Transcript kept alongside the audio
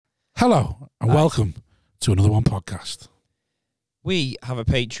Hello and welcome to another one podcast. We have a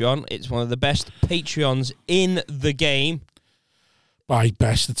Patreon. It's one of the best Patreons in the game. By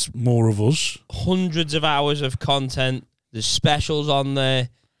best, it's more of us. Hundreds of hours of content. There's specials on there.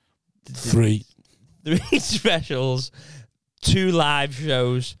 Three specials. 2 live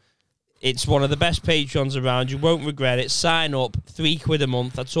shows. It's one of the best Patreons around. You won't regret it. Sign up. £3 a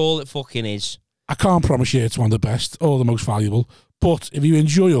month. That's all it fucking is. I can't promise you it's one of the best or the most valuable, but if you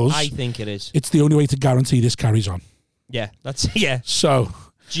enjoy us, I think it is. It's the only way to guarantee this carries on. Yeah, that's yeah. So,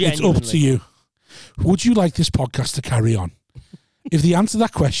 Genuinely. It's up to you. Would you like this podcast to carry on? If the answer to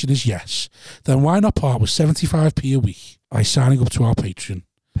that question is yes, then why not part with 75p a week by signing up to our Patreon?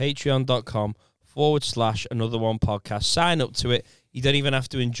 Patreon.com/another one podcast. Sign up to it. You don't even have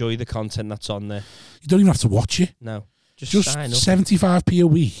to enjoy the content that's on there. You don't even have to watch it. No. Just sign up. 75p a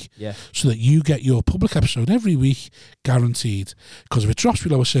week, yeah, so that you get your public episode every week, guaranteed. Because if it drops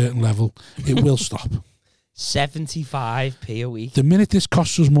below a certain level, it will stop. 75p a week. The minute this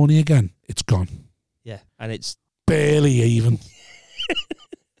costs us money again, it's gone. Yeah, and it's barely even.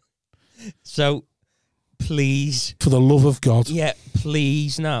 So, please, for the love of God, yeah,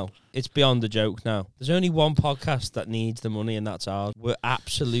 please. Now it's beyond a joke. Now there's only one podcast that needs the money, and that's ours. We're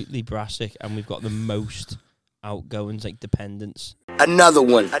absolutely brassic, and we've got the most outgoings, like dependents. Another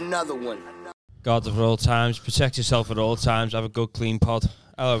one. God of all times, protect yourself at all times. Have a good, clean pod.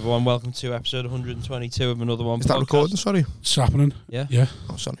 Hello, everyone. Welcome to episode 122 of another one. Is that recording? Sorry, it's happening. Yeah.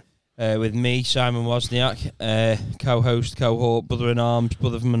 Oh, sorry. With me, Simon Wozniak, co-host, cohort, brother-in-arms,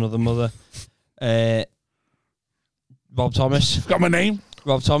 brother from another mother. Rob Thomas. Got my name.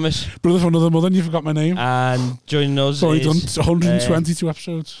 Rob Thomas. Brother from another mother, and you forgot my name. And joining us Already is... done 122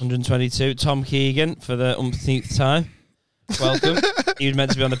 episodes. 122. Tom Keegan for the umpteenth time. Welcome. He was meant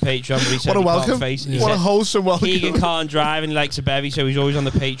to be on the Patreon, but he said what a he welcome. Can't face it. What a wholesome welcome. Keegan can't drive and he likes a bevy, so he's always on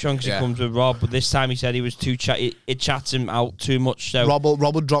the Patreon because he comes with Rob. But this time he said he was too it chats him out too much. So Rob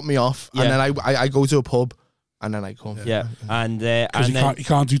will drop me off, and then I go to a pub, and then I come. Yeah, and you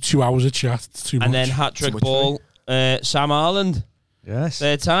can't do 2 hours of chat. It's too much. And then hat-trick ball, Sam Harland. Yes.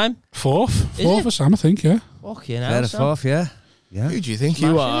 Third time? Fourth for Sam, I think, yeah. Fucking hell, Sam. Fourth, yeah. Who do you think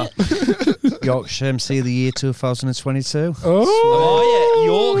you are? Yorkshire MC of the year 2022. Oh, yeah.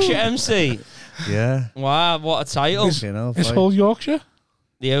 Yorkshire MC. Yeah. Wow, what a title. It's whole Yorkshire?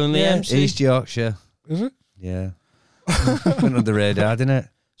 The only MC? East Yorkshire. Is it? Yeah. Went under the radar, didn't it?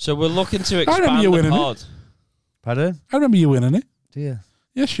 So we're looking to expand the pod. It. Pardon? I remember you winning it. Do you?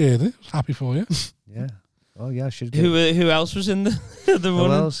 Yeah, shared it. I was happy for you. Yeah. Oh, yeah, I should do. Who else was in the running?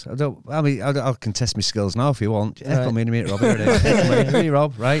 Who else? I'll contest my skills now if you want. Echo me in a minute, Rob. Here it is. Ready,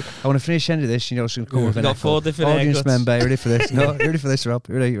 Rob? Right. I want to finish the end of this. You know, so come with an got 4 different audience haircuts. member. Ready for this? No, ready for this, Rob?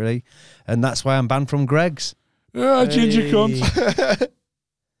 Ready. And that's why I'm banned from Greg's. Yeah, ginger cunt.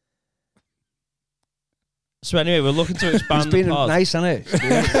 So anyway, we're looking to expand It's been the pod. nice, hasn't it?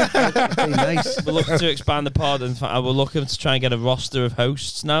 It's been nice. We're looking to expand the pod, and we're looking to try and get a roster of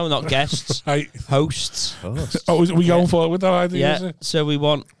hosts now, not guests. Right. Hosts. Oh, are we going forward with that idea? Yeah, Is it? so we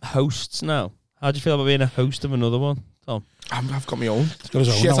want hosts now. How do you feel about being a host of another one, Tom? I've got my own. Got his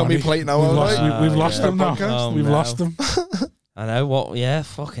own Shit now, on my hasn't he? plate now. We've lost yeah. them now. Oh, We've no. lost them. I know, what? Yeah,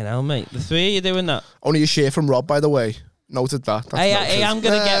 fucking hell, mate. The 3 of you doing that? Only a share from Rob, by the way. Noted that. That's Hey, I'm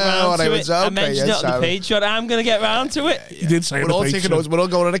going to get round to it. I mentioned it on the Patreon. I'm going to get round to it. He did say We're all taking notes. We're all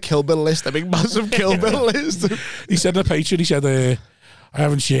going on a Kill Bill list, a big massive Kill Bill list. He said on the Patreon, he said, I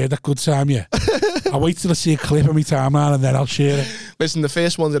haven't shared that good time yet. I'll wait till I see a clip of my timeline and then I'll share it. Listen, the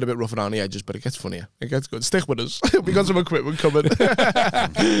first ones are a bit rough around the edges, but it gets funnier. It gets good. Stick with us. We got some equipment coming.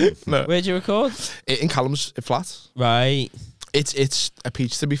 No. Where'd you record? In Callum's flat. Right. It's a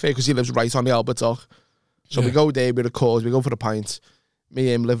peach, to be fair, because he lives right on the Albert Dock. So we go there, we record, we go for a pint.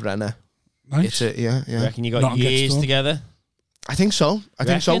 Me and him live Renner. Nice. Yeah. You reckon you got Nothing gets years done. together? I think so.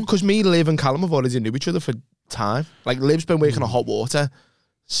 Because me, Liv and Callum have already knew each other for time. Like, Liv's been working on hot water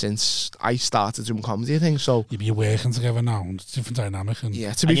since I started doing comedy, I think. So You'd be working together now, and it's a different dynamic. And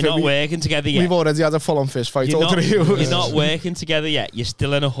yeah, to be And fair, you're not working together yet. we've already had a full-on fist fight. You're All three of us. you're not working together yet. You're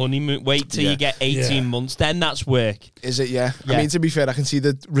still in a honeymoon. Wait till you get 18 months. Then that's work. Is it? Yeah. Yeah. I mean, to be fair, I can see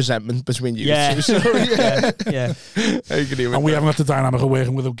the resentment between you Yeah. two. So, Yeah. and we haven't got the dynamic of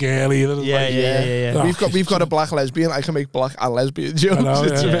working with a girl either. Yeah. Oh, We've got a black lesbian. I can make black and lesbian jokes. I know,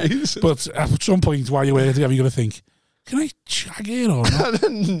 It's yeah. amazing. But at some point while you're working together, you're going to think, can I shag her or not?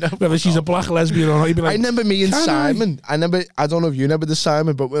 No, Whether she's a black lesbian or not, you'd be like, I remember me and "Can Simon. I don't know if you remember the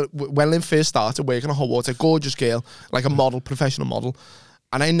Simon, but when Lynn first started working on hot water, gorgeous girl, like a model, professional model.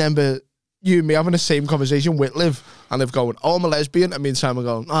 And I remember you and me having the same conversation with Liv, and Liv going, "Oh, I'm a lesbian," and me and Simon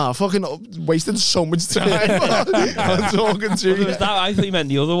going, fucking wasting so much time on talking to you. Was that? I thought you meant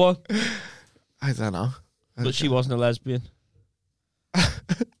the other one. I don't know. But she wasn't a lesbian.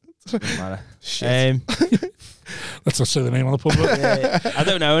 Doesn't matter. Shit. Let's not say the name on the public. I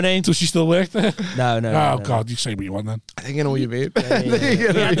don't know her name. Does she still work there? No. Oh, God, you say what you want then. I think I know what you mean. We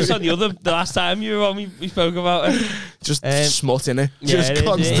had this on the last time you were on, we spoke about it. Just smut, innit? Yeah, Just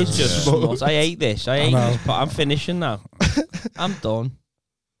constant it's just smut. smut. I hate this. I hate this, but I'm finishing now. I'm done.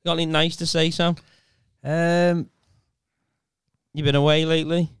 You got anything nice to say, Sam? You been away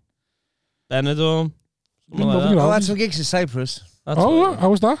lately? Benidorm? Lovely, I had some gigs in Cyprus. How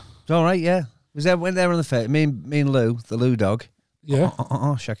was that? It's all right, yeah. Went there on the fair. Me and Lou, the Lou dog. Yeah.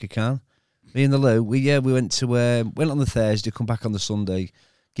 Shaka Khan. Me and the Lou. We went on the Thursday, come back on the Sunday,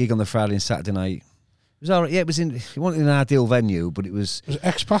 gig on the Friday and Saturday night. It was all right. Yeah, it wasn't an ideal venue, but it was. Was it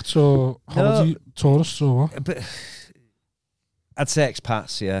expats or holiday tourists or what? But I'd say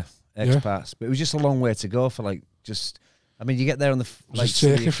expats, yeah, expats. But it was just a long way to go for you get there on the Was it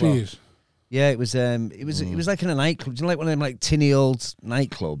circuit fees? Yeah, it was like in a nightclub. Do you know, like one of them like tinny old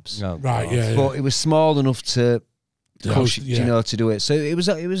nightclubs? Oh, right, God. yeah. But it was small enough to push, yeah. to do it. So it was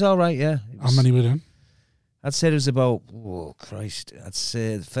all right, yeah. How many were in? I'd say it was about, I'd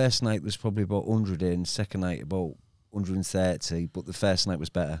say the first night was probably about 100 in, second night about 130, but the first night was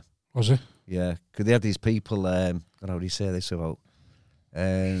better. Was it? Yeah, because they had these people, I don't know how do you say this about,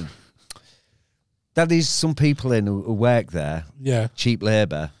 they had some people in who work there, cheap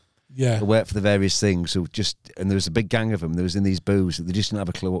labour, who work for the various things, and there was a big gang of them, there was in these booths, that they just didn't have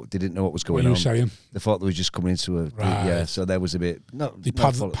a clue, they didn't know what was going on. What were you saying? They thought they were just coming into so there was a bit, they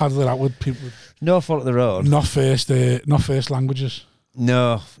paddle it out with people. No fault of their own. Not first languages.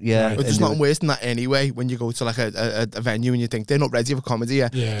 No, yeah. But there's nothing worse than that anyway, when you go to like a venue and you think they're not ready for comedy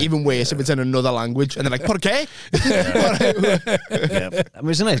yet. Yeah. Even worse if it's in another language and they're like, ¿Por qué? Yeah. I mean,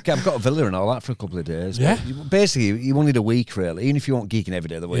 it's a nice, I've got a villa and all that for a couple of days. Yeah. Basically, you wanted a week, really. Even if you weren't geeking every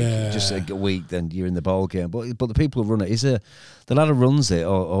day of the week, just a week, then you're in the ball game. But the people who run it, the lad who runs it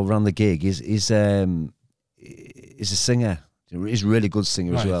or ran the gig is a singer. He's a really good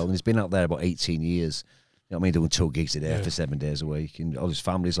singer as well. And he's been out there about 18 years. You know what I mean, doing 2 gigs a day for 7 days a week, and all his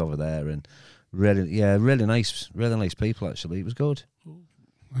family's over there, and really nice people actually. It was good.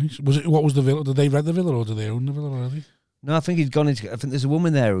 Nice. Was it? What was the villa? Did they rent the villa or did they own the villa already? No, I think he'd gone into. I think there's a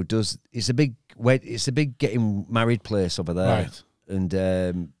woman there who does. It's a big getting married place over there, right? And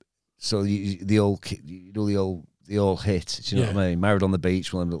so the old hit. Do you know what I mean? Married on the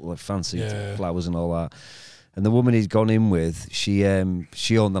beach, one of them little fancy flowers and all that. And the woman he's gone in with, she owned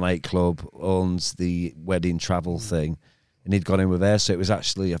the nightclub, owns the wedding travel thing, and he'd gone in with her. So it was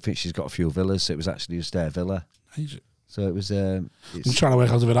actually, I think she's got a few villas, so it was actually just their villa. Nice. So it was. I'm trying to work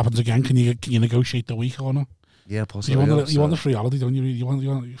out if it happens again. Can you negotiate the week or not? Yeah, possibly. You want the free holiday, don't you? You want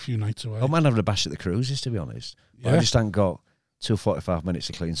a few nights away. I might have a bash at the cruises, to be honest. But I just haven't got 45 minutes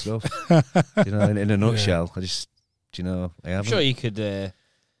to clean stuff. In a nutshell, I just, I haven't. I'm sure you could.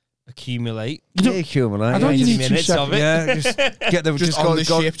 Accumulate. Accumulate. I don't need minutes of it. Yeah, just get them. Just on the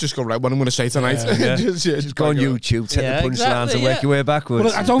ship. Just go right. What I'm going to say tonight. Just go on YouTube, take the punchlines and work your way backwards.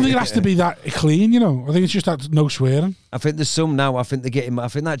 Well, I don't think it has to be that clean. I think it's just that no swearing. I think there's some now. I think they're getting. I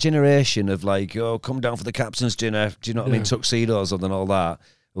think that generation of like, come down for the captain's dinner. Do you know what I mean? Tuxedos on and all that.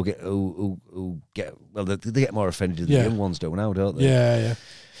 Who get they get more offended than the young ones do now, don't they? Yeah.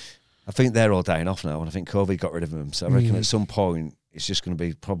 I think they're all dying off now, and I think COVID got rid of them. So I reckon at some point it's just going to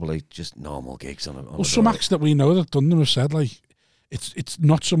be probably just normal gigs on a. Well, some acts that we know that done them have said like, it's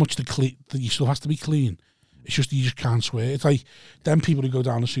not so much the clean that you still has to be clean. It's just you just can't swear. It's like them people who go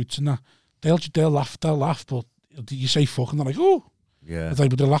down the suits and that they'll laugh, but you say fuck and they're like, oh. Yeah. It's like,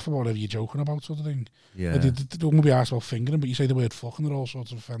 but they laugh about whatever you're joking about, sort of thing. Yeah. They won't be asked about fingering, but you say the word fuck and they're all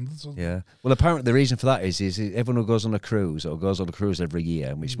sorts of offended. Yeah. Well, apparently the reason for that is everyone who goes on a cruise or goes on a cruise every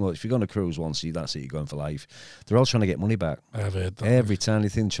year, which if you go on a cruise once, that's it, you're going for life. They're all trying to get money back. I've heard that. Every tiny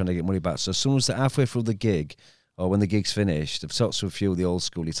thing trying to get money back. So as soon as they're halfway through the gig, or when the gig's finished, I've talked to a few of the old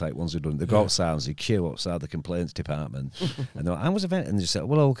schooly type ones who've done it. They go outside and they queue outside the complaints department. And they're like, how was the event? And they say,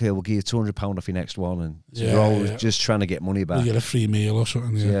 well, okay, we'll give you £200 off your next one. And so they're all just trying to get money back. You get a free meal or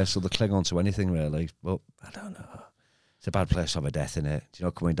something. Yeah, so they cling on to anything, really. But I don't know. It's a bad place to have a death in it. Do you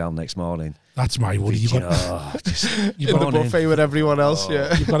know, coming down next morning? That's my worry. In the buffet with everyone else,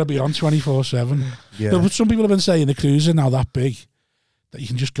 You've got to be on 24/7. Yeah. But some people have been saying the cruises are now that big that you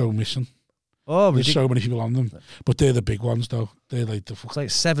can just go missing. Oh, there's so many people on them, but they're the big ones though. They're like it's like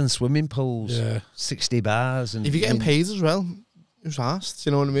 7 swimming pools, 60 bars, and if you're getting paid as well, who's asked?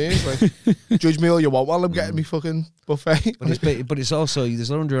 You know what I mean? It's like, judge me all you want while I'm getting me fucking buffet. But it's also,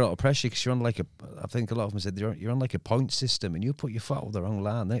 there's under a lot of pressure because you're on like I think a lot of them said you're on like a point system and you put your foot over the wrong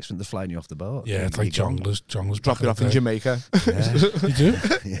line. Next minute they're flying you off the boat. Yeah, it's like jonglers drop you off in Jamaica. Yeah. You do?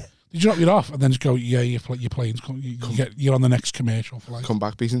 Yeah. You drop you off and then just go, yeah, your plane's coming. You're on the next commercial flight. Come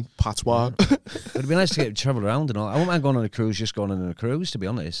back, beating patois. It'd be nice to get travel around and all. I wouldn't mind going on a cruise, just going on a cruise, to be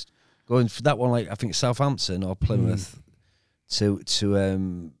honest. Going for that one, like I think Southampton or Plymouth to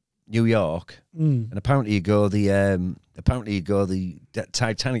New York, and apparently you go the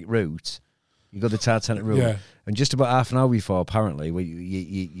Titanic route. You go the Titanic route, and just about half an hour before, apparently, where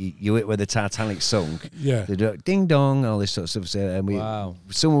you hit where the Titanic sunk. Yeah, they do ding dong, all this sort of stuff. And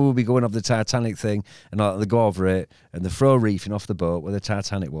someone will be going off the Titanic thing, and they go over it, and they throw reefing off the boat where the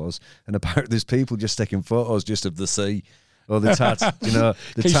Titanic was, and apparently there's people just taking photos just of the sea. Or the Titanic,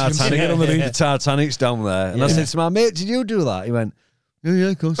 the Titanic's down there. And I said to my mate, "Did you do that?" He went,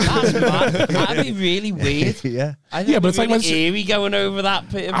 "Yeah, of course." That'd be really weird. Yeah, I think but it's really like eerie going over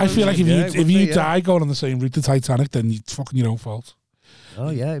that bit. I feel like if you die going on the same route to Titanic, then it's fucking your own fault.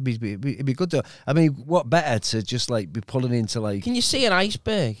 Oh yeah, it'd be good to. I mean, what better to just like be pulling into like? Can you see an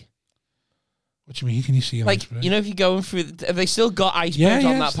iceberg? What do you mean? Can you see an iceberg? You know, if you're going through, have they still got icebergs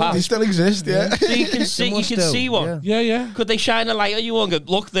on that path? They still exist, yeah. So you can see one. Yeah. Could they shine a light on you and go,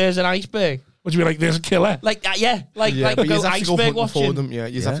 look, there's an iceberg? What do you mean, like there's a killer? Like that, yeah. Like but go you'd have to go iceberg hunting for watching. them. Yeah,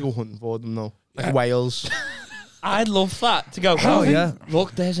 you'd have to go hunting for them though. Like whales. I'd love that to go. Oh yeah,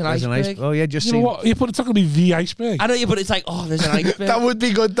 look, there's an iceberg. Oh yeah, just you know what? Yeah, but it's not going to be the iceberg. I know you, but it's like, oh, there's an iceberg. That would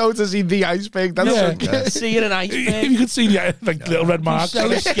be good though to see the iceberg. That's good. Seeing an iceberg. If you could see the little red marks,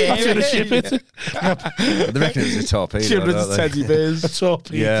 so scary. That's a ship. They reckon it's a torpedo. Children's teddy bears. A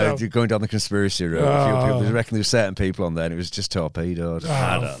torpedo. Yeah, you're going down the conspiracy route. A few people, they reckon there's certain people on there, and it was just torpedoed.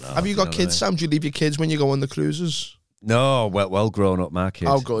 I don't know. Have you got kids, Sam? Do you leave your kids when you go on the cruises? No, well grown up, my kids.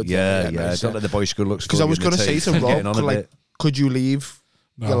 Oh, good. Yeah. Nice, Don't let the boys good looks. Because I was going to say to Rob, could you leave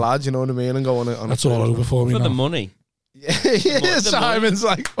your lads? You know what I mean, and go on it. That's all over for me. For now. the money. Yeah, Simon's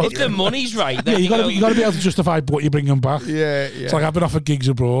like, if the money's right, then you got to be able to justify what you bring them back. Yeah. It's like I've been offered gigs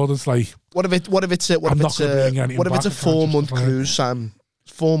abroad. It's like what if it's a 4-month cruise, Sam?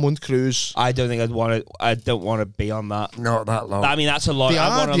 4-month cruise. I don't think I don't want to be on that. Not that long. I mean, that's a lot.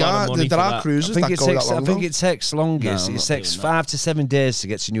 I want a lot of money there for are that. cruises that go that long. I think it takes longest. No, it takes 5 to 7 days to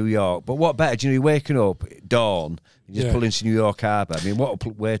get to New York. But what better? Do you know, you're waking up dawn, you just pull into New York Harbour. I mean, what a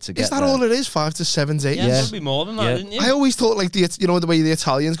way to get Is that there. all it is? 5 to 7 days? Yeah, it would be more than that, didn't you? I always thought like the way the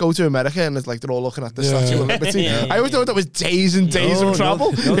Italians go to America and it's like they're all looking at the Statue of Liberty. I always thought that was days and days of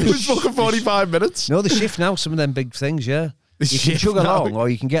travel. It was fucking 45 minutes. No, the shift now, some of them big things, you can chug along or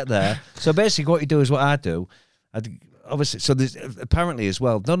you can get there. So basically what you do is what I do. Obviously, so there's apparently as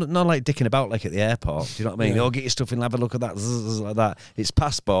well, not like dicking about like at the airport. Do you know what I mean? Oh, get your stuff in, have a look at that, like that. It's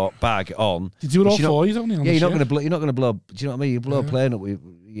passport, bag on. You do it all for you, don't you? Yeah, you're not going to blow. Do you know what I mean? You blow a plane up with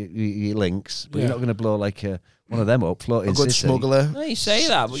your links, but you're not going to blow like one of them up floating. A good smuggler. No, you say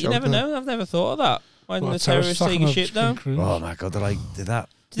that, but you never know. I've never thought of that. Why didn't the terrorists take a ship down? Oh my god, they're like did that.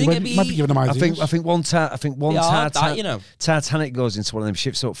 Do you think it'd might be giving them ideas. I think one Titanic goes into one of them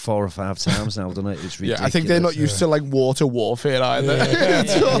ships up 4 or 5 times now, doesn't it? It's ridiculous. Yeah, I think they're not used to like water warfare either. Yeah,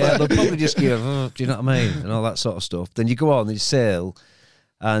 they'll probably just give, do you know what I mean? And all that sort of stuff. Then you go on, you sail,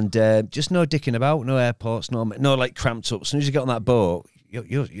 and just no dicking about, no airports, no like cramped up. As soon as you get on that boat,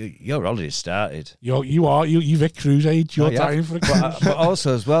 your holiday started. You've hit cruise age. You're dying for it. But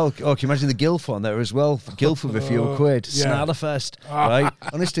also as well, can you imagine the Guilford on there as well? Guilford with a few quid. Snarlerfest, right?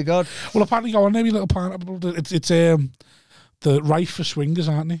 Honest to God. Well, apparently, go on there, little pineapple. It's the rife for swingers,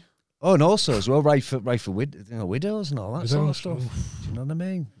 aren't they? Oh, and also as well, right for widows and all that sort of stuff. Do you know what I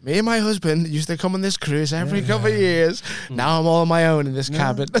mean? Me and my husband used to come on this cruise every couple of years. Now I'm all on my own in this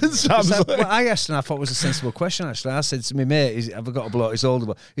cabin. Well, I asked, and I thought it was a sensible question, actually. I said to my mate, have I got a bloke? He's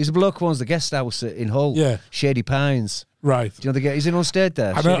older. He's a bloke who owns the guest house in Hull. Yeah. Shady Pines. Right. Do you know he's in Unstead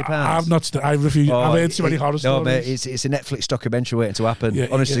there? Shady Pines. I've not. I refuse. I've heard too many horror stories. No, mate, it's a Netflix documentary waiting to happen. Yeah,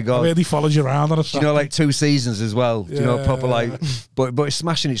 honest to God. I really followed you around on a Saturday. Do you know, like 2 seasons as well. Do you know, proper like. But it's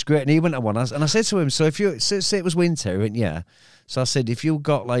smashing. It's great. And he went on one, and I said to him, so if you say it was winter, he went, yeah. So I said, if you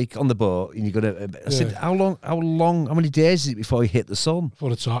got like on the boat and you're gonna, I said, how many days is it before you hit the sun?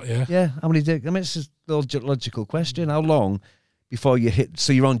 Before it's hot, yeah. Yeah, how many days? I mean, it's just a logical question. How long before you hit?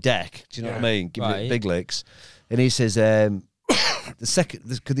 So you're on deck. Do you know what I mean? Give it big licks. And he says,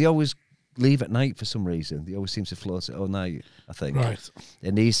 could they always leave at night for some reason? They always seem to float it all night, I think. Right.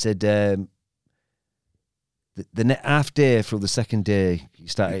 And he said, the half day through the second day, you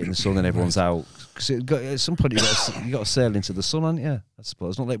start hitting the sun and everyone's out. Because at some point you got to sail into the sun, haven't you? I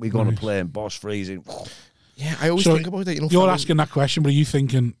suppose. Not like we go on a plane, boss freezing. Yeah, I always So think about that. You know, you're fellas- asking that question, but are you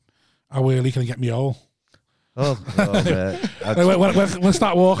thinking, how early can I get me all? Oh, We'll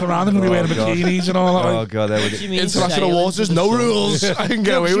start walking around and we'll be wearing God. bikinis and all that. Oh like, God, they would. What do you mean international sailing waters, to the no sun? rules. I can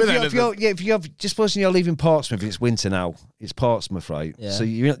get away with it. If you're just supposing you're leaving Portsmouth, and it's winter now. It's Portsmouth, right? Yeah. So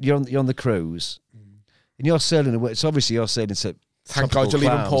you're on the cruise, and you're sailing away. So obviously you're sailing to. Thank God you're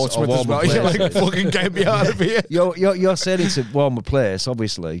leaving Clams or Portsmouth as warmer well. You're like, places. fucking get me out of here. You're sailing to warmer place,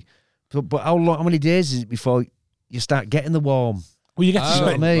 obviously. But how many days is it before you start getting the warm? well, you get to Oh,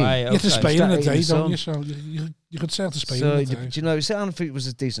 Spain. Right, You get to okay. Spain in Start a eating day, the don't sun. you? So you could sail to Spain So in a do day. you know? I don't think it was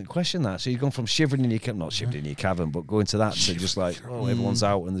a decent question that. So you've gone from shivering in your not shivering in your cabin, but going to that to just like everyone's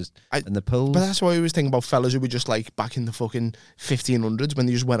out and the pools. But that's why I always think about fellas who were just like back in the fucking 1500s when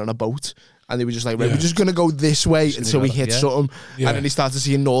they just went on a boat and they were just like, right, Yeah. we're just going to go this way Just until gonna we go- hit yeah. something. Yeah. And then they started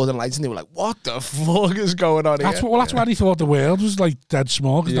seeing northern lights and they were like, what the fuck is going on That's here? that's why he thought the world was like dead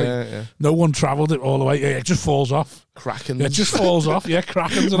small because yeah. no one travelled it all the way. Yeah, it just falls off. Cracking. Yeah, it just falls off. Yeah,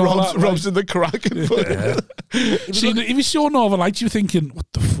 Krakens and all that. Rob's in the Kraken. See, if you saw Northern Lights, you're thinking, what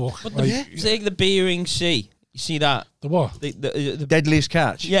the fuck? But Like, say the Bering Sea. You see that? the what? The Deadliest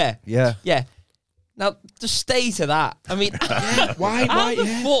catch. yeah. Yeah. Yeah. Now, the state of that. I mean, Why? how the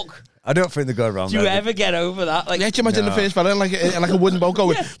Yeah. fuck I don't think they go around do you there. ever get over that? Like, Yeah, do you imagine the first fella in like a wooden boat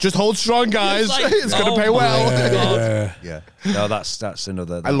going, just hold strong, guys. It's like, It's going to pay oh well. my God. Yeah. No, that's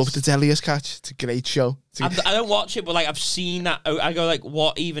another. I love the Deadliest Catch. It's a great show. I don't watch it, but like I've seen that. I go like,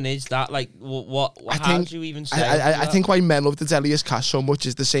 what even is that? Like, what? I How think- do you even say? I think why men love the Deadliest Catch so much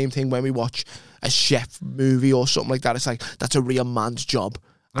is the same thing when we watch a chef movie or something like that. It's like, that's a real man's job.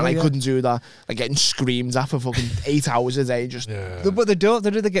 And I couldn't do that. Like getting screamed at for fucking 8 hours a day. Just But they don't.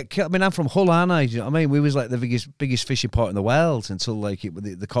 They get killed. I mean, I'm from Hull, aren't I? Do you know what I mean? We was like the biggest fishing port in the world until like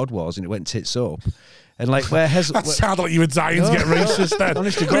the cod wars, and it went tits up. And like where has That sounded like you were dying to get racist then.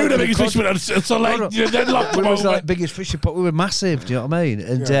 Honest to We were God, the the biggest cod- fishermen until like, you then locked we them was over. like biggest fishing port. We were massive. Do you know what I mean?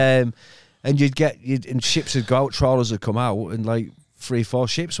 And and ships would go out, trawlers would come out, and like 3-4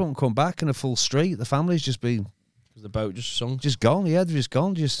 ships won't come back in a full street. The family's just been the boat just sunk. just gone. Yeah, they're just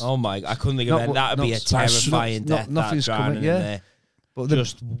gone. Just Oh my! I couldn't think of Not- it. That would be a not- terrifying not- death. nothing's that coming, drowning yeah. in there. but the,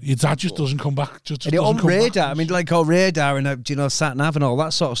 Just Your dad just doesn't come back. Just and it doesn't on come radar. back. I mean, like on radar and sat nav and all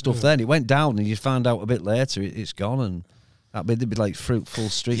that sort of stuff. Then it went down, and you found out a bit later it's gone, and that'd be like fruitful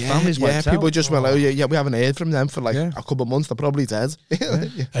street families. Wiped people out. just went, oh yeah, we haven't heard from them for like Yeah. a couple of months. They're probably dead.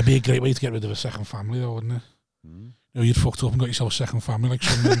 It'd be a great way to get rid of a second family, though, wouldn't it? You know, you'd fucked up and got yourself a second family, like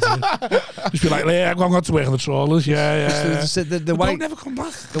some men do. Just be like, yeah, I'm going to work on the trawlers. Yeah. The But wife, don't never come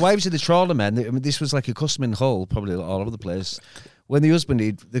back. the wives of the trawler men. I mean, this was like a custom in Hull, probably all over the place. When the husband,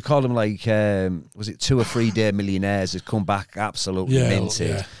 they called him like, was it 2 or 3 day millionaires had come back absolutely minted.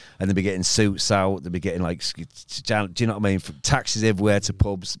 Yeah. And they'd be getting suits out, they'd be getting like, do you know what I mean? From taxis everywhere to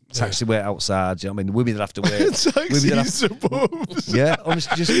pubs, taxi way outside. Do you know what I mean? The women that have to wear. Taxis to pubs. Yeah,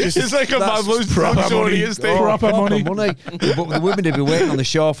 honestly, just It's like a that's Maslow's proper luxurious money. thing. Proper money. But the women would be waiting on the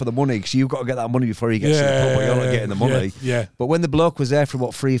shore for the money because you've got to get that money before you get to the pub. But you're not getting the money. Yeah. But when the bloke was there for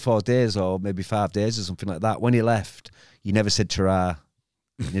what 3 or 4 days or maybe 5 days or something like that, when he left, you never said ta-ra.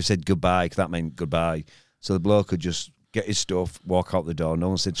 You never said goodbye because that meant goodbye. So the bloke could just get his stuff, walk out the door. No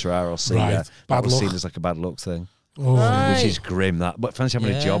one said ta-ra or see Right. ya. Bad That was luck. seen as like a bad luck thing, Oh. which is grim. That, but fancy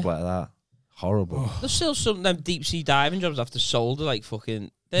having a Yeah. job like that, horrible. there's still some of them deep sea diving jobs after solder, like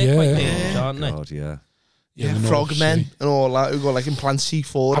fucking. They're Yeah. quite dangerous, aren't they? God, yeah. Yeah, in the North frogmen Sea. and all that who go like implant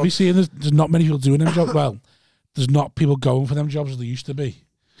C4. Have you seen there's not many people doing them jobs? Well, there's not people going for them jobs as there used to be.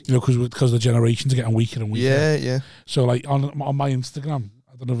 You know, because the generations are getting weaker and weaker. Yeah. So, like, on my Instagram,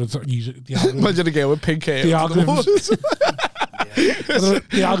 I don't know if it's using the algorithm. Imagine a girl with pink hair. The under algorithms. waters.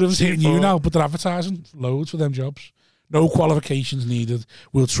 The algorithm's hitting you now, but they're advertising loads for them jobs. No qualifications needed.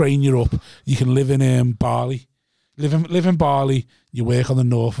 We'll train you up. You can live in Bali. Live in Bali. You work on the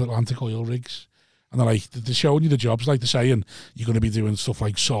North Atlantic oil rigs. And they're like, they're showing you the jobs, like they're saying you're going to be doing stuff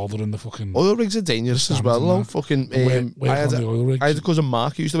like solder and the fucking Oil rigs are dangerous as well, Stands though. and that. Fucking, work on the oil rigs. I had a cousin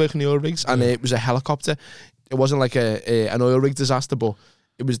Mark who used to work on the oil rigs, and it was a helicopter. It wasn't like an oil rig disaster, but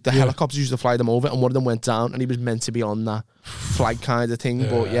it was the helicopters used to fly them over, and one of them went down, and he was meant to be on that flight kind of thing.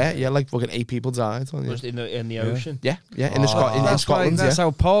 But like fucking 8 people died. Just in the ocean. Yeah, in Scotland. That's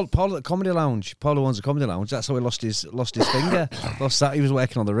how Paul at the Comedy Lounge. Paul who owns the Comedy Lounge. That's how he lost his finger. Lost that. He was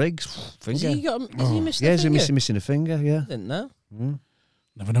working on the rigs. Has Finger. he missed Yeah, a finger? he's missing a finger. Yeah. Didn't know.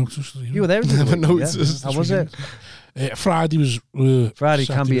 Never noticed. You were there. Never noticed. How was it? Friday was Friday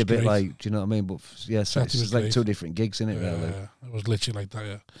can Saturday be was a bit great. like, do you know what I mean? But yeah, so Saturday it's was like great. 2 different gigs in it, really. It was literally like that.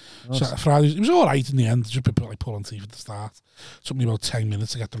 Yeah. Oh, So Friday, it was all right in the end. Just a bit like pulling teeth at the start. Took me about 10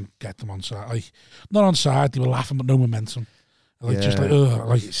 minutes to get them on side. Like not on side, they were laughing, but no momentum. Just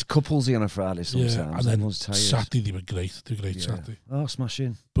like it's couplesy on a Friday sometimes. Yeah, and then Everyone's tired. Saturday they were great. They were great Saturday. Oh,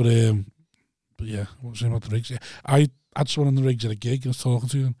 smashing. But yeah, what was saying about the rigs? Yeah, I had someone on the rigs at a gig. I was talking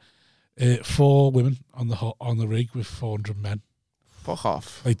to them. 4 women on the rig with 400 men. Fuck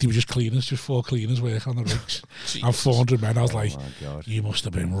off. Like they were just cleaners, just 4 cleaners working on the rigs. And 400 men. I was like, you must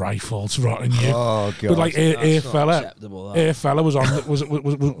have been rifled rotting you. Oh god. But like a fella was on was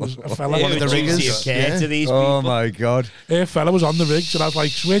a fella. One of the riggers. To these oh people. my god. A fella was on the rigs, and I was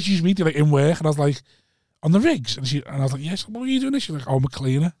like, so where'd you meet? Like in work, and I was like, on the rigs, and I was like, yes. What were you doing? She's like, oh, I'm a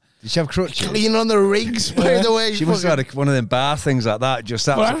cleaner. Did she have crutches? Cleaning on the rigs, by the way. She must have had one of them bar things like that. Just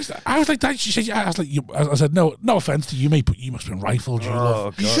that. I was like that. She said, I was like, I said, no offense to you, mate, but you must have been rifled.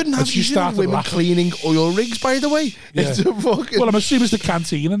 God. You shouldn't have women laughing. cleaning oil rigs, by the way. Yeah. It's a fucking... Well, I'm assuming it's the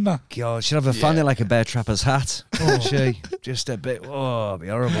canteen and that. God, she'd have a fanny like a bear trapper's hat. She just a bit. Oh, it'd be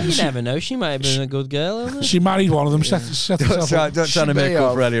horrible. You never know. She might have been a good girl. She married one of them. Set herself up. Don't try to make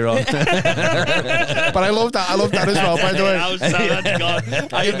up for earlier on. But I love that. I love that as well, by the way. That's gone.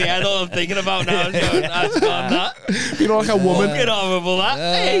 I in my head all I'm thinking about now is going, that's gone, that. You know, like a woman. Fucking horrible, that.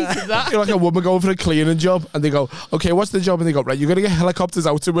 I hated that. You know, like a woman going for a cleaning job, and they go, okay, what's the job? And they go, right, you're going to get helicopters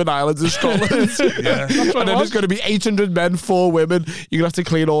out to Win Islands in Scotland. And then there's going to be 800 men, 4 women. You're going to have to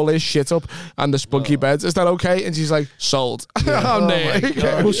clean all this shit up and the spunky beds. Is that okay? And she's like, sold. I'm there.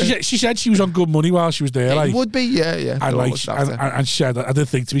 Well, she said she was on good money while she was there. It would be, yeah. And and she said, I did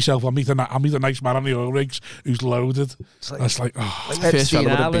think to myself, I'll meet a nice man on the oil rigs who's loaded. It's like oh. Epstein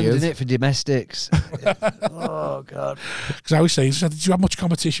Island, isn't it, for domestics? Oh god. Because I was saying, did you have much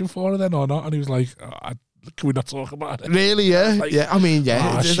competition for her then or not? And he was like, can we not talk about it? Really? Yeah, like, yeah. I mean,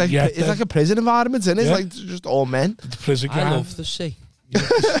 yeah. It's like a prison environment, isn't it? It's like just all men. The prison I love the sea.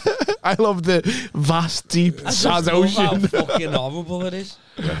 I love the vast, deep, sad ocean. How fucking horrible it is.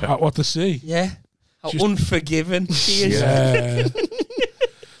 What to see? Yeah. How unforgiving she is. Yeah.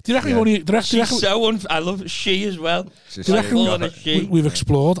 Do you reckon She's so I love she as well. Do you reckon we've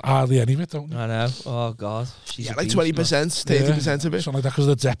explored hardly any of it, don't we? I know. Oh god. She's like 20%, 30% of it. Something like that because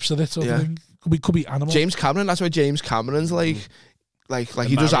of the depths of it. Sort of thing. Could be animal. James Cameron. That's why James Cameron's like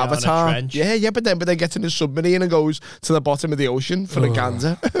he does Avatar. Yeah. But then gets in his submarine and goes to the bottom of the ocean for the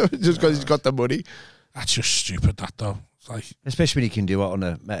ganja just because he's got the money. That's just stupid. That though. Like, especially when you can do it on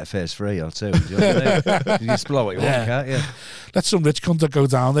a metaphase 3 or 2. You know what I mean? You just blow what you want, can't you? Let some rich cunt go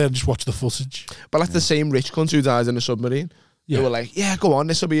down there and just watch the footage. But like the same rich cunt who dies in a submarine. They were like, yeah, go on,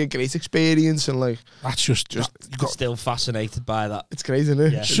 this will be a great experience. And like, that's just you're still fascinated by that. It's crazy, isn't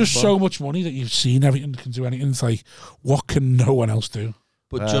it? Yeah. It's just so much money that you've seen everything, can do anything. It's like, what can no one else do?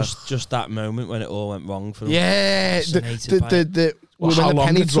 But just that moment when it all went wrong for them. Yeah, when the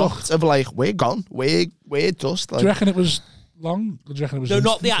penny dropped of like, we're gone, we're dust. Like. Do you reckon it was long? Or do you reckon it was no,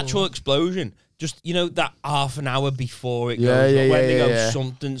 not the actual explosion. Just, that half an hour before it goes. When they go,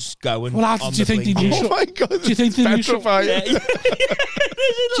 something's going. Well, do you think they knew? Oh my god! Do you think they knew?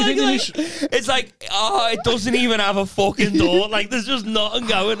 It's like, it doesn't even have a fucking door. Like, there's just nothing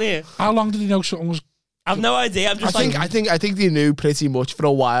going here. How long did he know something was? I've no idea. I think they knew pretty much for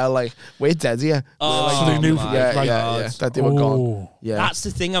a while. Like, we're dead here. So they knew. That they were gone. Yeah, that's the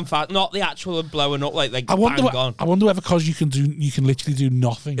thing. Not the actual blowing up. Like I wonder. Gone. I wonder whether because you can literally do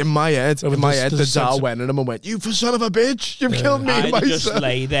nothing. In my head, the Tsar went at him and went, "You for son of a bitch! You've killed me." I'd just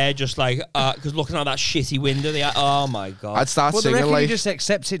lay there, just like because looking out that shitty window. Oh my god! I'd start singing like. You just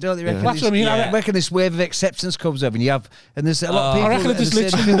accept it, don't you? That's what I mean. I reckon this wave of acceptance comes over, and there's a lot of people. I reckon there's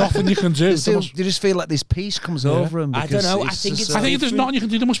literally nothing you can do. You just feel like this peace comes over them. I don't know. I think there's nothing you can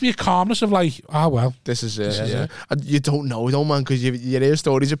do. There must be a calmness of like, well, this is it. Yeah. And you don't know, man, because you hear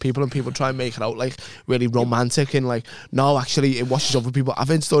stories of people and people try and make it out like really romantic and like, no, actually it washes over people. I've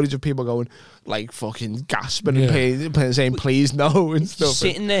heard stories of people going like fucking gasping and saying please no and stuff.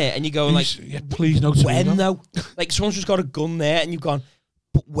 Sitting there and you're going like, please no. When though? Like someone's just got a gun there and you've gone.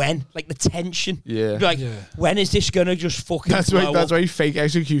 But when? Like the tension. Yeah. You're like, when is this gonna just fucking blow That's why fake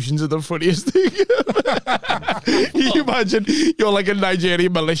executions are the funniest thing. You imagine you're like a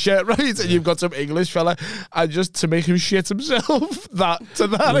Nigerian militia, right? And you've got some English fella, and just to make him shit himself, to that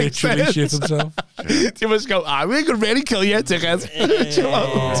literally extent. Shit himself. You must go, we could really kill you, dickhead.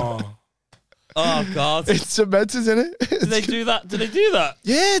 Oh god, it's immense, isn't it? Did they do that?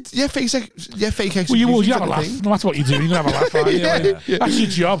 Yeah, fake executions. Well, you have a laugh. No matter what you do, you have a laugh, aren't you? That's your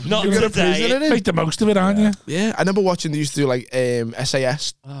job. Not today. Make the most of it, aren't you? Yeah, I remember watching. They used to do like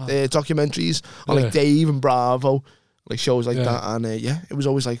SAS documentaries on like Dave and Bravo, like shows like that, and it was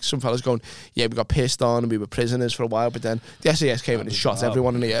always like some fellas going, we got pissed on and we were prisoners for a while, but then the SAS came in and shot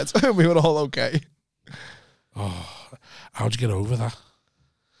everyone in the head. We were all okay. Oh, how'd you get over that?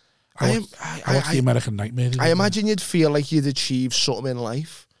 What's the American nightmare? I imagine you'd feel like you'd achieved something in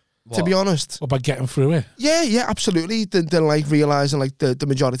life. What? To be honest. Or by getting through it. Yeah, absolutely. Then like realising like the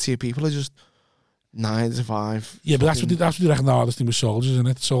majority of people are just 9 to 5. Yeah, but that's what you reckon the hardest thing with soldiers, isn't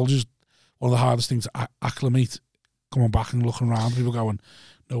it? Soldiers, one of the hardest things to acclimate, coming back and looking around, people going,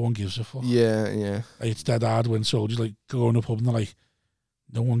 no one gives a fuck. Yeah. Like, it's dead hard when soldiers like go in a pub and they're like,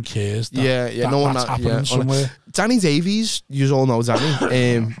 no one cares. No one that's happening somewhere. Danny Davies, you all know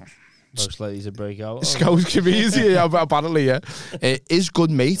Danny. Most likely to break out. Scout comedian, apparently, yeah. His good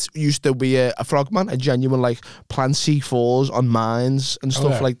mate used to be a frogman, a genuine like plant C4s on mines and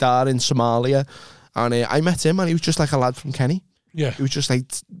stuff like that in Somalia. And I met him, and he was just like a lad from Kenny. Yeah, he was just like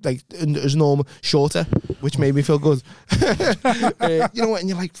as normal, shorter, which made me feel good. You know what? And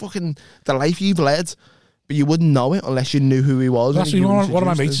you're like, fucking the life you've led, but you wouldn't know it unless you knew who he was. That's one of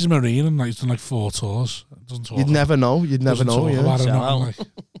my mates is a Marine, and he's done like 4 tours. You'd never know. Yeah.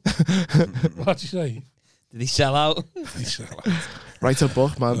 What'd you say? Did he sell out? Write a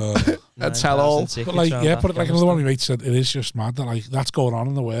book, man. A tell all. But like, but like another one of my mates said, it is just mad that like that's going on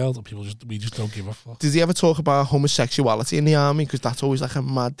in the world, and we just don't give a fuck. Did he ever talk about homosexuality in the army? Because that's always like a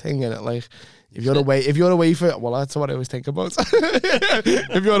mad thing, isn't it? Like, if you're away for, well, that's what I always think about.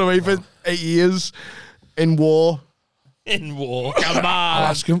 If you're away for 8 years in war, come on. I'll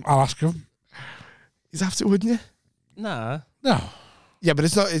ask him. You'd have to, wouldn't you? Nah. No. Yeah, but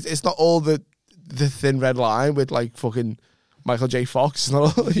it's not all the thin red line with like fucking Michael J. Fox. It's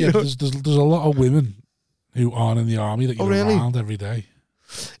not all, there's a lot of women who aren't in the army that you're around every day.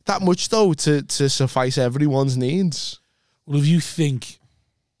 That much though to suffice everyone's needs. Well, if you think,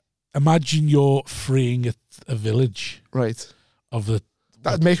 imagine you're freeing a village, right?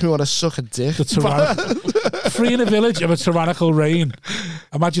 That'd make me want to suck a dick. Freeing a village of a tyrannical reign.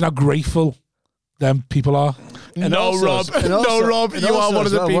 Imagine how grateful them people are. Rob, you are one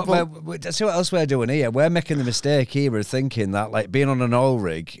of the people. See what else we're doing here? We're making the mistake here of thinking that like being on an oil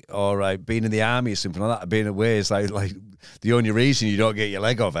rig or like being in the army or something like that, being away is like the only reason you don't get your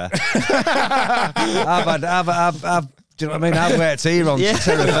leg over. I've do you know what I mean? I've worked here on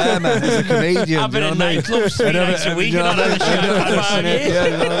Terra Firma as a comedian. I've been in nightclubs 3 nights a week and not had a show for 5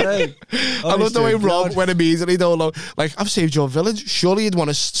 years. I love the way Rob went immediately though. Like, I've saved your village. Surely you'd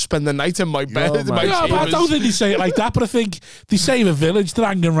want to spend the night in my bed. But I don't think they say it like that. But I think they save a village. They're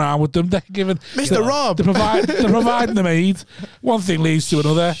hanging around with them. They're giving Mr. Rob. They're providing them aid. One thing leads to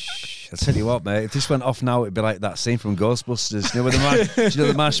another. I'll tell you what, mate. If this went off now, it'd be like that scene from Ghostbusters. You know, with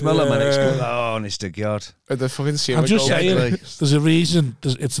the marshmallow man explodes. Oh, honest to God. The fucking scene. I'm just saying, there's a reason.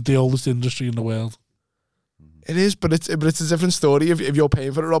 It's the oldest industry in the world. It is, but it's a different story if you're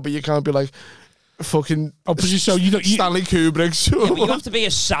paying for it, Rob. But you can't be like fucking so you Stanley Kubrick. Yeah, but you have to be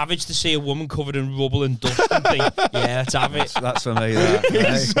a savage to see a woman covered in rubble and dust and think, yeah, let's have it. That's for me. That,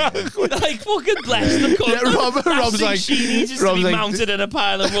 exactly. Like fucking bless the cunt. Yeah, Rob's like, she needs to be mounted in a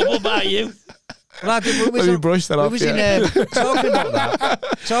pile of rubble by you. Well, talking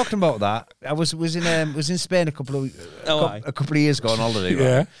about that. I was in Spain a couple of years ago on holiday. Right?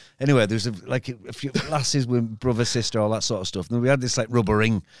 Yeah. Anyway, there was a few lasses with brother, sister, all that sort of stuff. And then we had this rubber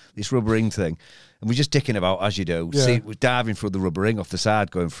ring thing, and we're just dicking about as you do. Yeah. We're diving through the rubber ring off the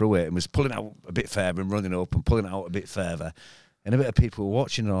side, going through it, and was pulling out a bit further and running up and pulling it out a bit further. And a bit of people were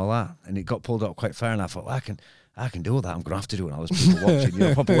watching and all that, and it got pulled out quite far. And I thought, well, I can do that. I'm going to have to do it now. There's people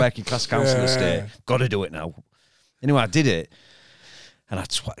watching. Proper working class council estate. Got to do it now. Anyway, I did it. And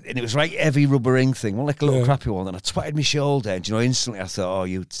and it was right heavy rubber ring thing, one like a little crappy one. And I twatted my shoulder. And, instantly I thought, oh,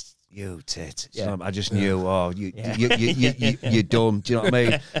 you tit. Yeah. I just knew, you're done. Do you know what I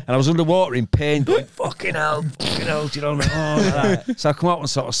mean? And I was underwater in pain going, fucking hell. Do you know what I mean? Oh, right. So I come out and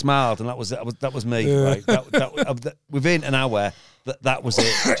sort of smiled. And that was me. Yeah. Right? That, within an hour, that was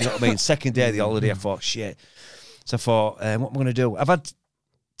it. Do you know what I mean? Second day of the holiday, I thought, shit. So I thought, what am I going to do? I've had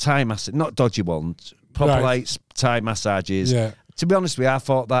Thai massage, not dodgy ones, proper Thai massages. Yeah. To be honest with you, I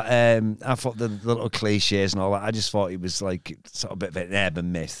thought the little cliches and all that. I just thought it was like sort of a bit of an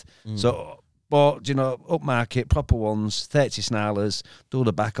urban myth. So, but upmarket, proper ones, 30 snarlers, do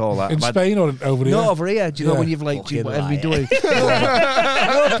the back, all that. In Spain or over here? No, over here. Do you know when you've whatever you're doing?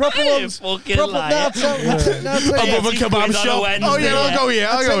 No, proper ones. Fucking liar. Above a kebab shop. Oh yeah, I'll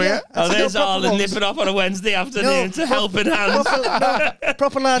go here. Oh, there's Harland nipping off on a Wednesday afternoon to helping hands.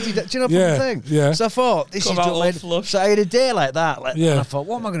 Proper laddie. Do you know proper thing? Yeah. So I thought, this is all flush. So I had a day like that. And I thought,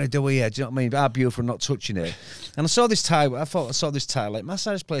 what am I going to do here? Do you know what I mean? How beautiful, not touching it. And I saw this Thai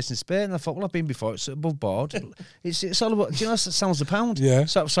massage place in Spain. And I thought, well, I've been before. It's above board. It's all about. Do you know? It sounds a pound. Yeah.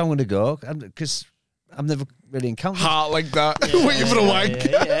 So I'm going to go because I've never really encountered. Heart like that, waiting for a wank.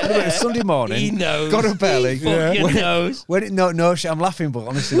 Anyway, Sunday morning, He knows. got up early. He fucking knows. I'm laughing, but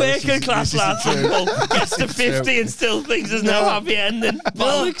honestly, Working class lads gets to 50 and still thinks there's no happy ending.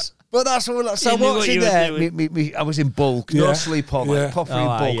 Bollocks. But that's what. So I knew walked what in you were there. doing. I was in bulk, no sleep on, like proper in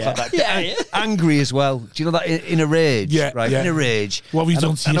bulk, like that. Yeah. Angry as well. Do you know that in a rage? Yeah, right. yeah. In a rage. What have you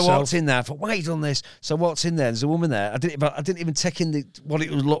done to and yourself? I walked in there. I thought, why have you done this? So I walked in there. There's a woman there. I didn't even take in what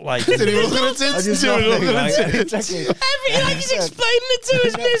it would look like. Didn't even look at it. I just Didn't even look nothing, at like, it. He's explaining it to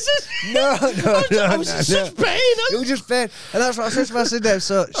his missus. No. I was in such pain. It was just pain, and that's what I said to my sister.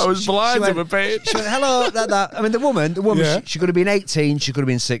 So I was blind she with pain. She went, hello, that. I mean, the woman, Yeah. she could have been 18, she could have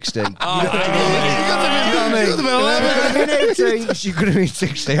been 60. Oh, She could have been 18, she could have been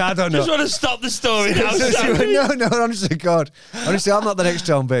 60. I don't I know. just want to stop the story now. So she Sam. went, no, honestly, God. Honestly, I'm not the next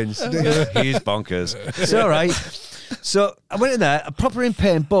John Binns. He's bonkers. It's all right. So I went in there, proper in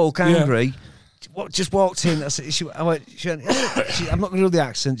pain, bulk, angry. Just walked in. I said, I'm not going to do the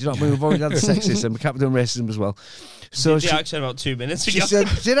accent. Do you know what I mean? We've already had the sexism. We can't be doing racism as well. So Did the accent about 2 minutes ago. she said,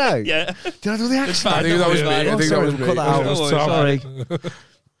 did I? Yeah. Did I do the accent? It's fine. I think that was me. I think that was me. Cut that out. Oh, Sorry.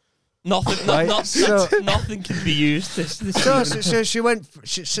 Nothing, Right, nothing can be used. This So she went.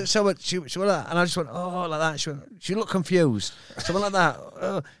 She went like that, and I just went, oh, like that. She looked confused. So I went like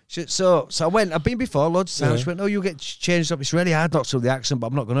that. So I went. I've been before loads of times. She went, oh, you get changed up. It's really hard not to do the accent, but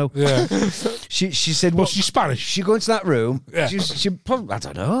I'm not going to. Yeah. She said, Was she Spanish? She go into that room. Yeah. She probably, I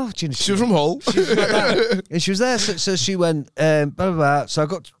don't know. She was from Hull. She was like that. And she was there. So she went, blah, blah, blah. So I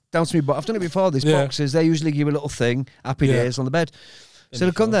got down to me, but I've done it before. These boxes, they usually give you a little thing, happy days on the bed. So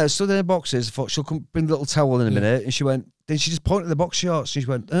I've gone there, stood in the boxes. I thought she'll come bring the little towel in a minute, and she went. Then she just pointed at the box shorts. And she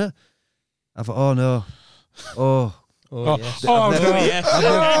went, I thought, oh no, yes. The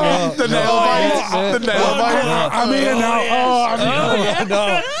nail bite. The nail bite. I'm here now.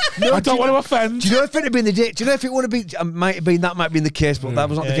 I don't want to offend. Do you know if it had been the day? Do you know if it would have been? Might have been that. Might have been the case, but that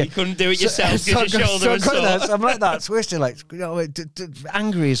was not the You case. couldn't do it yourself because your shoulder was sore. So I'm like that, twisted, like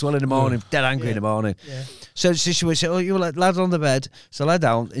angry as well in the morning, dead angry in the morning. Yeah. So she would say, "Oh, you were like lad on the bed." So I lay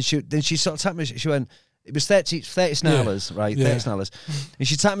down, and she sort of tapped me. She went, "It was 30 snarlers, right? Yeah. 30 snarlers." And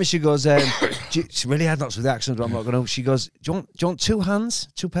she tapped me. She goes, "She really had nuts with the accent. I'm not going to." She goes, "Do you want two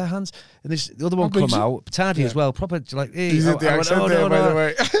pair of hands?" And the other one come out, tardy as well, proper like. Hey. He's at the accent there, by the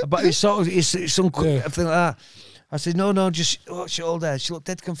way. But it's sort of it's some thing like that. I said, no, just shoulder. She looked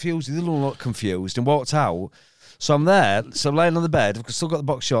dead confused. The other one looked confused and walked out. So I'm there, so I'm laying on the bed. I've still got the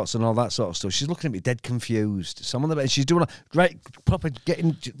box shorts and all that sort of stuff. She's looking at me dead confused. So I'm on the bed. She's doing proper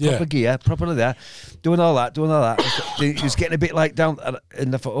gear, properly there, doing all that. She was getting a bit like down,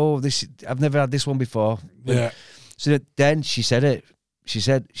 and I thought, I've never had this one before. Yeah. So then she said it.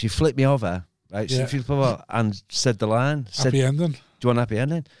 She flipped me over, right? She flipped me over and said the line. Happy ending. Do you want a happy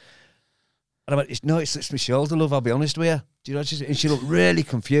ending? And I went, no, it's my shoulder, love, I'll be honest with you. Do you know? And she looked really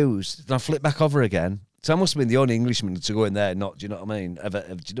confused. And I flipped back over again. So I must have been the only Englishman to go in there, not, do you know what I mean? Ever,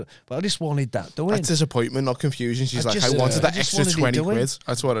 do you know? But I just wanted that doing. That's disappointment, not confusion. She's I just wanted that extra wanted 20 quid.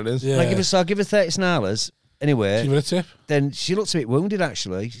 That's what it is. Yeah. And I give her 30 snarlers. Anyway, Give it a tip. then she looked a bit wounded,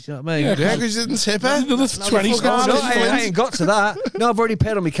 actually. You know what I mean? Yeah, because you didn't tip her. Another 20 No, I ain't got to that. No, I've already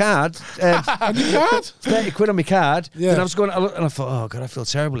paid on my card. On your card? 30 quid on my card. Yeah. And I was going, and I thought, oh, God, I feel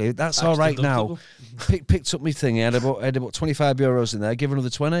terribly. That's all right now. Picked up my thing. I had about 25 euros in there. Give her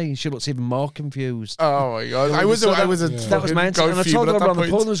another 20. And she looks even more confused. Oh, my God. I was That was my answer. And I told her around the point.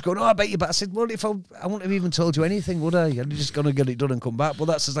 pool and was going, oh, I bet you. But I said, well, if I wouldn't have even told you anything, would I? I'd just going to get it done and come back. But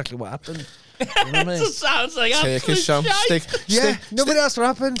that's exactly what happened. You know what I mean? It sounds like Turkish, Sam. Nobody else what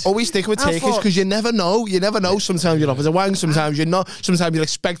happened. Always stick with Turkish because you never know. You never know. Sometimes you're offered a wank, sometimes you're not. Sometimes you're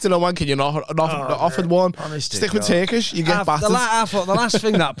expecting a wank and you're not offered one. Stick with Turkish, you get battered. I thought the last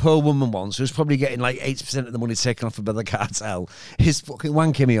thing that poor woman wants, who's probably getting like 80% of the money taken off her by the cartel, is fucking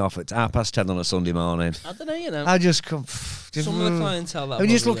wanking me off at 10:30 on a Sunday morning. I don't know, you know. I just come. Some of the clientele that I'm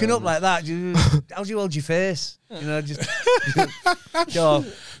just looking up like that. How do you hold your face? You know, just.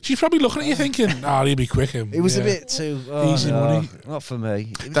 She's probably looking at you thinking, he'll be quick. It was a bit too easy money. Not for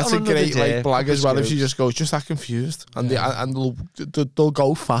me. That's a great blag as well. If she just goes, just that confused, and they'll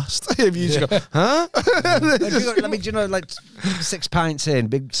go fast. If you just go, huh? I mean, do you know, like 6 pints in,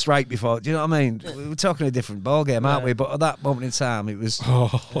 big strike before. Do you know what I mean? We're talking a different ball game, aren't we? But at that moment in time, it was.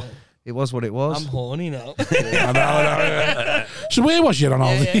 It was what it was. I'm horny now. I know. So where was you on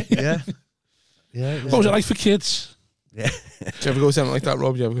all this? Yeah. What was it like for kids? Yeah. Did you ever go something like that,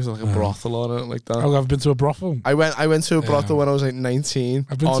 Rob? Did you ever go to like a brothel or anything like that? I've been to a brothel. I went to a brothel when I was like 19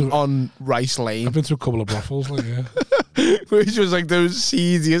 on Rice Lane. I've been to a couple of brothels, Which was like the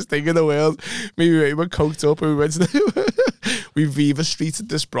seediest thing in the world. Me and we were coked up and we went to Viva Street at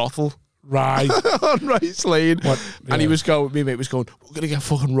this brothel. Right. on Rice Lane. And he was going, my mate was going, we're going to get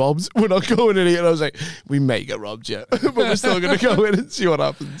fucking robbed. We're not going in here. And I was like, we may get robbed yet, but we're still going to go in and see what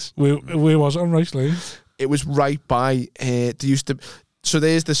happens. Where was it on Rice Lane? It was right by, so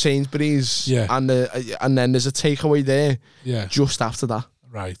there's the Sainsbury's, and then there's a takeaway there, just after that.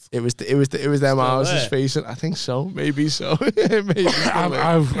 Right. It was them houses facing. I think so. Maybe so. Maybe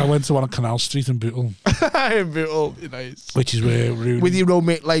I went to one on Canal Street in Bootle. In Bootle, nice. Which is where Rooney... With your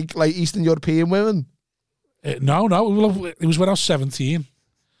roommate, like Eastern European women? No. It was when I was 17.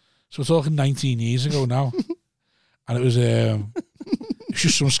 So we're talking 19 years ago now. And it was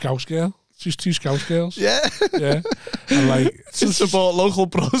just some Scouse girl. Just 2 Scouse girls. Yeah. And like... To support local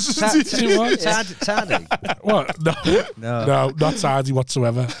prostitutes. Tardy? What? No, not tardy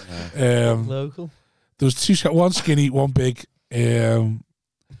whatsoever. Local? There was 2, one skinny, one big. And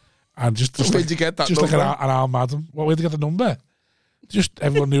just where'd you get that just number? Like an Al Madden. Where'd you get the number? Just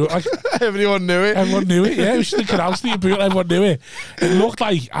everyone knew it. Like, everyone knew it. Everyone knew it. Yeah, it was just the Canal Street Boot. Everyone knew it. It looked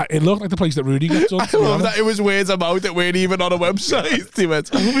like the place that Rudy got done. I love that it was words about it weren't even on a website. He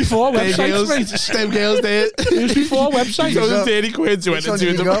went, it was before websites, mate. Them girls there. It was before websites. It was 30 quid you went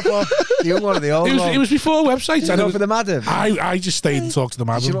into them. You were one of the old ones. It was before websites. Did you go for the madam? I just stayed and talked to the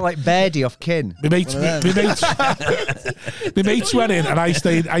madam. You look like Birdie off Kin. My mates went in and I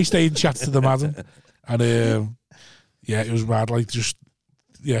stayed and chatted to the madam. And it was mad. Like just.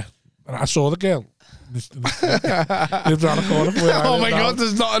 Yeah, and I saw the girl. Lived around the corner from where I my God,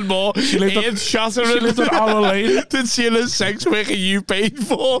 there's nothing more. She lived on Harland Lane. Did she have sex worker you paid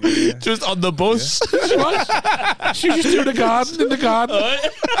for just on the bus? Yeah. She was. She was just doing in the garden.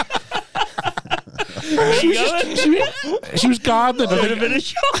 She was gardening.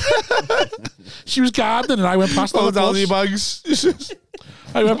 She was gardening, and I went past the bus. Bags.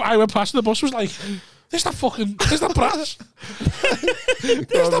 I went past the bus. Was like. There's that brass. There's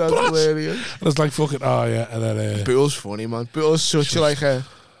that brass. Hilarious. And it's like fucking, oh yeah. And then, Bootle's funny, man. Bootle's such like a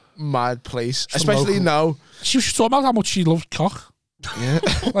mad place. Especially now. She was talking about how much she loves cock. Yeah.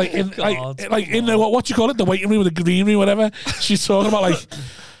 Like in the, what you call it, the waiting room or the green room, whatever. She's talking about like,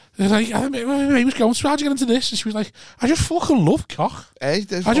 he was going, so how'd you get into this? And she was like, I just fucking love cock. Hey,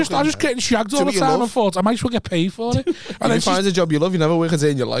 I just getting shagged all the time. I thought I might as well get paid for it. And then you find a job you love, you never work a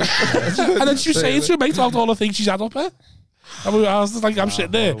day in your life. And then she was saying to her mate all the things she's had up her. I was like, I'm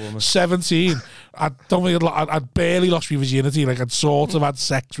sitting there, 17. I don't think I'd barely lost my virginity. Like I'd sort of had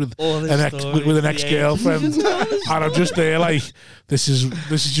sex with an ex-girlfriend, and I'm just there like, this is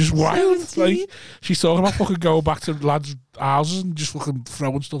just wild. Like she's talking about fucking going back to lads' houses and just fucking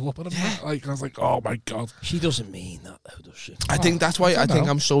throwing stuff up at them. Yeah. Like I was like, oh my God. She doesn't mean that though, does she? I think that's why I think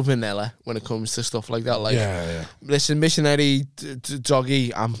I'm so vanilla when it comes to stuff like that. Like, listen, missionary,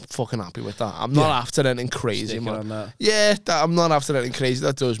 doggy, I'm fucking happy with that. I'm not after anything crazy, man. Yeah, I'm not after anything crazy.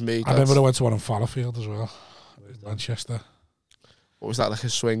 That does me. I remember I went to one in Fallowfield as well, Manchester. What was that, like a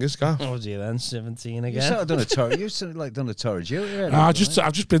swingers guy? Oh, was you then 17 again? You sort of done a tour. You sort of like done a tour of duty. I've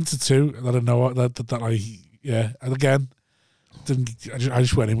just been to 2. And I don't know what that like. Yeah, and again, I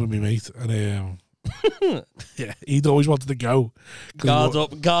just went in with my mate, and yeah, he'd always wanted to go. Guard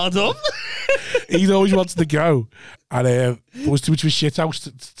up. He'd always wanted to go, and it was too much of a shit house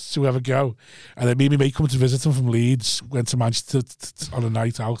to ever go. And then me and my mate come to visit him from Leeds, went to Manchester on a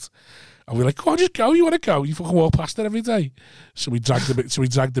night out. And we were like, come on, just go. You want to go? You fucking walk past it every day. So we dragged him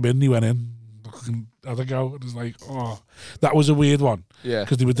in. And he went in. Had a go. And it was like, oh, that was a weird one. Yeah,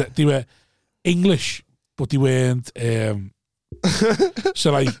 because they were English, but they weren't.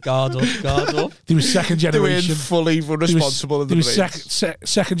 So like, guard up. They were second generation. They weren't fully responsible. They were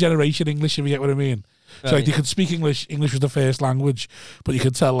second generation English. If you get what I mean. So like, they could speak English. English was the first language, but you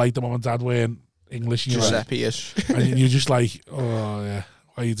could tell like the mum and dad weren't English. Giuseppe-ish. And you're just like, oh yeah.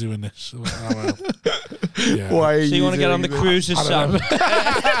 Why are you doing this? Oh, well. Yeah. Why are so you want to get on the cruises, Sam?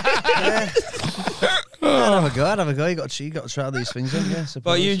 Have a go. You got to try these things, don't you?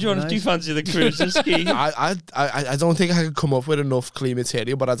 But you, John, do you fancy the cruises ski? I don't think I could come up with enough clean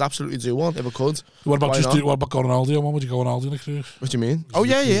material, but I'd absolutely do one if I could. What about what about going on Aldi? Would you go on Aldi on a cruise? What do you mean?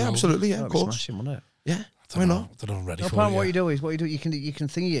 Absolutely, yeah, of course. Yeah. Why not? I don't know, I'm ready for it. What you do you can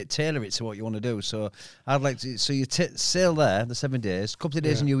tailor it to what you want to do. So I'd like to. So you sail there the 7 days, a couple of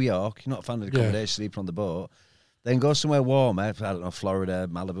days in New York. You're not a fan of the accommodation, sleeping on the boat. Then go somewhere warmer. I don't know, Florida,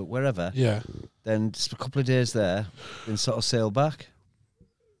 Malibu, wherever. Yeah. Then just a couple of days there. Then sort of sail back.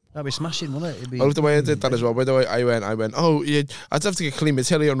 That'd be smashing, wouldn't it? It'd be, I love the way I did that as well. By the way, I went, oh, yeah, I'd have to get clean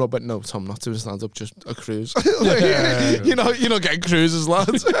material, no, but no, Tom, not doing stand-up, just a cruise. You know, getting cruises,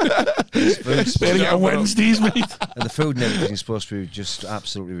 lads. On Wednesdays, mate. and the food and everything is supposed to be just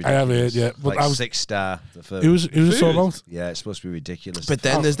absolutely ridiculous. I have heard, yeah. But Like I was, 6-star, the food. it was talking about. Yeah, it's supposed to be ridiculous. But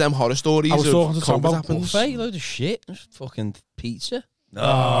then there's them horror stories I was of talking to Tom COVID about happens. Buffet, load of shit. There's fucking pizza. no,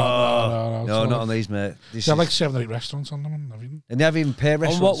 No, not on these, mate. This They have is- like 7 or 8 restaurants on them and everything. and they have even paid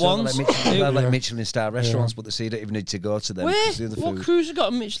restaurants. what don't they? ones? They have like Yeah. Michelin star restaurants, but they say you don't even need to go to them. Where? 'cause they're the What food. cruise has got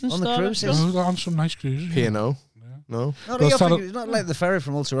a Michelin On the star? cruises. restaurant? No, they're on some nice cruises. P&O. No. No, Well, you're tell thinking, it's not like the ferry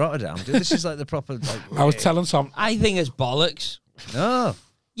from Ulster Rotterdam, dude. This is like the proper. Like, I was telling Tom, I think it's bollocks. no,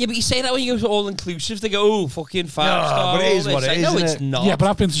 Yeah, but you say that when you go to all inclusive, they go, "Oh, fucking 5-star." but it is all what this. it is, No, isn't it's it? not. yeah, but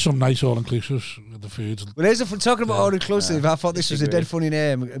I've been to some nice all-inclusives with the food. but here's if we're talking about all inclusive. I thought this was a disagree. dead funny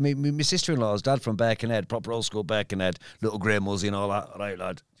name. I mean, my sister-in-law's dad from Birkenhead, proper old school Birkenhead, little grey muzzy and all that. Right,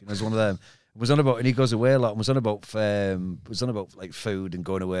 lad, you know, he's one of them. Was on about, and he goes away a lot. And was on about like food and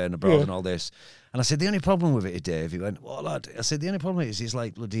going away and abroad and all this. And I said the only problem with it is, Dave. He went, "What, lad?" I said the only problem is he's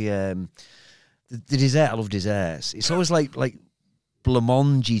like bloody the dessert. I love desserts. It's always like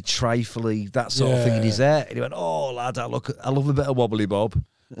blancmange, trifly, that sort of thing in dessert. And he went, "Oh, lad, I love a bit of wobbly bob."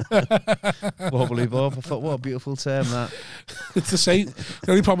 Wobbly bob. I thought, what a beautiful term that. It's the same.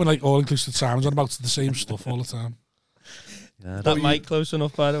 The only problem with like all-inclusive times on about the same stuff all the time. Yeah, That mic close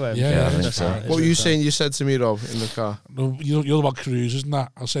enough, by the way. Yeah, I think That's so. all right. What were you saying you said to me, Rob, in the car? No, you're about cruises and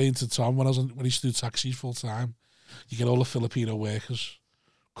that. I was saying to Tom when he used to do taxis full time, you get all the Filipino workers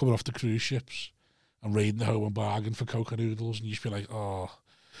coming off the cruise ships and raiding the home and bargain for coca noodles, and you just be like, oh,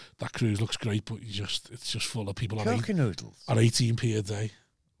 that cruise looks great, but it's just full of people on Coca noodles. 18p a day.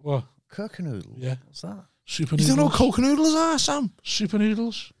 What? Coca noodles. Yeah. What's that? Super You noodles. don't know what coca noodles are, Sam? Super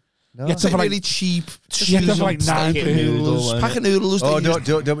noodles. No. Yeah, It's like for like- really cheap. You have to have like 9 Packet noodles. Packet noodles. Oh, that you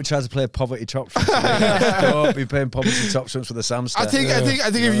just- don't be trying to play poverty top trumps. Don't be playing poverty top trumps for the Samster. I think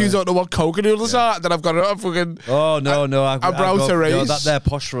if you don't know what coca noodles are, then I've got it. I'm fucking. Oh no! I brought a race. No, that they're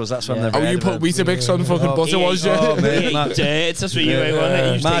posh for us. That's when they're. Oh, you put Weetabix on fucking butter, was you? Oh, mate, You my- ate dirt. That's what you ate, wasn't it?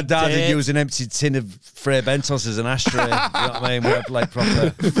 You used to My eat dad dirt. would use an empty tin of Frey Bentos as an ashtray. You know what I mean? We had like proper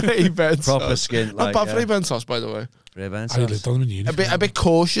Frey Bentos. proper skin. Not Like, bad Frey Bentos, by the way. Frey I lived Bentos. on them in uni. A bit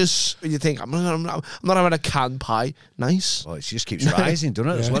cautious when you think I'm not having a canned pie. Nice. Oh, it just keeps rising,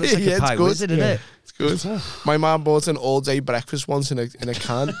 doesn't it? As well, it's like Yeah, a it's pie good. wizard, isn't Yeah. it? It's good. My mum bought an all-day breakfast once in a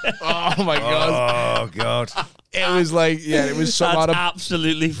can. Oh my god! Oh god! It was like it was some That's out of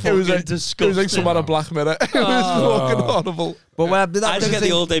absolutely it fucking was like disgusting. it was like some out of Black Mirror. It was fucking horrible. But that I was don't get thing.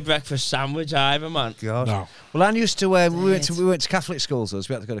 the all-day breakfast sandwich either, man. God. No. Well, I used to. We went to Catholic schools. So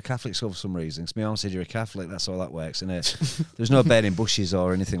we had to go to Catholic school for some reason. Because my mum said you're a Catholic. That's how that works, isn't it? There's no burning bushes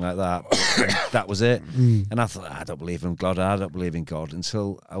or anything like that. That was it. And I thought, I don't believe in God. I don't believe in God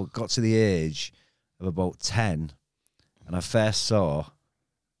until I got to the age of about 10, and I first saw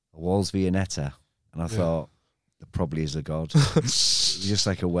a Walls Viennetta, and I thought there probably is a God. It was just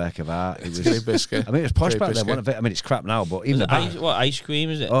like a work of art. It was. Great biscuit. I mean, it was posh Great back then. biscuit. Wasn't it? I mean, it's crap now, but even What ice cream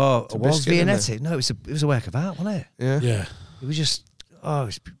is it? oh, a a Walls biscuit, isn't Viennetta. No, it was a work of art, wasn't it? Yeah. Yeah. It was just it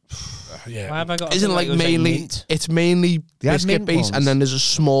was Yeah. Why have I got? Isn't something like it was mainly mint? it's mainly They had biscuit mint base, ones. and then there's a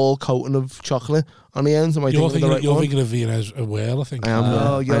small coating of chocolate on the end. Am I You're thinking of the right thinking, one? thinking of Vienna as a whale, I think. I am, yeah.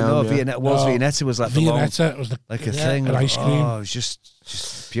 Oh, you I know, am, yeah. Viennetta. Walls No. Viennetta was like the long, Viennetta was like a yeah, thing. an of- ice cream. Oh, it was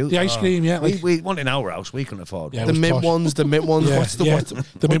just beautiful. The ice cream, yeah. Like, We wanted in our house. We couldn't afford. Yeah, one. it The was mint posh. ones. The mint ones. Yeah, What's the yeah. what?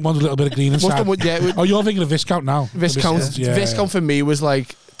 The mint one's a little bit of green What's inside. the one? Yeah. Oh, you're thinking of Viscount now. Viscount. Yeah, Viscount for me was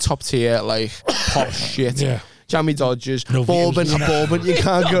like top tier, like posh shit. Yeah. Jammy Dodgers, No, bourbon, Vito's- a bourbon. You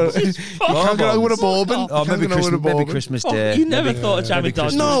can't go. You can't go wrong with a bourbon. Oh, You can't maybe go wrong with a Christmas. Maybe bourbon. Christmas Oh, Day. you never Maybe- thought of Jammy maybe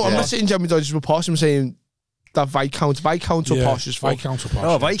Dodgers? Christmas No, I'm Day. not saying Jammy Dodgers were posh. I'm saying that Viscount or Yeah, posh as fuck. Viscount or posh.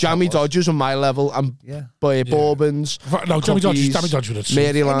 Oh, Viscount Jammy was. Dodgers on my level, and Yeah. bourbons. No, Jammy Dodgers. cookies, Jammy Dodgers would have seen.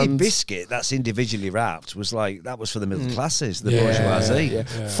 Any Maryland. biscuit that's individually wrapped was like that was for the middle classes, the Yeah, bourgeoisie.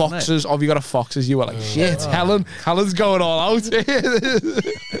 Yeah. Foxes. Oh, have you got a Foxes? You were like, shit. Helen's going all out.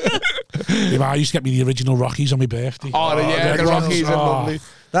 Yeah, I used to get me the original Rockies on my birthday. Oh, yeah, the Rockies are lovely.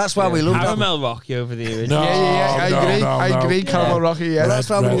 That's why we love that. Caramel Rocky over the original. No. Yeah. I agree. no, I agree. no. Caramel Rocky. Yeah. Well, that's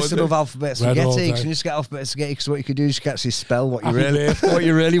why we Red- used to love alphabet Red all spaghetti. day. Because you just get alphabet spaghetti. Because what you could do is you could actually spell what you Happy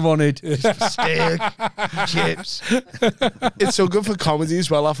really wanted. Steak, chips. It's so good for comedy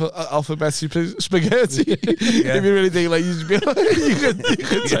as well. Alphabet spaghetti. If you really think like you just be like, you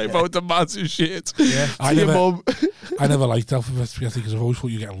could type out the massive shit. Yeah. I To your never, mum. I never liked alphabet spaghetti because I've always thought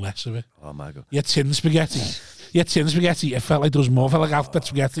you're getting less of it. Oh my god. Yeah, tin spaghetti. Yeah, tin spaghetti. It felt like there was more. It felt like alphabet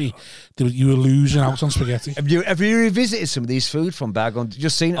spaghetti. You were losing out on spaghetti. Have you revisited some of these food from Bag on?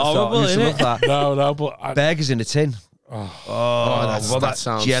 Just seen it? I thought, Horrible, I used to innit? love that. No, but Burgers in a tin. that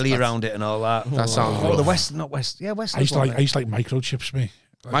sounds jelly around it and all that. That sounds Oh, the rough. West, not West. Yeah, West. I used to like microchips, me.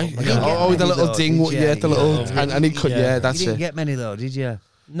 The many little though, ding, did you? the little, Yeah. and he could, yeah, You that's didn't it. get many though, did you?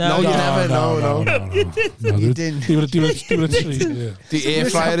 No, you never. No. You didn't. Do it, yeah. The air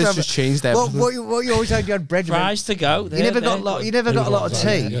fryer has just changed everything. What you always had? You had bread. Fries to go. You never got a lot of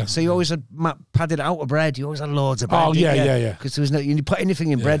tea, Yeah. so you always had padded out of bread. You always had loads of bread. Oh, yeah. Because there was no, you put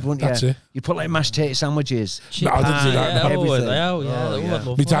anything in bread, wouldn't that's you? it. You put like mashed potato sandwiches. No, I didn't do that. Yeah, No. oh, Everything.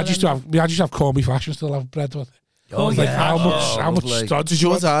 yeah. My dad used to have corned beef hash and still have bread with it. Oh, Like yeah. how much lovely. studs Did you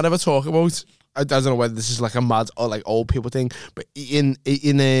know what I'd ever talk about? I don't know whether this is like a mad or like old people thing, but in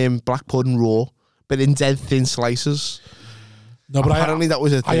black pudding raw, but in dead thin slices. No, but Apparently that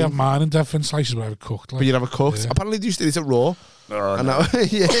was a I thing. have mine in different slices, but I have it cooked. Like, But you never cooked. Yeah. Apparently they used to eat it raw. Oh, I no. know.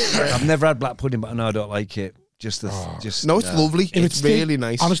 yeah. I've never had black pudding, but I know I don't like it. Just No, it's lovely. If It's thin- really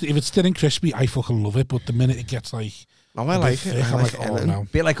nice. Honestly, if it's thin and crispy, I fucking love it. But the minute it gets like No, I a bit like thick, it. I I'm like like, it. oh no.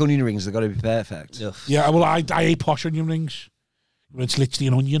 bit like onion rings. They've got to be perfect. Yeah, well, I ate posh onion rings. Where it's literally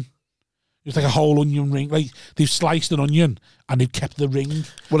an onion. It's like a whole onion ring. Like they've sliced an onion and they've kept the ring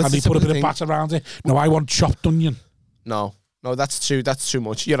Well, and it's they the put a bit thing. of batter around it. No, I want chopped onion. No, that's too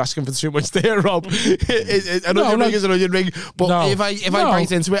much. You're asking for too much there, Rob. An No, onion like- ring is an onion ring. But No. if I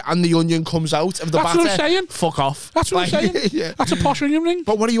bite into it and the onion comes out of the That's batter, what I'm saying. fuck off. That's what I'm saying. Yeah. That's a posh onion ring.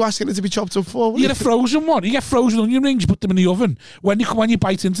 But what are you asking it to be chopped up for? You get a frozen one. You get frozen onion rings. You put them in the oven. When you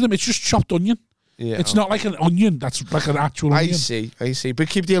bite into them, it's just chopped onion. Yeah. It's not like an onion. That's like an actual I onion. see. But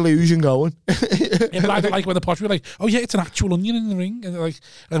keep the illusion going. Yeah, but I don't like when the posh were like, oh yeah, it's an actual onion in the ring, and they're like,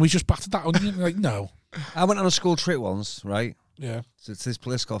 and we just battered that onion. Like, no. I went on a school trip once, right? Yeah. So it's this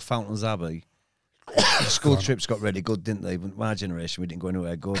place called Fountains Abbey. The school trips got really good, didn't they? But my generation, we didn't go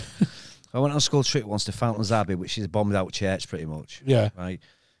anywhere good. I went on a school trip once to Fountains Abbey, which is a bombed out church pretty much. Yeah. Right.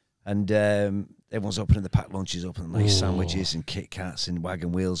 And everyone's opening the packed lunches up and nice sandwiches and Kit Kats and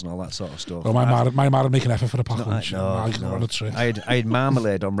wagon wheels and all that sort of stuff. Well, my mum would make an effort for the pack No, lunch. I can run a trick. I had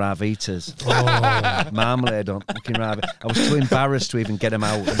marmalade on Ravitas. Oh. Marmalade on fucking Ravita. I was too embarrassed to even get him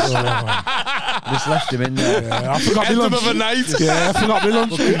out. I just left him in there. Yeah, I forgot my lunch. Of a night. Yeah, I forgot my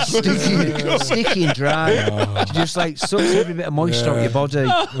lunch. Sticky and dry. You just like sucks every bit of moisture out of your body.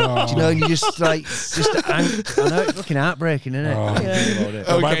 Do you know? You just like I know it's fucking heartbreaking, isn't it?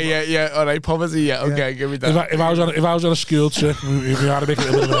 Okay, yeah. All right, poverty. Yeah, okay, give me that. If I was on a school trip, we had to make it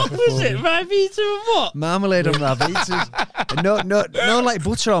a little bit effort. Was it Rivita and what? Marmalade on Ravitas. No, like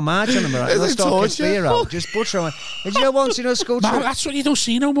butter or margarine on them. Right? Is No it stock torture? beer out. Just butter on. Did you know once school trip? That's what you don't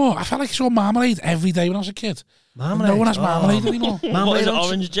see no more. I felt like I saw marmalade every day when I was a kid. Marmalade. No one has marmalade anymore. What is it,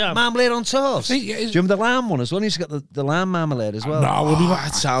 orange jam? Marmalade on toast. See, Do you remember the lamb one as well? He's got the lamb marmalade as well. No, we'll be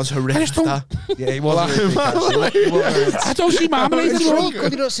That sounds horrific. don't- that. Yeah, he was horrific. I don't see marmalade anymore. You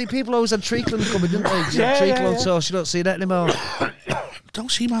don't see people always had treacle coming, didn't they? Treacle on toast. You don't see that anymore.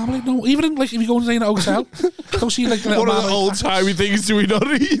 Don't see marmalade. No, even in, like if you go and stay in a hotel, don't see like the little One of the marmalade old packets. timey things do we not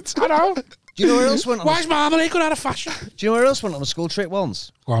eat? I know. Do you know where else went on? Why is marmalade going out of fashion? Do you know where else went on a school trip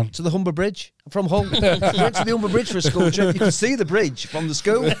once? Go on. To the Humber Bridge. From Hull. We went to the Humber Bridge for a school trip. You could see the bridge from the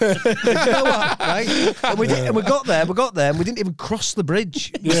school. You know what, right? And we got there, and we didn't even cross the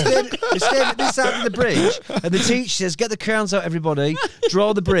bridge. We stayed at this side of the bridge, and the teacher says, "Get the crayons out, everybody.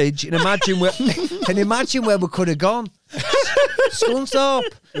 Draw the bridge, and imagine where we could have gone." Scunthorpe.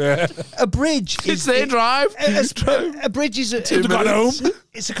 Yeah. A bridge. It's their drive. A bridge is it's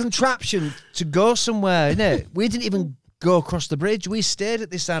a contraption to go somewhere, isn't it? We didn't even go across the bridge. We stayed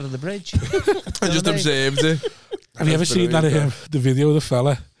at this side of the bridge. I just observed it. Have you ever seen that the video of the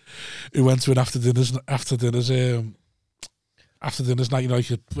fella who went to an after dinners night, you know,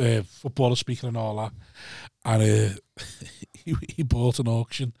 like footballer speaking and all that, and he bought an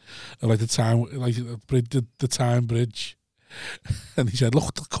auction of like the Time Bridge. And he said,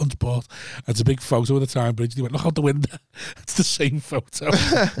 "Look, the cunt bought." It's a big photo of the Time Bridge. And he went, "Look out the window." It's the same photo.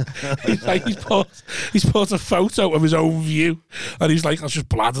 he's bought a photo of his own view, and he's like, "I was just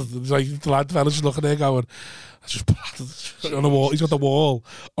bladdered." He's like, the lad fella's just looking there, going, "I just bladdered." On the wall, he's got the wall.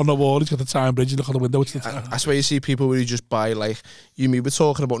 On the wall, he's got the Time Bridge. You look on the window. It's the Time. That's where you see people who just buy, like, me were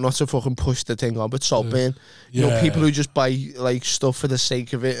talking about not to fucking push the thing on, but salt bin. You know, people who just buy, like, stuff for the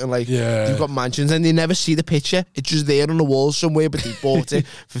sake of it, and, like, they've got mansions, and they never see the picture. It's just there on the wall somewhere, but they bought it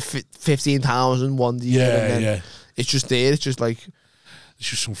for 15,000 one year, and then it's just there. It's just, like... It's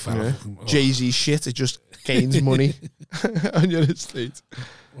just some fella. Jay-Z shit. It just gains money on your estate.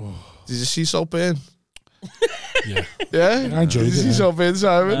 Did you see salt bin? Yeah. Yeah? I enjoyed Did you it. see salt bin,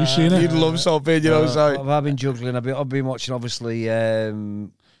 Simon? You seen it? You'd love salt bin, you know, so... I've been juggling. I've been watching, obviously. I've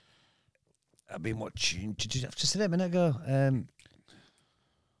been watching. Did you have to say that a minute ago?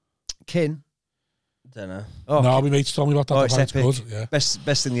 Kin. Don't know. Oh, no, my mates told me about that. Oh, it's It's epic. good. Yeah.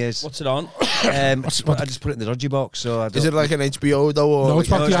 Best thing is. What's it on? I just put it in the dodgy box. So I don't, Is it like an HBO though? Or No, it's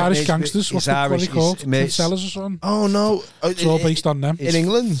like about the it's Irish Irish, gangsters. it's What's the Irish, what are they called? it's- Kinsellers or something. Oh no, It's all based on them. in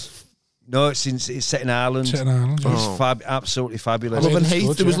England. No, it's set in Ireland. Set in Ireland. yeah. It's absolutely fabulous. Love Love and it's Hate.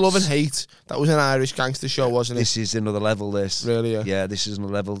 good, There was yeah. Love and Hate. That was an Irish gangster show, wasn't it? This is another level. This Really? Yeah. this is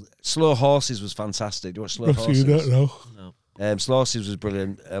another level. Slow Horses was fantastic. Do you watch Slow I've seen Horses? that, no. Slow Horses was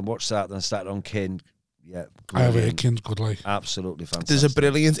brilliant. Watched that, then I started on Kin. Yeah, I have brilliant. heard Kin's good, like. Absolutely fantastic. There's a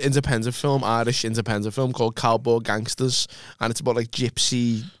brilliant independent film, Irish independent film called Cowboy Gangsters, and it's about like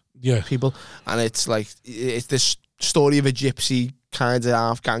gypsy Yeah. people, and it's like it's this story of a gypsy kind of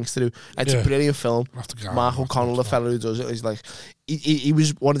half gangster. It's Yeah. a brilliant film. I'll have to go. Mark O'Connell, the fella who does it, he's like he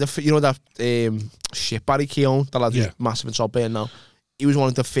was one of the, you know, that shit Barry Keoghan, the lad who's Yeah. massive in Top Burn now. He was one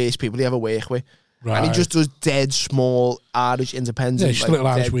of the first people he ever worked with. Right. And he just does dead small Irish independent, Yeah, he's just a little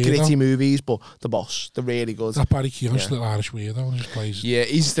Irish dead weirdo. gritty movies, but the boss, they're really good. That Barry Keown's Yeah. little Irish weirdo and just plays. Yeah,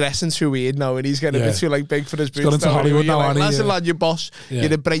 he's dressing too weird now, and he's getting a Yeah. bit too like big for his boots. gone into now, Hollywood you're now, like, hasn't he? listen, Yeah. lad, you're boss. Yeah.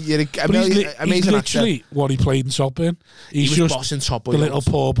 You're But he's amazing actor. literally what he played in Saltburn. He He's was just boss in Top Boy. the little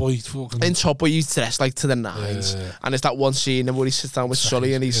poor boy. Fucking, In Top Boy, he's dressed like to the nines, Yeah. and it's that one scene where he sits down with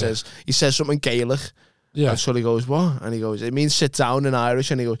Sully and he Yeah. says something Gaelic. yeah. And Sully goes, what? And he goes, it means sit down in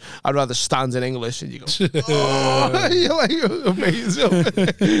Irish. And he goes, I'd rather stand in English. And you go, oh, you're like,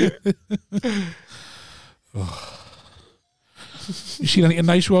 amazing. You seen anything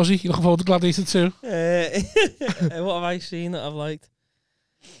nice, Rosie? You looking forward to Gladiator 2? What have I seen that I've liked?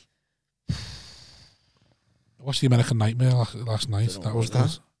 I watched The American Nightmare last night. That was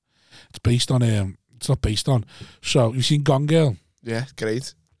that. It's based on it's not based on. So you've seen Gone Girl? Yeah,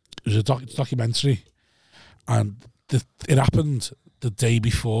 great. It was a documentary, and it happened the day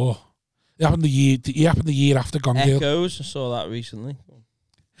before. It happened the year after Gone Girl. Echoes. I saw that recently.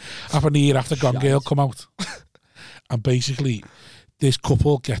 Happened the year after Gone Girl come out, and basically, this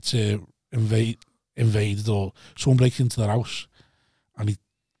couple gets invaded, or someone breaks into their house, and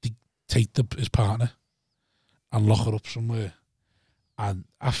they take his partner and lock her up somewhere. And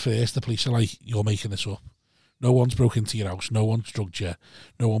at first, the police are like, "You're making this up. No one's broke into your house. No one's drugged you.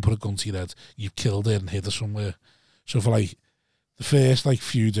 No one put a gun to your head. You've killed her and hid her somewhere." So for like the first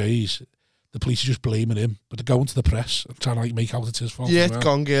few days, the police are just blaming him, but they're going to the press and trying to like make out it's his fault. Yeah, as it's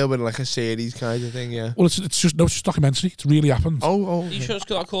well. Gone Girl with like a series kind of thing, yeah. Well, it's just documentary. It's really happened. Oh. Are you sure it's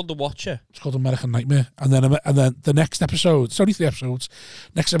got called The Watcher? It's called American Nightmare. And then the next episode, it's only 3 episodes.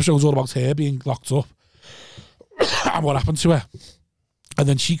 Next episode's all about her being locked up and what happened to her. And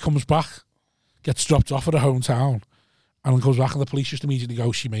then she comes back, gets dropped off at her hometown, and then comes back, and the police just immediately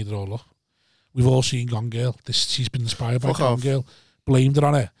go, "She made it all up." We've all seen Gone Girl. She's been inspired by Fuck Gone off. Girl, blamed it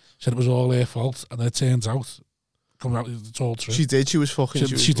on her, said it was all her fault, and then it turns out, it's all true. She did. She was fucking.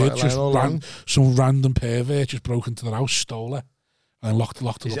 She did. Just some random pervert just broke into their house, stole her, and locked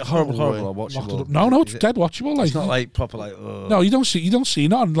it Is up. it horrible or Locked it watchable? up. No, it's Is it- dead watchable. Like It's not like proper like. no, you don't see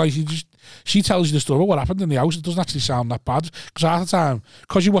nothing. Like she tells you the story of what happened in the house. It doesn't actually sound that bad because half the time,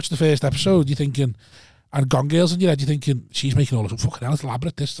 because you watch the first episode, you're thinking, and Gone Girl's in your head, you're thinking she's making all this fucking hell. It's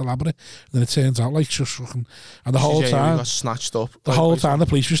elaborate. This, it's elaborate. And then it turns out like just fucking. And the whole time, got snatched up. the whole time, the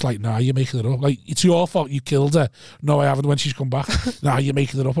police just like, "Nah, you're making it up. Like it's your fault. You killed her. No, I haven't. When she's come back, nah, you're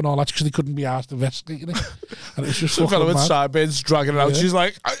making it up and all that because they couldn't be asked investigating it. And it's just Some fucking fella with mad. sideburns dragging it out. Yeah. She's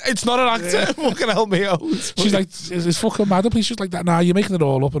like, it's not an actor. Fucking help me out. She's like, it's fucking mad. The police just like that. Nah, you're making it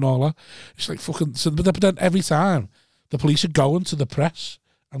all up and all that. It's like fucking. So, but then every time the police are going to the press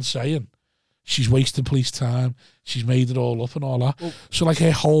and saying she's wasting police time. She's made it all up and all that. Well, so like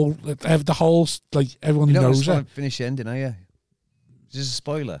the whole like everyone who You knows don't her. finish the ending, are you? Is this a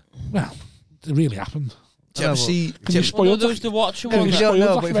spoiler? Well, it really happened. Do you ever see? Can you spoil Well, there it? was the Watcher Yeah, one. we We that- spoil don't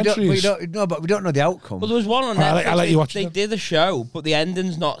know, but if we don't, documentaries. we don't know the outcome. Well, there was one on Alright, Netflix. I'll let you watch they it. did the show, but the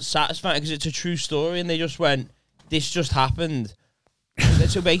ending's not satisfying because it's a true story, and they just went, "This just happened."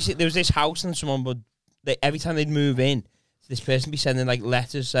 So basically, there was this house, and someone would every time they'd move in, this person would be sending like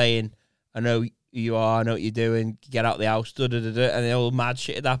letters saying, "I know who you are, I know what you're doing, get out the house," and then all mad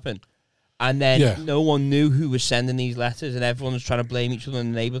shit had happened. And then no one knew who was sending these letters, and everyone was trying to blame each other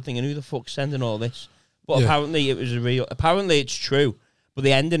on the neighbour thing. And who the fuck's sending all this? But apparently it was apparently it's true. But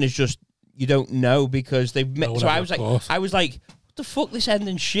the ending is just, you don't know because they've met. So I was like, what the fuck, this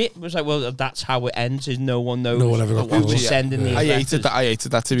ending shit. It was like, well, that's how it ends, is no one knows. No one ever got who's caught. sending these I letters. hated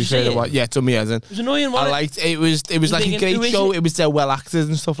that, to be Did you fair. see it? Yeah, it done me head in. It was annoying, wasn't I liked it. It was You're like a thinking, great who is show. it? It was well acted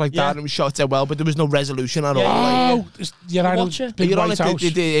and stuff like Yeah. that, and it was shot well, but there was no resolution at all. Yeah. Oh, yeah, I know. Watch it. Big You're on White it,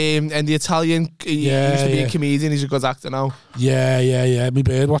 House. and the Italian, he used to be Yeah. a comedian. He's a good actor now. Yeah. My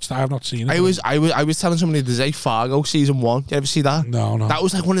bird watched that. I've not seen it. I was telling somebody the day Fargo season 1. You ever see that? No. That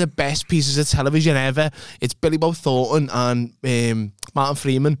was like one of the best pieces of television ever. It's Billy Bob Thornton and Martin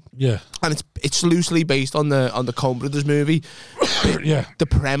Freeman, Yeah. and it's loosely based on the Coen Brothers movie. Yeah. The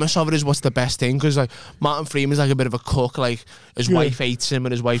premise of it is what's the best thing, because like Martin Freeman's like a bit of a cook. Like his wife hates him,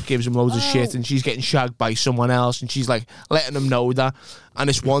 and his wife gives him loads of shit, and she's getting shagged by someone else, and she's like letting him know that. And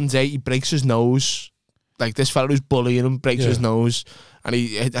this one day he breaks his nose. Like this fella who's bullying him breaks his nose, and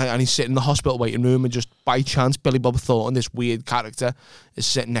he's sitting in the hospital waiting room, and just by chance Billy Bob Thornton, this weird character, is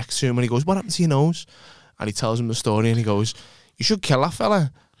sitting next to him, and he goes, "What happened to your nose?" And he tells him the story, and he goes, "You should kill that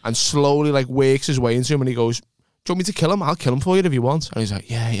fella." And slowly like works his way into him, and he goes, "Do you want me to kill him? I'll kill him for you if you want." And he's like,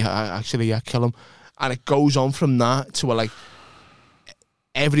 yeah, kill him. And it goes on from that to like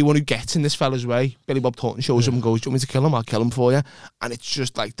everyone who gets in this fella's way, Billy Bob Thornton shows him and goes, "Do you want me to kill him? I'll kill him for you." And it's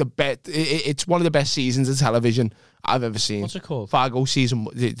just like it's one of the best seasons of television I've ever seen. What's it called? Fargo season,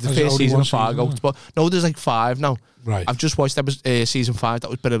 the There's first only season one of Fargo. season, But no, there's like 5 now. Right. I've just watched season 5. That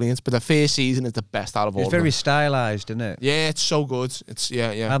was brilliant. But the first season is the best out of all It's of them. very stylised, isn't it? Yeah, it's so good. It's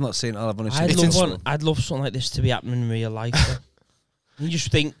yeah. I've not seen it. I've only seen it. I'd love something like this to be happening in real life. Though. You just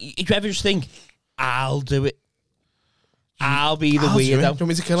think, if you ever just think, I'll do it. I'll be the I'll do it. Do you weirdo. want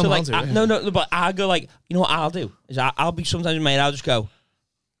me to kill him? So I'll like, do it. no, but I'll go like, you know what I'll do? Is I'll be sometimes in my head, I'll just go,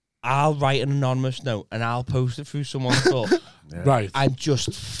 I'll write an anonymous note and I'll post it through someone's stuff Right. and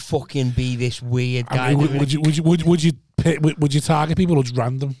just fucking be this weird guy. I mean, would you target people or just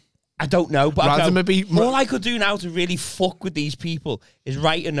random? I don't know, but Random would be- all I could do now to really fuck with these people is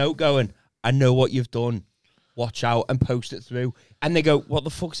write a note going, "I know what you've done. Watch out," and post it through. And they go, "What the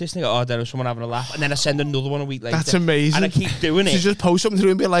fuck's this?" And they go, "Oh, I don't know, someone having a laugh." And then I send another one a week later. That's amazing. And I keep doing So it. just post something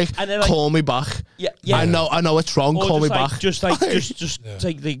through and be like, And they're like- "Call me back." Yeah. I know it's wrong. Or Call me just back. just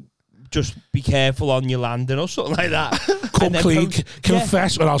take the, just be careful on your landing or something like that. Come And then clean, post-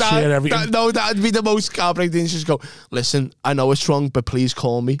 confess, and I'll share everything. That'd be the most heartbreaking thing. Just go, "Listen, I know it's wrong, but please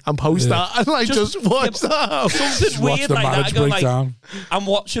call me," and post that, and like just watch that. Something Watch weird the like that. I marriage go break like, down. I'm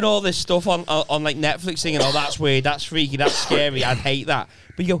watching all this stuff on like Netflix thinking, "Oh, that's weird, that's freaky, that's scary, I'd hate that."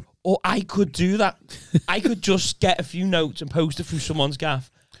 But you go, "Oh, I could do that. I could just get a few notes and post it through someone's gaff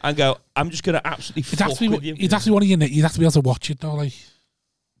and go, I'm just going to absolutely It'd have fuck to be. with you." You'd have to be one of your. You'd have to be able to watch it though. Like,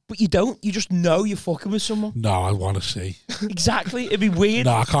 But you don't. You just know you're fucking with someone. no, I want to see. Exactly. It'd be weird.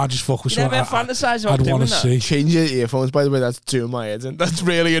 No, I can't just fuck with You never someone. fantasize about I'd doing want to that. see. Change your earphones, by the way. That's doing my head in. That's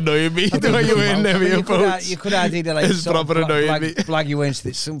really annoying me. The way you're wearing them earphones. You could ideally like It's sort of proper annoying me. blag you into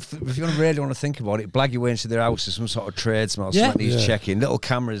this. If you really want to think about it, blag you into their house as some sort of tradesman or Yeah. something he's Yeah. checking. Little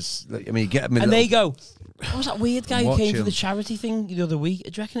cameras. I mean, you get them in And little, they go, "What was that weird guy who Watch came for him. the charity thing the other week?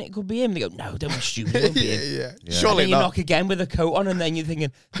 Do you reckon it could be him?" They go, "No, don't be stupid. It won't be him." Yeah. And Surely then you not. knock again with a coat on, and then you're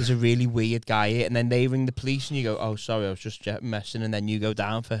thinking, "There's a really weird guy here." And then they ring the police, and you go, "Oh, sorry, I was just messing." And then you go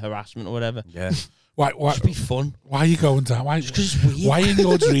down for harassment or whatever. yeah. Why? It'd be fun. Why are you going down? Why? Because it's weird. Why in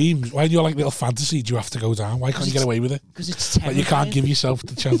your dreams? Why in your like little fantasy do you have to go down? Why can't you get away with it? Because it's Like terrifying. you can't give yourself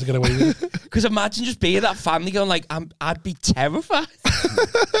the chance to get away with it. Because imagine just being that family going like, I'd be terrified.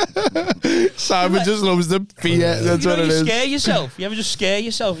 Simon just loves the fear. That's You know, what it you is. scare yourself. You ever just scare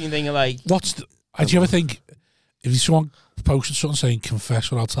yourself and you're thinking like, What's? Do you ever think if someone posted something saying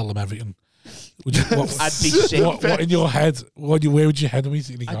confess, or I'll tell them everything? Would you, what, I'd be sick. what in your head? Where would your head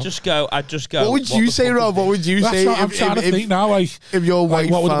immediately go? I'd just go. What would you the say, fuck Rob? What would you That's say what I'm trying to think now. Like, if your wife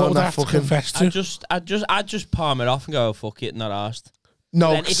what would found I that have to fucking... confess to? I'd just palm it off and go, "Oh, fuck it, not asked."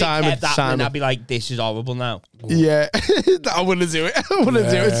 No, Then if Simon, it kept happening, Simon. I'd be like, "This is horrible now." Yeah. I wouldn't do it. I wouldn't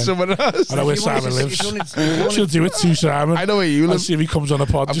do it. Yeah. Someone else. I know where If you wanted Simon to- lives. if you wanted to- if you wanted She'll do it too, Simon. I know where you I'll live. see if he comes on a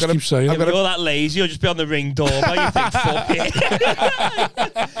pod. I'm Just gonna- keep saying. If you're that lazy, you'll just be on the ring doorbell. You think, "Fuck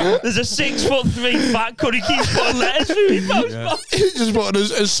it." There's a 6'3" fat cunt who keeps putting letters through his postbox. Just putting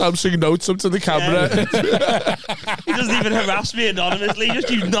his Samsung notes up to the camera. He doesn't even harass me anonymously. He just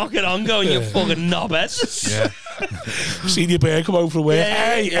keeps knocking on, going, "You fucking knobhead." Yeah. Seen your bear come home from work.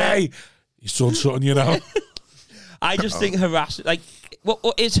 Yeah, Hey, yeah. hey. He's done something, you know. I just think harassment, like, what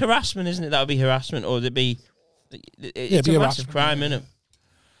it's harassment, isn't it? That would be harassment, or would it be? It's be a massive harassment. crime, isn't it?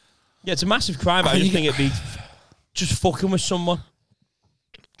 Yeah, it's a massive crime. But I I just think think it'd be just fucking with someone.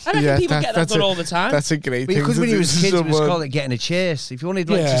 I reckon Yeah, people that- get that that's done a- all the time. That's a great thing. Because to when do you was to kids, it was someone. called it getting a chase. If you wanted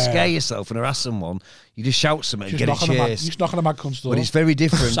like to Yeah. scare yourself and harass someone, you just shout something and Just get a chase. knocking a mad cunt's door. But it's very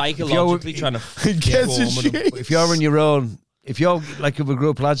different. Psychologically trying to He gets warm a with them. shit. If you're on your own if you're like if a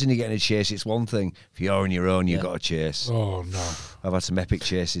group of lads and you're getting a chase, it's one thing. If you're on your own, you've got a chase. Oh no! I've had some epic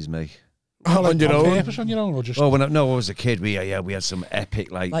chases, me. On your own? Purpose on your own, or just? Oh, when I was a kid, we had some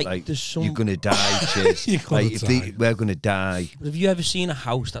epic like you're gonna die chase. We're gonna die. But have you ever seen a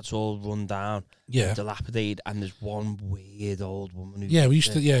house that's all run down, dilapidated, and there's one weird old woman? We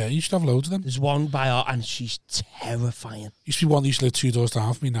used to have loads of them. There's one by our, and she's terrifying. Used to be one that used to live 2 doors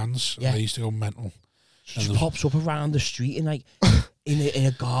down from me nan's. Yeah, they used to go mental. She just pops up around the street in like in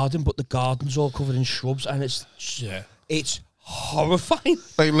a garden, but the garden's all covered in shrubs, and it's horrifying.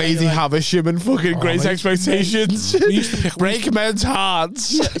 Like Lady Havisham and fucking Great Expectations. We used to break men's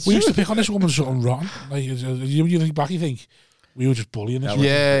hearts. We used to pick on this woman something rotten. Like you think back, you think we were just bullying this.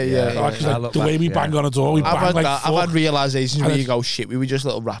 The way we bang on a door, we bang like fuck. I've had realizations where you go, shit, we were just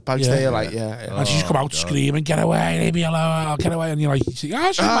little rat bags there, And she just come out screaming, get away, leave me alone, get away, and you're like, you're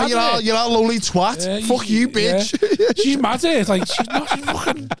that lonely twat. Fuck you, bitch. She's mad here. It's like she's not. She's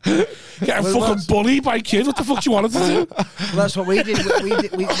fucking getting fucking bullied by kids. What the fuck do you want her to do? Well, that's what we did.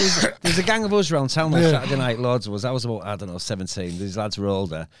 There's a gang of us around town on Saturday night. Loads of us. I was about 17. These lads were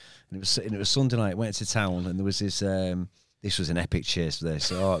older, and it was Sunday night. Went to town, and there was this. This was an epic chase for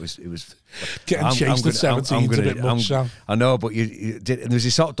this. Oh, it was getting chased at 17. A bit much. I know, but you did. And there was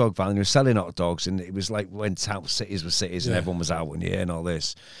this hot dog van. And they were selling hot dogs, and it was like when town cities were cities, and everyone was out and all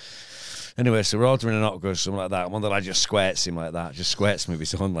this. Anyway, so we're ordering an hot dog or something like that. And one of the lads just squirts him like that. Just squirts me with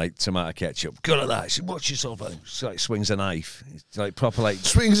some like tomato ketchup. Go like that. He said, watch yourself. She like swings a knife. It's like proper like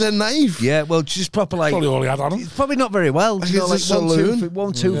swings a knife. Yeah, well, just proper like probably all he had on him. Probably not very well. Like, like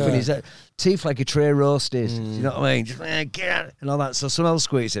one tooth in his teeth like a tray roasted. Do you know what I mean? Just get out and all that. So someone else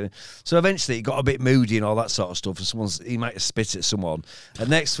squeezed him. So eventually it got a bit moody and all that sort of stuff. And he might have spit at someone. And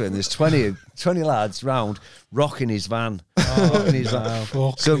next to him, there's 20 lads round rocking his van.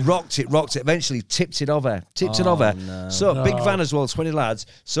 So rocked it. Eventually tipped it over. No. So big van as well, 20 lads.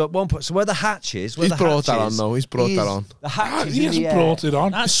 So at one point, so where the hatch is, he's brought that on though. He's brought that on. The hatch is he hasn't brought it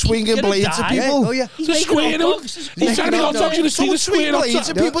on. That's swinging blades at people. Oh yeah, he's squaring them. He's trying to hot dogs in the street. Swinging blades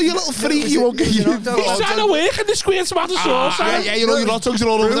at people. You little freak. You won't get you. He's trying to work and the square tomato sauce. Yeah, you know your hot dogs are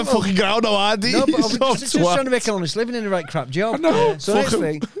all over the fucking ground now, aren't they? No, but I'm just trying to make an honest living in the right crap job. No. So next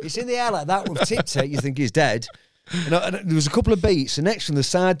thing, it's in the air like that. We've tipped it. You think he's dead. And there was a couple of beats. The next one, the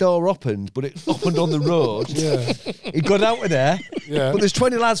side door opened, but it opened on the road. He got out of there. But there's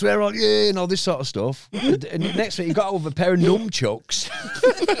 20 lads there on, and all this sort of stuff. And next week, he got out with a pair of nunchucks.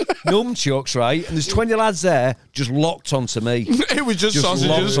 Right? And there's 20 lads there just locked onto me. It was just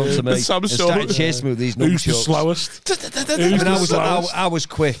sausages. Locked onto me. And started chasing me with these nunchucks. Who's the slowest? I was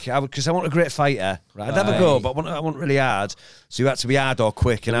quick because I want a great fighter. Right? I'd have a go, but I want really hard. So you had to be hard or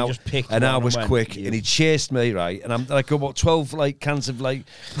quick, and I was quick, and he chased me, right? And I'm like about 12 like cans of like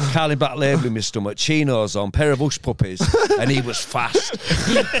Carling back label in my stomach, chinos on, pair of hush puppies, and he was fast.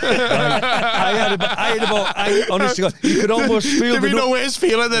 Right? I had about honestly, you could almost feel the no worse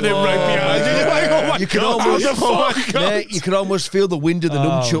feeling than him right behind you. Like, oh my you could God, mate, you could almost feel the wind of the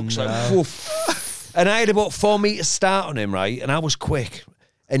nunchucks, like woof. And I had about 4 meters start on him, right? And I was quick.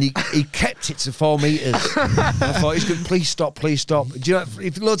 And he kept it to 4 meters. I thought, he's good, please stop. Do you know,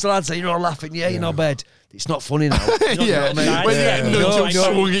 if loads of lads say, you're all laughing, you're in bed. It's not funny now. You know what I mean?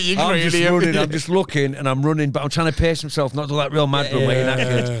 When I'm just looking and I'm running, but I'm trying to pace myself, not do that real mad run where you're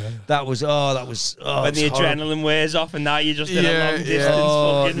knackered. That was when the adrenaline wears off and now you're just in a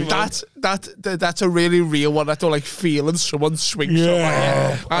long distance fucking that's a really real one. I don't like feeling someone swing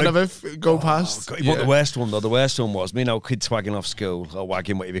something. I never go past. But the worst one was me and our kid twagging off school, or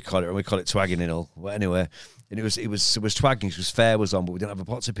wagging, whatever you call it, and we call it twagging and all. But anyway. And it was twagging because fair was on, but we didn't have a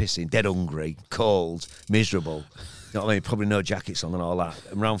pot to piss in. Dead hungry, cold, miserable. You know what I mean? Probably no jackets on and all that.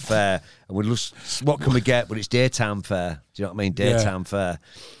 And round fair, and we just, what can we get? But it's daytime fair. Do you know what I mean? Daytime fair.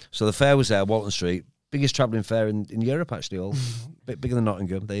 So the fair was there, Walton Street, biggest travelling fair in Europe actually. All bit bigger than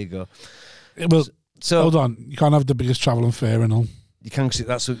Nottingham. There you go. Well, so hold on, you can't have the biggest travelling fair in Hull. You can, because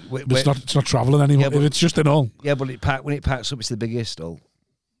that's it's not travelling anymore. Yeah, it's just in Hull. Yeah, but when it packs up, it's the biggest Hull.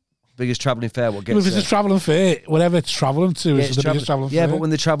 Biggest travelling fair. What gets? Well, if it's a travelling fair, whatever it's travelling to, is the biggest travelling fair. Yeah, but when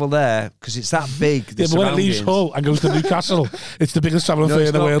they travel there, because it's that big. But when it leaves Hull and goes to Newcastle, it's the biggest travelling fair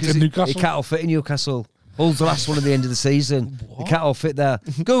in the world in Newcastle. It can't all fit in Newcastle. Hull's the last one at the end of the season. What? It can't all fit there.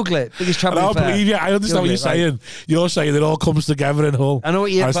 Google it. Biggest travelling fair. I believe you. I understand what you're saying. You're saying it all comes together in Hull. I know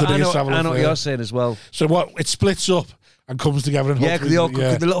what you're saying as well. So what? It splits up and comes together in Hull. Yeah,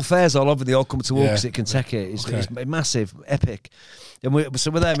 because the little fairs all over, they all come to Hull because it can take it. It's massive, epic. And we're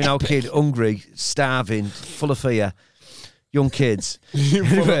there, our kid, hungry, starving, full of fear. young kids.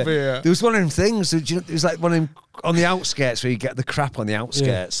 Anyway, there was one of them things. It was like one of them on the outskirts where you get the crap on the outskirts.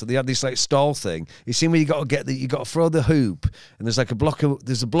 Yeah. So they had this like stall thing. You see where you got to throw the hoop, and there's like a block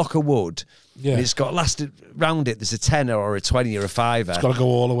of wood. Yeah. And it's got lasted round it. There's a tenner or a 20 or a fiver. It's got to go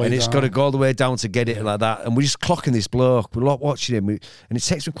all the way. And down. It's got to go all the way down to get it like that. And we're just clocking this bloke. We're watching him, and it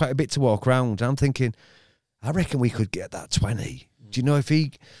takes me quite a bit to walk around. I'm thinking, I reckon we could get that 20. Do you know if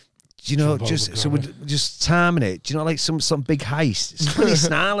he? Do you know, just so we're just timing it. Do you know, like some big heist? It's 20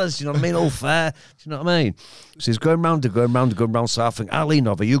 snarlers, do you know what I mean? All fair. Do you know what I mean? So he's going round. So I think, I'll lean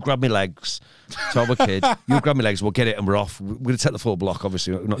over, you grab my legs. So I'm a kid. You grab my legs, we'll get it and we're off. We're going to take the full block,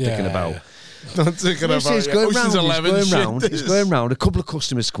 obviously. We're not dicking about. Not thinking about He's going round. A couple of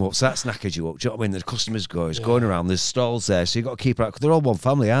customers come up, so that's knackered you up. Do you know what I mean? The customers go, he's going around, there's stalls there, so you've got to keep it out. They're all one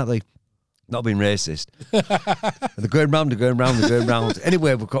family, aren't they? Not being racist. They're going round.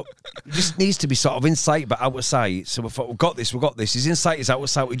 Anyway, it just needs to be sort of in sight but out of sight. So we thought, we've got this. He's in sight, he's out of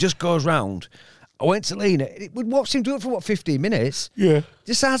sight. He just goes round. I went to lean it. We'd watched him do it for 15 minutes. Yeah.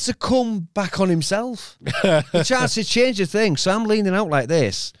 Decides to come back on himself. He tries to change the thing. So I'm leaning out like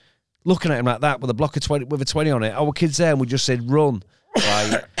this, looking at him like that with a block of 20 with a 20 on it. Our kids there, and we just said run.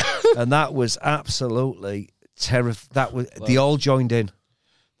 Right. And that was absolutely terrifying. They all joined in.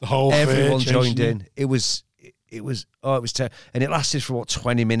 The whole everyone joined in. It was terrible. And it lasted for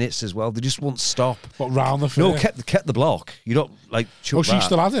 20 minutes as well. They just won't stop. What, round the fair? No, kept the block. You don't like chuck she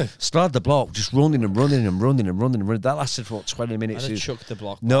still had it? Still had the block, just running. That lasted for 20 minutes. I chucked the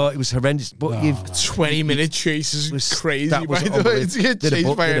block. No, it was horrendous. But 20-minute chase is crazy, by the way. To get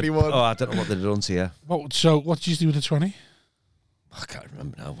chased by anyone. I don't know what they'd done to you. So what did you do with the 20? I can't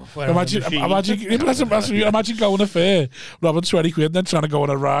remember now. Imagine going a fair, robbing 20 quid, and then trying to go on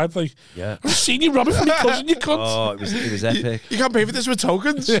a ride. Like, I've seen you rob it from your cousin, you cunt. Oh, it was epic. You can't pay for this with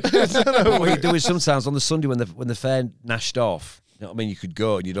tokens. What you do is sometimes on the Sunday when the fair nashed off, you know what I mean? You could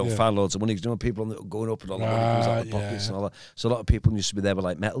go and you don't find loads of money. You know, people going up and all the money comes out of the pockets and all that. So a lot of people used to be there with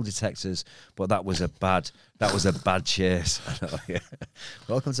like metal detectors, but that was a bad chase. I know, yeah.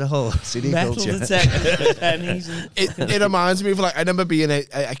 Welcome to Hull City metal culture. Detectors, pennies. It reminds me of like I remember being a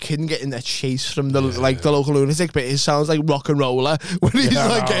kid and getting a chase from the local lunatic, but it sounds like Rock and Roller when he's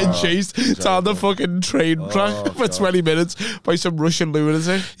like getting chased down the fucking train track for 20 minutes by some Russian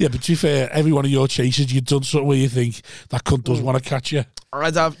lunatic. Yeah, but to be fair, every one of your chases, you've done something where you think that cunt does want to catch you.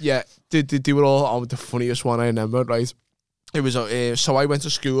 I'd have, they were all on the funniest one I remember, right? It was, so I went to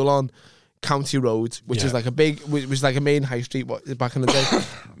school on County Road, which is like was like a main high street back in the day.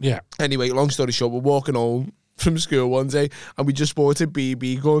 Yeah. Anyway, long story short, we're walking home from school one day and we just bought a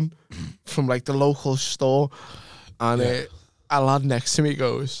BB gun from like the local store. And a lad next to me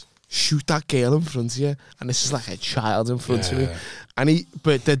goes, shoot that girl in front of you. And this is like a child in front of me. And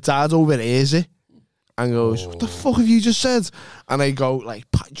but the dad overhears it. And goes, what the fuck have you just said? And I go, like,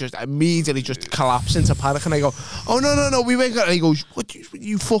 just immediately just collapse into panic. And I go, oh, no, we went. And he goes, what,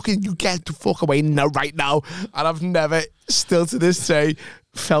 you get the fuck away now, right now. And I've never, still to this day,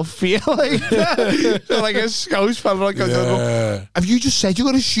 felt fear like that. So like a scouse felt like, have you just said you're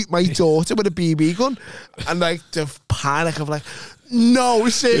going to shoot my daughter with a BB gun? And like the panic of like, no,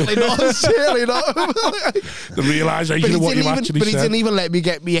 certainly not. The realisation of what you actually said. But he didn't even let me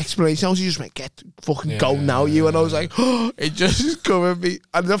get me explanation. He just went, get fucking go now, you. And I was like, it just covered me.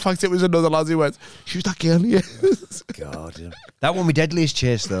 And the fact it was another lad who went, shoot that girl. God, yeah. That one, my deadliest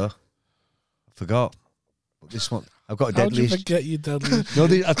chase, though. I forgot. But this one, I've got a deadliest. How did you forget your deadliest? No,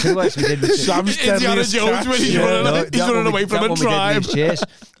 I'll tell you what, it's my deadliest. Sam's deadliest. Indiana Jones when he's running away from a tribe.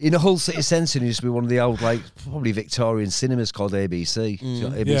 In the Hull City Centre, there used to be one of the old, like, probably Victorian cinemas called ABC.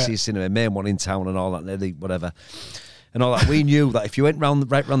 So ABC Cinema, main one in town and all that, whatever. And all that. We knew that if you went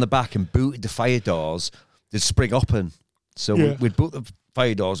right round the back and booted the fire doors, they'd spring open. So we'd boot the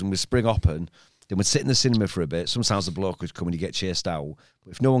fire doors and we'd spring open. Then we'd sit in the cinema for a bit. Sometimes the bloke would come and you get chased out.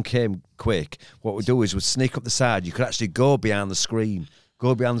 But if no one came quick, what we'd do is we'd sneak up the side. You could actually go behind the screen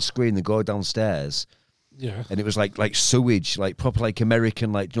and go downstairs. Yeah. And it was like sewage, like proper like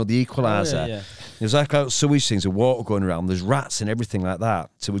American, like, you know, the Equalizer. Oh, yeah. It was like out sewage things with water going around. There's rats and everything like that.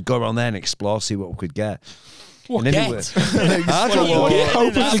 So we'd go around there and explore, see what we could get. What get? I don't know.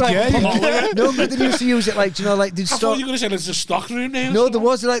 No, but they used to use it like, you know, like they'd I thought you were going to say there's a stock room now. No, there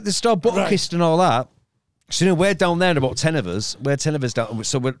was like the store bottle kist and all that. So, you know, we're down there, about 10 of us. We're 10 of us down.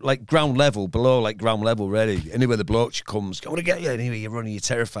 So we're like ground level, below like ground level, ready. Anywhere the bloke comes, I want to get you. Anyway, you're running, you're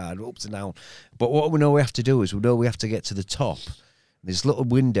terrified, up and down. But what we know we have to do is we have to get to the top There's a little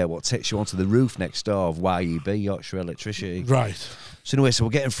window what takes you onto the roof next door of YEB, Yorkshire Electricity. Right. So anyway, so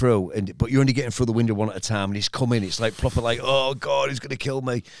we're getting through, but you're only getting through the window one at a time, and he's coming. It's like proper, like, oh God, he's gonna kill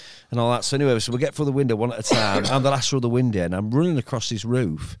me, and all that. So anyway, so we get through the window one at a time. I'm the last through the window, and I'm running across this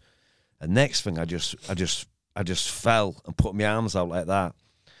roof. And next thing, I just fell and put my arms out like that.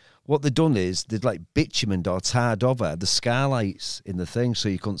 What they'd done is they'd like bitumen or tarred over the skylights in the thing, so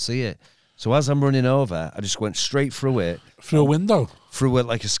you couldn't see it. So as I'm running over, I just went straight through it. Through a window? Through it,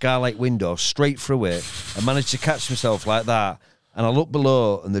 like a skylight window, straight through it. I managed to catch myself like that. And I look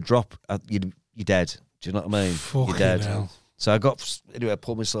below, and the drop, you're dead. Do you know what I mean? You're dead. Hell. So I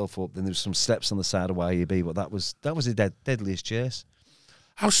pulled myself up, then there was some steps on the side of YEB, but that was the deadliest chase.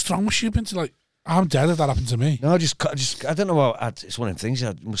 How strong was you been to, like, I'm dead if that happened to me? No, I don't know it's one of them things.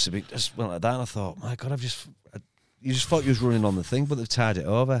 I must have been, just went like that, and I thought, my God, you just thought you was running on the thing, but they've tied it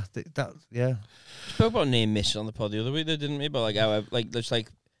over. Yeah. We spoke about near misses on the pod the other week, though, didn't we? But there's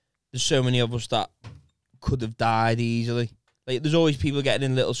so many of us that could have died easily. Like, there's always people getting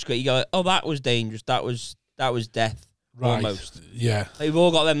in little scrapes. You go like, oh, that was dangerous. That was death. Right. Almost. Yeah. Like, we've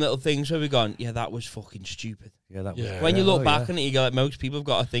all got them little things where we've gone, yeah, that was fucking stupid. Yeah, that was. Yeah. When you look back on it, you go like, most people have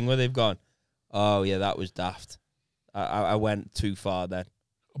got a thing where they've gone, oh yeah, that was daft. I went too far then.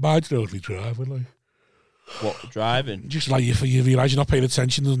 I'd totally drive, wouldn't I? What, driving? Just like if you realise you're not paying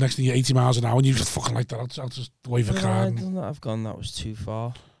attention, the next thing you're 80 miles an hour and you just fucking like that, I'll just wave a car. I've gone, that was too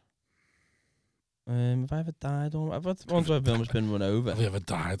far. Have I ever died? Once I've almost been run over. Have you ever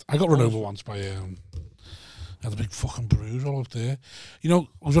died? I got run over once by I had a big fucking bruise all up there. You know,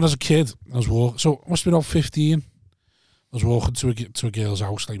 when I was a kid, I was walking, so I must have been about 15. I was walking to a girl's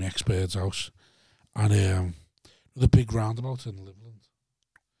house, like my ex-bird's house, and the big roundabout in Liverland.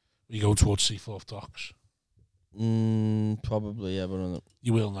 You go towards Seaforth Docks. Probably, yeah, but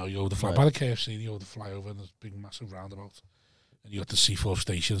you will know. You go the fly right. by the KFC, you go the flyover, and there's a big, massive roundabout. And you got the Seaforth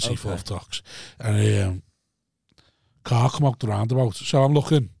Station, Seaforth Docks, and a car come out the roundabout. So I'm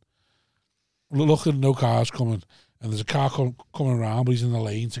looking, no cars coming, and there's a car coming around, but he's in the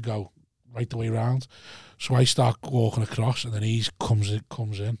lane to go right the way round. So I start walking across, and then he comes in,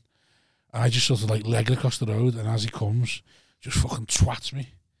 and I just sort of like leg across the road, and as he comes, just fucking twats me,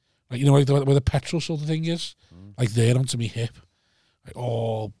 like, you know, like where the petrol sort of thing is, like there onto me hip, like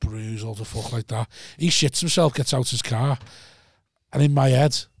all bruised, all the fuck like that. He shits himself, gets out his car. And in my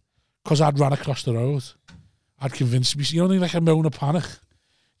head, because I'd ran across the road, I'd convinced me, you know, like a moan of panic,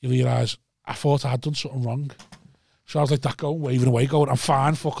 you realise, I thought I'd done something wrong. So I was like that going, waving away, going, I'm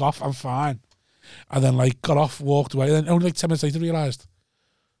fine, fuck off, I'm fine. And then like got off, walked away, and then only like 10 minutes later realised,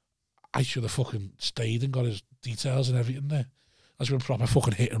 I should have fucking stayed and got his details and everything there. I should have been proper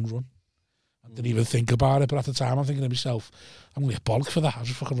fucking hit and run. I didn't even think about it, but at the time I'm thinking to myself, I'm going to get bollocked for that. I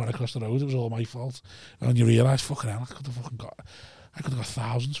just fucking ran across the road, it was all my fault. And then you realise, fucking hell, I could have got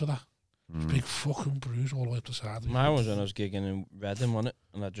thousands for that. Big fucking bruise all the way up the side. Mine was when I was gigging in Reading, wasn't it?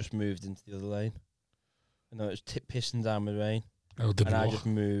 And I just moved into the other lane. And it was pissing down with rain. And I just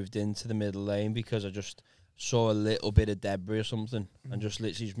moved into the middle lane because I just saw a little bit of debris or something. And just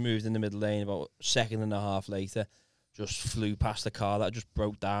literally just moved in the middle lane. About a second and a half later, just flew past the car that just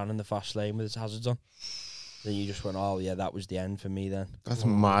broke down in the fast lane with its hazards on. Then you just went, oh yeah, that was the end for me then. That's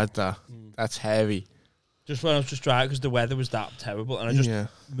mad, that. That's heavy. Just when I was just driving, because the weather was that terrible, and I just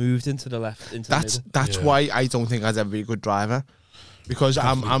moved into the left, into the middle. That's why I don't think I'd ever be a good driver, because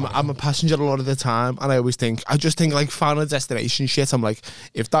I'm a passenger a lot of the time, and I just think like Final Destination shit. I'm like,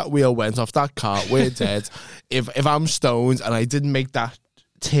 if that wheel went off that car, we're dead. If I'm stoned and I didn't make that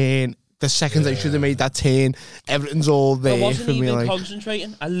turn the seconds I should have made that turn, everything's all there I wasn't for me. even Like,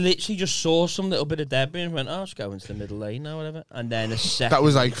 concentrating. I literally just saw some little bit of debris and went, "Oh, let's go into the middle lane now, whatever." And then a second. that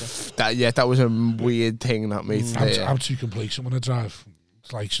was like that. Yeah, that was a weird thing that made. I'm too complacent when I drive.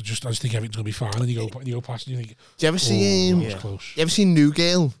 It's like, so just I just think everything's gonna be fine, and you go past and you think. Do you ever see close. You ever seen New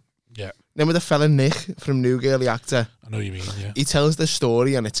Girl? Yeah. Remember the fella Nick from New Girl, the actor? I know what you mean. Yeah. He tells the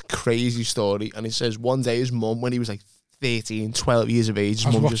story, and it's a crazy story. And he says one day his mum, when he was like 13, 12 years of age,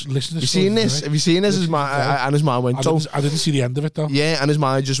 his mum just... Have you seen this? Have you seen this? And his mum went... I didn't see the end of it, though. Yeah, and his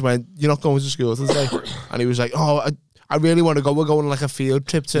mum just went, "You're not going to school today." And he was like, "Oh, I really want to go. We're going on like a field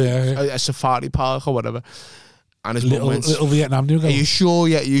trip to a safari park or whatever." And his mum went... Little Vietnam New Girl. "Are you sure?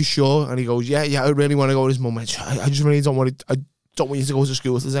 Yeah, are you sure?" And he goes, yeah, I really want to go. And his mum went, I just really don't want to... I don't want you to go to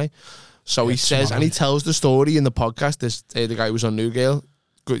school today." So he says, and he tells the story in the podcast. This the guy who was on New Girl.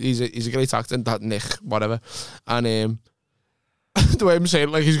 Good, he's a great actor, that Nick, whatever. And the way I'm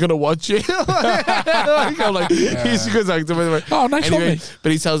saying, like, he's gonna watch it. He's a good actor, by the way. Oh, nice anyway, one, mate.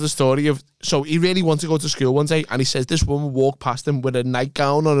 But he tells the story of, so he really wanted to go to school one day, and he says this woman walked past him with a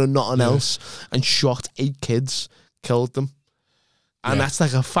nightgown on and nothing else, and shot 8 kids, killed them. And that's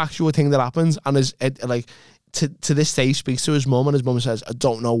like a factual thing that happens. And like to this day, he speaks to his mum, and his mum says, "I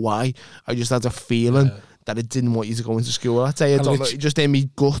don't know why. I just had a feeling that it didn't want you to go into school that day. I don't know, it just in me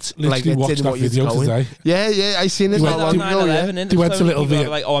gut, like it didn't want you to go in." Today. Yeah, I seen it. They went to little bit.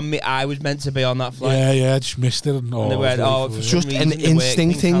 Like, I was meant to be on that flight. Yeah, just missed it. And they went, it's just an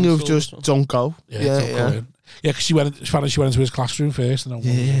instinct thing of just don't go. Yeah, because she went into his classroom first, and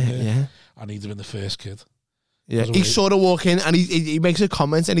and he'd have been the first kid. Yeah, he sort of walk in, and he makes a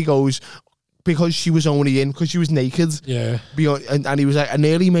comment, and he goes, because she was only in because she was naked. Yeah. And he was like, I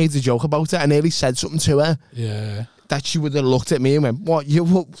nearly made a joke about it. I nearly said something to her. Yeah. That she would have looked at me and went, "What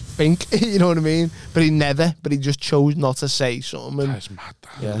you think?" You know what I mean? But he just chose not to say something. That's mad.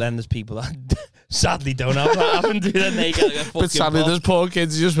 Yeah. Then there's people that sadly don't have that happen to them. They get like a fucking but sadly, there's poor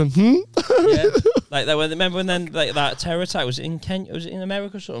kids who just went, Yeah. Like remember when then like that terror attack was in Kenya, was it in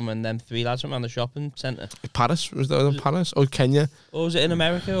America or something? And then 3 lads went around the shopping centre. Paris was that in Paris or Kenya? Or was it in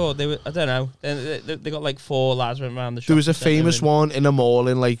America? Or they were, I don't know. They got like 4 lads went around the shopping. There was a famous one in a mall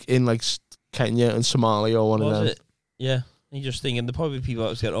in Kenya and Somalia or one of them. Yeah. And you're just thinking, there probably people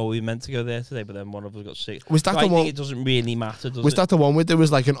that said, "Oh, we meant to go there today," but then one of us got sick. Was that so the one? I think it doesn't really matter, does it? Was that the one where there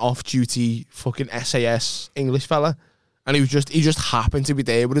was like an off-duty fucking SAS English fella, and he just happened to be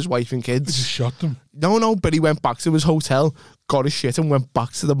there with his wife and kids? He just shot them. No, but he went back to his hotel, got his shit, and went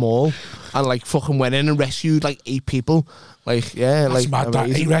back to the mall, and like fucking went in and rescued like 8 people. Like that's mad. That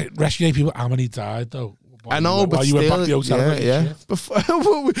he rescued 8 people. How many died though? I know, but still, you went back to the hotel. Yeah.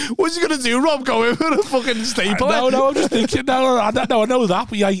 What's he gonna do, Rob? Go in with a fucking stapler? No, I'm just thinking. No, I know that,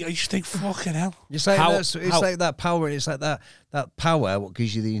 but I just think, fucking hell. It's like like that power. It's like that power. What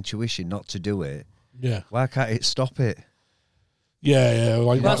gives you the intuition not to do it? Yeah. Why can't it stop it? Yeah.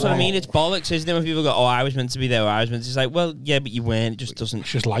 Like that's what I mean. It's bollocks, isn't it? When people go, "Oh, I was meant to be there," or "I was meant to," it's like, well, yeah, but you weren't. It just doesn't.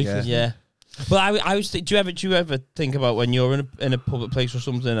 It's just life. Yeah. But I was. Do you ever think about when you're in a public place or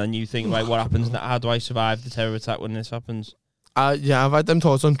something and you think, right, what happens? How do I survive the terror attack when this happens? Yeah, I've had them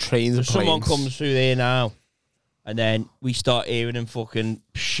thoughts on trains and planes. Someone comes through there now, and then we start hearing them fucking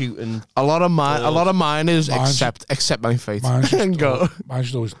shooting. A lot of mine is accept my fate and go. Mine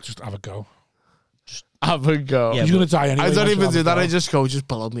should always just have a go. Have a go. Yeah, you're gonna die anyway. I don't even do that. I just go, just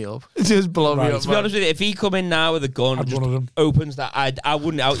blow me up. Just blow me up. To be honest with you, if he come in now with a gun and just opens that, I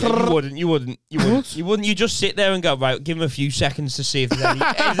wouldn't. You wouldn't. You just sit there and go, right, give him a few seconds to see if there's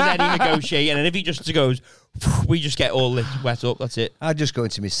any negotiating, and if he just goes, we just get all wet up. That's it. I'd just go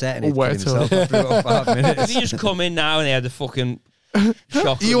into my set and he'd kill himself after about 5 minutes. If he just come in now and they had the fucking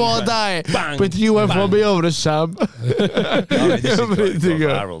shotgun, you all die, bang, but you went for me over to Sam. This is going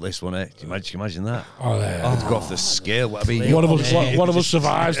viral, this one, eh? Can you imagine that? Oh, yeah. I'd go off the scale. I mean, one of us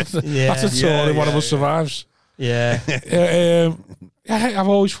survives. That's a story. One of us survives. Yeah. I've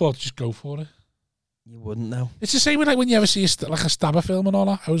always thought, just go for it. You wouldn't know. It's the same with like when you ever see a stabber film and all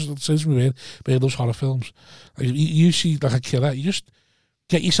that. I was saying weird those horror films. Like, you see like a killer, you just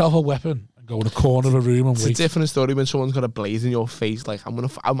get yourself a weapon and go in a corner of a room and wait. It's a different story when someone's got a blaze in your face. Like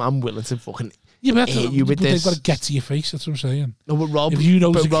I'm willing to fucking hit you with this. They've got to get to your face. That's what I'm saying. No, but Rob, if you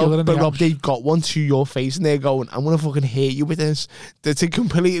know it's a killer, Rob, they've got one to your face and they're going, I'm gonna fucking hit you with this. That's a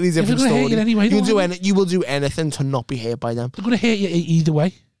completely different story. Hit you anyway, you will do anything to not be hit by them. They're gonna hit you either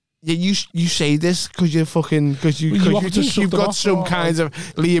way. Yeah, you say this because you've got some kinds of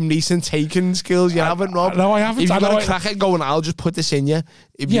Liam Neeson taking skills. You haven't, Rob. No, I haven't. If you got a crack it going, I'll just put this in you.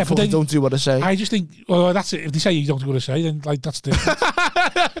 If you fucking don't do what I say. I just think, well, that's it. If they say you don't do what I say, then like that's different.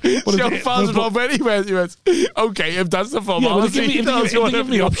 Rob, he went, okay, if that's the formality, if they give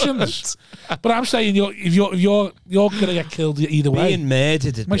me options. But I'm saying if you're gonna get killed either way. Being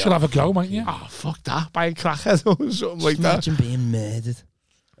murdered. Might should have a go, mightn't you? Oh, fuck that. By a crackhead or something like that. Imagine being murdered.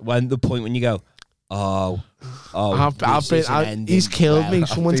 When the point when you go, he's killed me.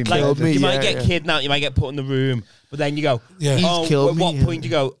 Someone's killed me. You might get kidnapped. You might get put in the room. But then you go, he's killed me. At what point do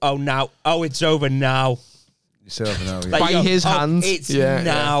you go, it's over now. It's over now. Like by his hands. It's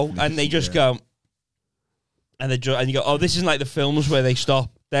now. And they just go, and you go, this isn't like the films where they stop.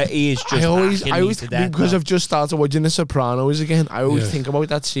 Their ears just I always because I've just started watching The Sopranos again. I always think about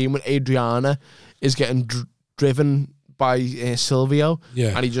that scene when Adriana is getting driven by Silvio,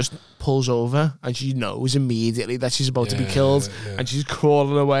 and he just pulls over, and she knows immediately that she's about to be killed, and she's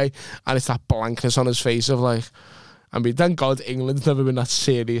crawling away, and it's that blankness on his face of like, I mean, thank God England's never been that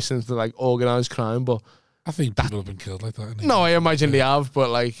serious into like organised crime, but I think people have been killed like that. No, I imagine they have, but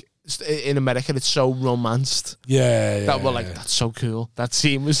like in America, it's so romanced. That we're like, that's so cool. That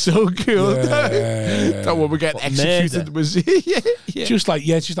scene was so cool. That when we get executed was just like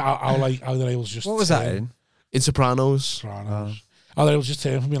just how they was just. What was that in? In Sopranos. Oh, they was just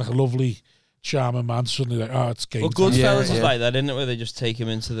turning from being like a lovely charming man, suddenly like, oh, it's game Well, time. Goodfellas Yeah. is like that, isn't it? Where they just take him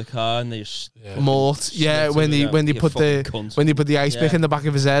into the car and they just Mort. Yeah, Slit when him they out, when they you put the fucking cunt. when they put the ice pick Yeah. in the back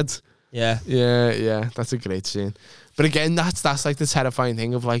of his head. yeah. Yeah, that's a great scene. But again, that's like the terrifying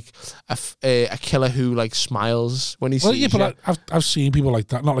thing of like a killer who like smiles when he Well, sees yeah, but you. I've seen people like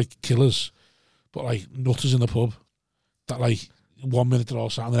that, not like killers, but like nutters in the pub. That like 1 minute they're all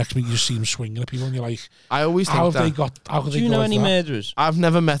sat, and the next minute you just see them swinging at people, and you're like, I always how think have they that. got? How could Do they you go know like any that? murderers? I've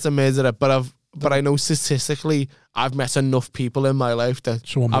never met a murderer, but I know statistically I've met enough people in my life that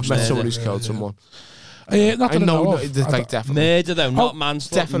Someone I've met murdered. someone who's Yeah, killed yeah. someone. Not I that I know, know there's, of. like definitely, Murder though, not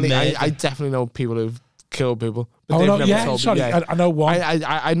manslaughter. definitely. Murder. I definitely know people who've killed people. But Oh they've no, never yeah, told me. sorry, Yeah. I know one.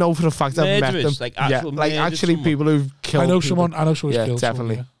 I know for a fact I've met them. Murderers, like actual like murdered actually someone. people who've killed. I know people. someone. I know someone who's Yeah, killed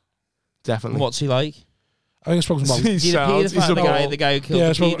definitely. someone, Definitely. What's he like? I think I spoke to him about. He He's a sounds- he's paedophile, a ball. the guy who killed Yeah, I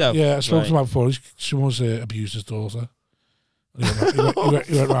the spoke, pedo. yeah, I spoke Right. to him about before. Someone's abused his daughter. He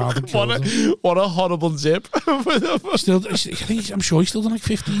went round and killed him. What a horrible zip. Still, I'm sure he's still done like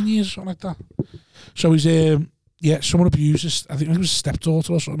 15 years or something like that. So he's someone abuses. I think it was a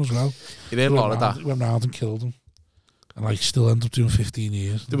stepdaughter or something as well. He did a lot of that. He went round and killed him, and like still ended up doing 15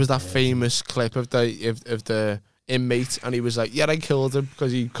 years. There was that famous clip of the inmate, and he was like, "Yeah, I killed him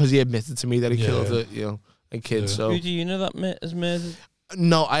because he admitted to me that he killed a kid." Yeah. So Who do you know that has murdered?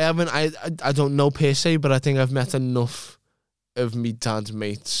 no, I haven't. I don't know per se, but I think I've met enough of me dad's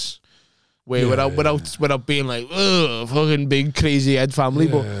mates where without being like, ugh, fucking big crazy head family.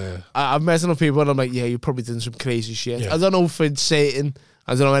 But I've met enough people, and I'm like, yeah, you probably done some crazy shit. Yeah. I don't know for Satan.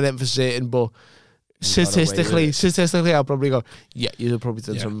 I don't know anything for Satan, but statistically, I'll probably go, yeah, you've probably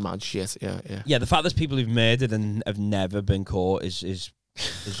done some mad shit. Yeah. Yeah, the fact there's people who've murdered and have never been caught is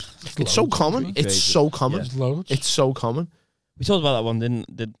It's so common. Crazy. It's so common. Yeah. There's loads. It's so common. We talked about that one,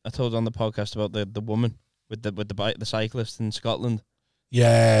 didn't I told on the podcast about the woman with the cyclist in Scotland.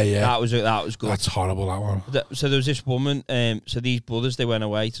 Yeah. That was good. That's horrible. That one. So there was this woman. So these brothers, they went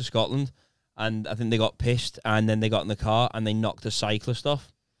away to Scotland, and I think they got pissed, and then they got in the car and they knocked a cyclist off,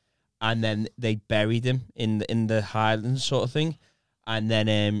 and then they buried him in the Highlands sort of thing, and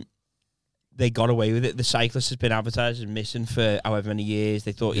then they got away with it. The cyclist has been advertised as missing for however many years.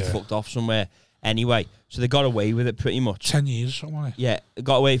 They thought he fucked off somewhere anyway, so they got away with it pretty much. 10 years or something. Like. Yeah,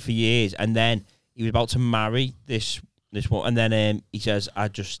 got away for years, and then he was about to marry this one, and then he says, "I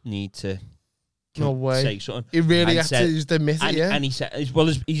just need to No way. say something." He really And had said- to just admit it, yeah. And he said,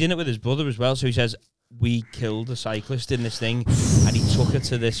 he's in it with his brother as well. So he says, "We killed a cyclist in this thing," and he took her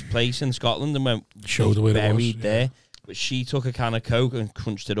to this place in Scotland and went Showed her where it was, buried yeah. there. But she took a can of Coke and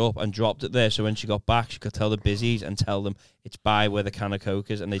crunched it up and dropped it there. So when she got back, she could tell the busies and tell them it's by where the can of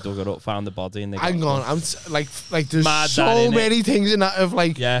Coke is. And they dug it up, found the body, and they. Hang on, like there's Mad so that, innit? many things in that of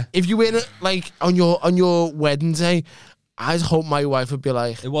like, Yeah. if you win like on your wedding day, I'd hope my wife would be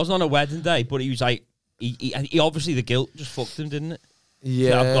like, It wasn't on a wedding day, but he was like, he obviously the guilt just fucked him, didn't it?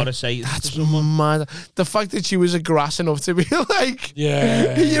 yeah, I've got to say, that's to someone. mad. The fact that she was a grass enough to be like,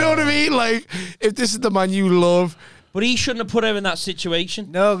 Yeah. you know what I mean? Like, if this is the man you love. But he shouldn't have put her in that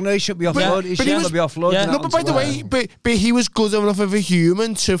situation. No, he should be offloaded. He but he should was- be offloaded. Yeah. and No, that but by onto the way, but he was good enough of a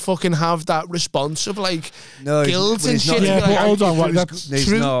human to fucking have that response of like No, he's- guilt well, and he's not- shit. Yeah, Like, but hold on. What, He's- that's, he's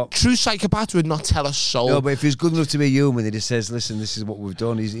true not. psychopath would not tell a soul. No, but if he's good enough to be human, he just says, "Listen, this is what we've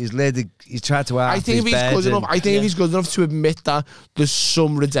done." He's tried to. I think if he's good enough, if he's good enough to admit that there's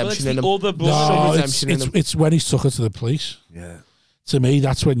some Well, it's redemption in the him. other brother. some no, redemption in him. it's when he's took her to the police. Yeah. To me,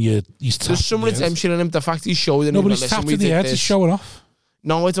 that's when he's tapped. There's some in the head. redemption in him. The fact he's showing No, him, but he's listen, tapped we in the did head. this. He's showing off.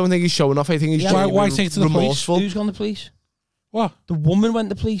 No, I don't think he's showing off. I think he's Yeah. genuinely Why take it to the police? remorseful. Who's gone to the police? What? The woman went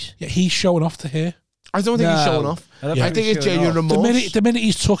to the police. Yeah, he's showing off to her. I don't think he's No. showing off. I don't Yeah. I think think he's it's showing genuine off. remorse. The minute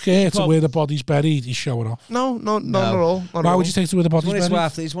he's took her to Well- where the body's buried, he's showing off. No, not at all. Not Why at would you take her to where the body's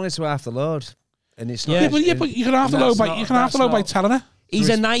buried? He's wanted to half the load, and it's not. Yeah. Yeah, but you can half the load by telling her. He's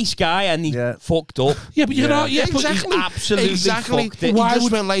a nice guy and he Yeah. fucked up. Yeah, but you Yeah. can. Yeah, but He's absolutely fucked it. He Why just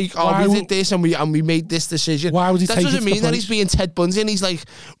would- went like, "Oh, why we would- did this and we made this decision." Why would he That take it doesn't to the mean that he's police? being Ted Bundy and he's like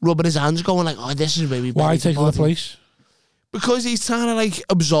rubbing his hands, going like, "Oh, this is where we." Why buried take her to the body." police? Because he's trying to like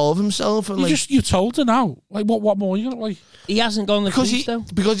absolve himself and You told her now. Like what more? You gonna like? He hasn't gone to the because police though.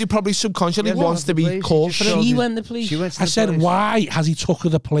 because he probably subconsciously Yeah, wants to be police, he caught just for showed it. She his- went to the police. She went to I the said, police. why has he took her to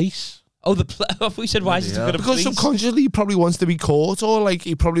the police? Oh, I thought we said why is he Yeah. going to the Because police? subconsciously he probably wants to be caught, or like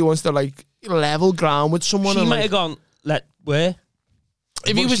he probably wants to like level ground with someone. She and, might like, have gone. Where?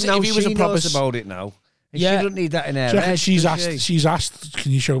 if he But was now if he was she a proper knows about it now. And Yeah. She doesn't need that in her Do you reckon head, she's does asked? she? She's asked.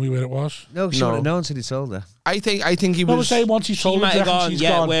 Can you show me where it was? No, she No. wouldn't have known until he told her. I think he No, I'm was. saying once he's She told her, might do you have reckon gone. she's Yeah,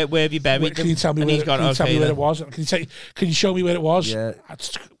 gone, where have you buried Can him? you tell me And where? he's gone. Can you tell me Okay, where then. it was? Can you show me where it was? Yeah.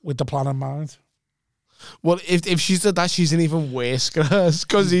 With the plan in mind. Well, if she's done that, she's an even worse curse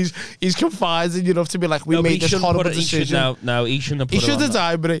because he's confiding enough to be like, we made this horrible decision. No, he shouldn't have put He should have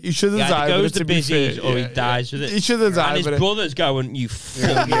died with it. He should have died with it. He goes to business or he dies with it. He should have died with it. And his brother's going, you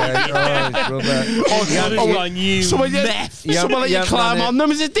fuck. Someone let you climb on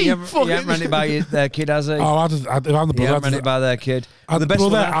them as a deep You haven't ran it by their kid, has he? Oh, I'm the brother. Ran it by their kid. The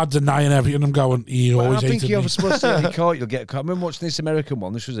brother, I'm denying everything. I'm going, he always hated me. I think you're supposed to get caught. You'll get caught. I remember watching this American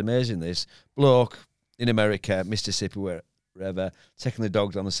one. This was amazing. This bloke in America, Mississippi, wherever, taking the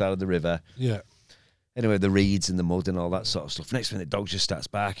dog down the side of the river. Yeah. Anyway, the reeds and the mud and all that sort of stuff. Next minute, the dog just starts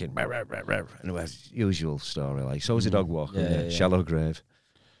barking. Anyway, usual story. Like, so was a dog walking. Yeah. Shallow grave.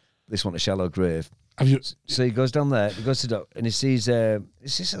 This one, a shallow grave. So he goes down there, he goes to the dog, and he sees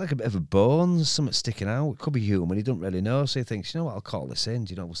it's just like a bit of a bone, something sticking out. It could be human, he doesn't really know. So he thinks, you know what, I'll call this in.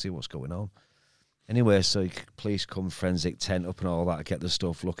 We'll see what's going on. Anyway, so police come, forensic tent up and all that, get the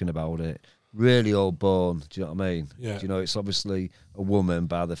stuff, looking about it. Really old bone, do you know what I mean? Yeah. Do you know, it's obviously a woman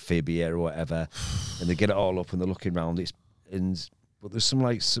by the fibia or whatever, and they get it all up and they're looking around. But there's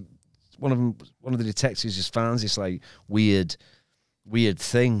one of the detectives just finds this like weird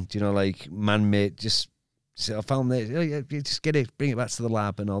thing, do you know, like man-made, just say, I found this, just get it, bring it back to the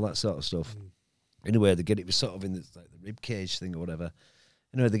lab and all that sort of stuff. Anyway, they get it sort of in the rib cage thing or whatever.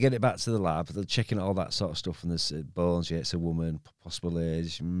 Anyway, they get it back to the lab, they're checking all that sort of stuff, and there's bones, it's a woman, possible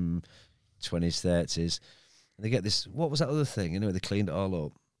age, 20s, 30s. And they get this, what was that other thing? Anyway, they cleaned it all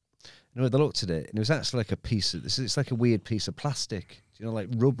up. Anyway, they looked at it, and it was actually like it's like a weird piece of plastic, you know, like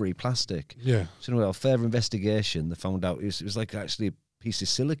rubbery plastic. Yeah. So anyway, further investigation, they found out it was like actually a piece of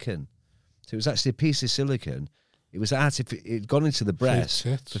silicon. So it was actually a piece of silicon. It was it had gone into the breast,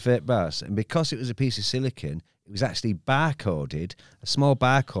 the fake breast, and because it was a piece of silicon, it was actually barcoded, a small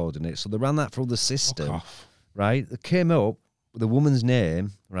barcode in it. So they ran that through the system, right? They came up with a woman's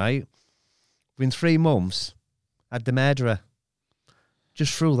name, right? Within 3 months, had the murderer.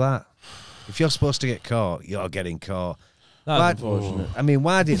 Just through that. If you're supposed to get caught, you're getting caught. That's unfortunate. I mean,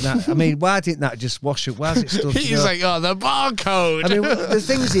 why didn't that just wash it? Why is it still? He's like, oh, the barcode. I mean, the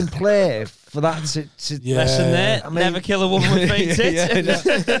thing's in play for that to lesson there. I mean, never kill a woman with fake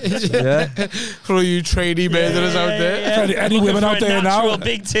tits. Yeah. For all you trainee murderers out there. Yeah. Any women out there now?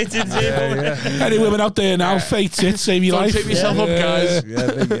 Big titted. Any women out there now? Fake tits, save your life. Don't trip yourself up, guys.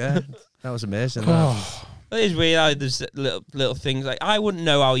 Yeah. That was amazing. It is weird how there's little things like I wouldn't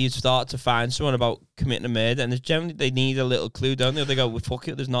know how you'd start to find someone about committing a murder, and there's generally they need a little clue, don't they? They go, well, fuck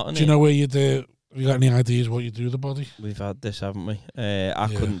it, there's nothing. Do you know where you do? Have you got any ideas what you do with the body? We've had this, haven't we? I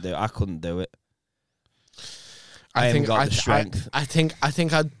couldn't do it. I haven't got the strength. I think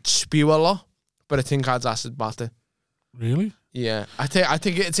I'd spew a lot, but I think I'd acid bath it. Really? Yeah, I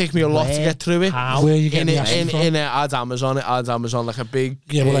think it'd take me a lot to get through it. How? Where you get acid from? In Ad's Amazon like a big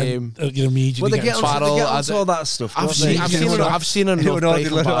you immediately they get onto all that stuff. I've seen enough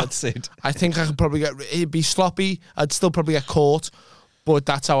Breaking Bad. I think I could probably it'd be sloppy. I'd still probably get caught, but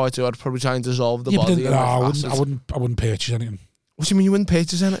that's how I do. I'd probably try and dissolve the body. I wouldn't purchase anything. What do you mean you wouldn't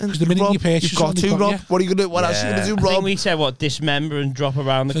purchase anything? Because the minute you purchase, you've got to, Rob. What are you gonna do? What else are you gonna do, Rob? I think we said dismember and drop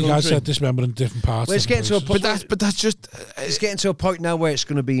around the country. I said dismember in different parts. Well, it's getting to a point, but that's just it's getting to a point now where it's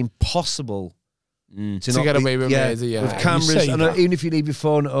going to be impossible to get away with murder. Yeah, with cameras, and even if you leave your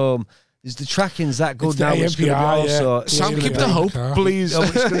phone at home. The tracking's that good now. It's going to be also. Sam, keep the hope, please. No,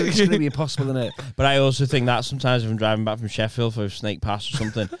 it's going to be impossible, isn't it? But I also think that sometimes if I'm driving back from Sheffield for Snake Pass or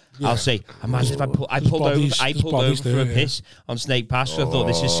something, I'll say, imagine if I pulled over for a piss on Snake Pass. So I thought,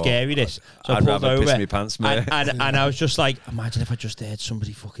 this is scary. This. So I'd I pulled over. Piss my pants, mate. And I was just like, imagine if I just heard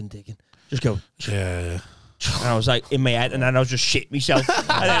somebody fucking digging. Just go. Yeah. And I was like in my head, and then I was just shit myself.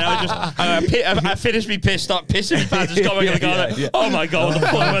 And then I finished me piss, start pissing my pants, just going oh my god, what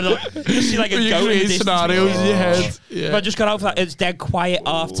the fuck? You see like a goat scenarios in your head. Yeah. If I just got out for that, it's dead quiet,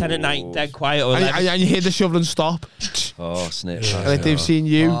 10:30 at night, dead quiet. And you hear the shoveling stop. Oh, snip! And like they've seen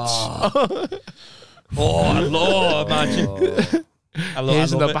you. Oh Lord, imagine.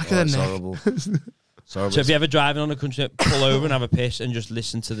 Here's in the back of the neck. Horrible. So if you're ever driving on the country, pull over and have a piss and just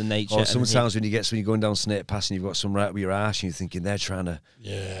listen to the nature. Or sometimes when you're going down Snake Pass and you've got some right up your arse and you're thinking they're trying to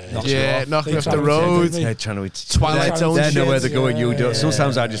knock you off the road. They're trying to Twilight Zone. They know where they're going. You don't.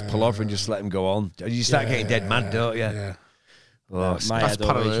 Sometimes I just pull over and just let them go on. You start getting dead mad, don't you? Yeah. Oh, my head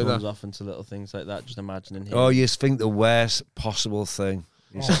always runs off into little things like that. Just imagining him. Oh, you think the worst possible thing.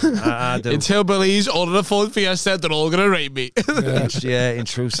 I do. Until Billy's ordered a Ford Fiesta, they're all gonna rape me.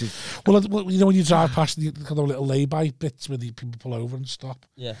 Intrusive. Well, you know when you drive past the kind of little lay-by bits where the people pull over and stop,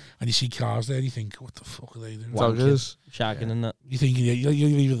 Yeah. and you see cars there, and you think, what the fuck are they doing? Doggers. Shagging and that. You think you're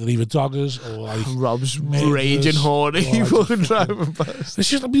either doggers or like Rob's murderers, raging horny or fucking just driving past. It's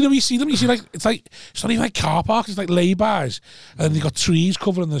just, you know, you see them, it's not even like car parks, it's like lay-bys, and then they've got trees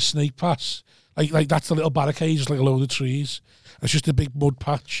covering the snake pass. Like that's the little barricade, just like a load of trees. It's just a big mud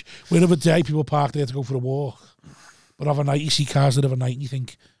patch. Where of a day people park there to go for a walk, but overnight you see cars that overnight and you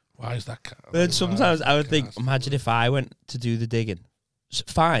think, why is that car? But sometimes I would think, imagine if I went to do the digging.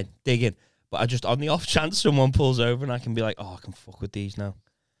 Fine, digging. But I just, on the off chance someone pulls over and I can be like, oh, I can fuck with these now.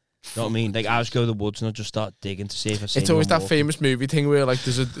 You know what I mean? Like, I just go to the woods and I'll just start digging to see if I see It's always that walking. famous movie thing where like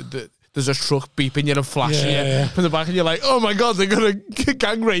there's a truck beeping you and flashing you from the back, and you're like, oh my god, they're gonna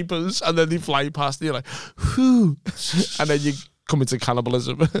gang rape us, and then they fly past and you're like, whew, and then you come into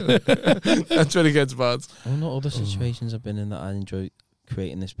cannibalism. That's when it gets bad. I wonder what other situations I've been in that I enjoy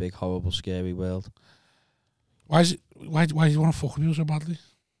creating this big, horrible, scary world. Why do you want to fuck with you so badly?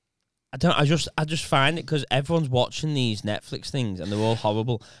 I don't. I just find it because everyone's watching these Netflix things and they're all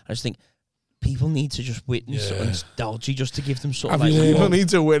horrible. I just think people need to just witness something dodgy just to give them sort of Have like. you People need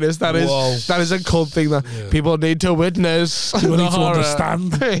to witness. That is a cult thing that people need to witness. People the need to horror.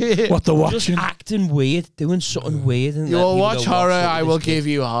 understand what they're watching. Just acting weird, doing something weird. And You will watch horror, it I with will this kid. give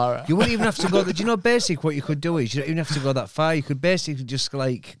you horror. You wouldn't even have to go. Do you know basic what you could do is you don't even have to go that far. You could basically just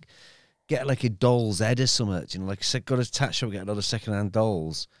like get like a doll's head or something. You know, like go to a tax shop, get another second-hand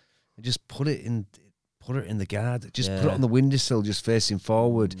dolls, and just put it in the guard. Just put it on the windowsill, just facing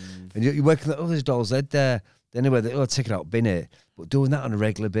forward, and you're working like, oh, there's doll's head there. Anyway, they'll take it out, bin it. But doing that on a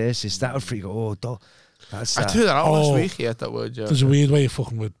regular basis, that would freak you. Oh, doll. That's I threw that out last week. Yeah, that word. Yeah. There's a weird way of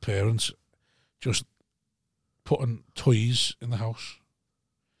fucking with parents, just putting toys in the house.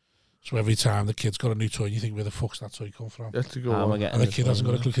 So every time the kid's got a new toy, you think, where the fuck's that toy come from? That's a good How am I one. getting And the this kid hasn't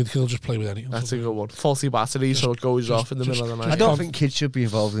one? got a clue. Kid'll just play with anything. That's a good one. Faulty battery, so it goes off in the middle of the I night. don't think kids should be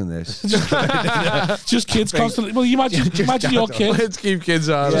involved in this. Just kids constantly. Well, you imagine your kid Let's keep kids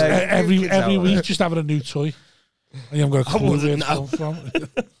out. just Yeah, every kids out week there. just having a new toy. And you haven't got a clue where it's come from.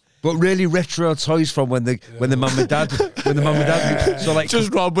 But really retro toys from when the mum and dad so like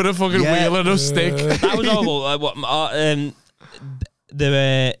Just Rob with a fucking wheel and a stick. That was horrible.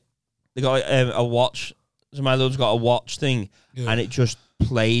 They got a watch. So my little got a watch thing, and it just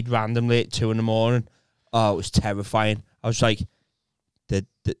played randomly at 2 a.m. Oh, it was terrifying. I was like,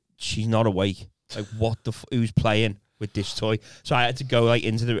 she's not awake. Like, what the? Who's playing with this toy? So I had to go like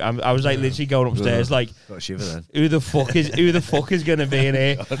into the. I was like literally going upstairs, like, got a shiver then. who the fuck is gonna be in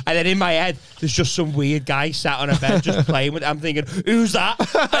here? And then in my head, there's just some weird guy sat on a bed just playing with it. I'm thinking, who's that?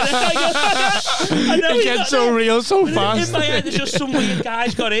 And then It gets so real so fast. in my head, there's just some weird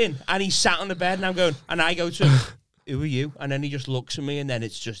guy's got in, and he's sat on the bed, and I'm going, and I go to him, who are you? And then he just looks at me, and then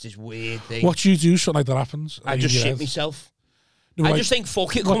it's just this weird thing. What do you do? Something like that happens. I just shit myself. No, I like, just think,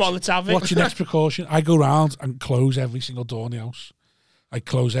 fuck it, come on, let's have it. What's your next precaution? I go round and close every single door in the house. I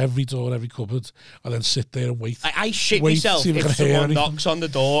close every door, every cupboard, and then sit there and wait. I shit Wait, myself see if I if can hear someone anything. knocks on the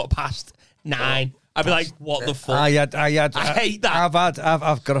door past 9. I'd be like, what the fuck? I hate that.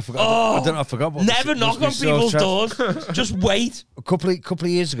 I've got to forget. I don't know. I forgot. What Never knock on people's doors. Just wait. A couple of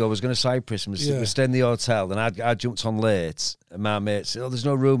years ago, I was going to Cyprus and was staying in the hotel, and I jumped on late, and my mate said, "Oh, there's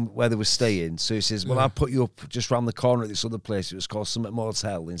no room where they were staying." So he says, "Well, I'll put you up just round the corner at this other place. It was called Summit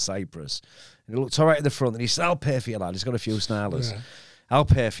Motel in Cyprus." And he looked all right at the front, and he said, "I'll pay for you, lad. He's got a few snarlers. I'll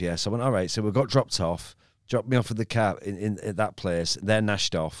pay for you." So I went, "All right." So we got dropped me off at the car in at that place. They're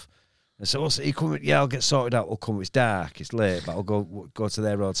nashed off. And so, also, you come, I'll get sorted out. We'll come. It's dark, it's late, but I'll go to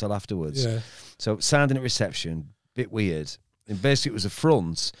their hotel afterwards. Yeah. So sounding at reception, bit weird. And basically, it was a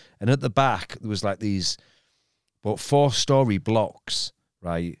front, and at the back there was like these, 4-story blocks,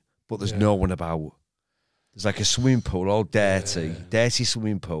 right? But there's no one about. There's like a swimming pool, all dirty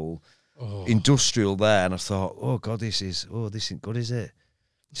swimming pool, industrial there. And I thought, oh god, this isn't good, is it?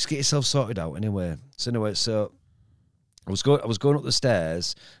 Just get yourself sorted out anyway. So I was going up the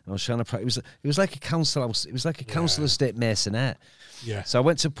stairs and I was trying to practice. It was like a council house. It was like a council estate masonette. Yeah. So I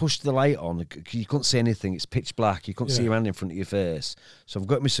went to push the light on. You couldn't see anything. It's pitch black. You couldn't see your hand in front of your face. So I've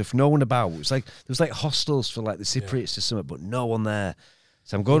got myself no one about. It was like there was like hostels for like the Cypriots or something, but no one there.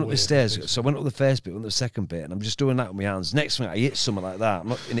 So I'm going up the stairs. So I went up the first bit, went up the second bit, and I'm just doing that with my hands. Next thing I hit something like that,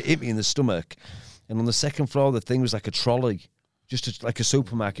 and it hit me in the stomach. And on the second floor, the thing was like a trolley. Just like a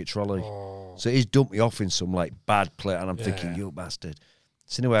supermarket trolley. So he's dumped me off in some like bad plate, and I'm thinking, you bastard.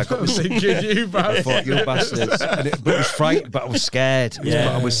 So anyway, I got myself. you bastard. I thought, you bastards. But it was frightened, but I was scared.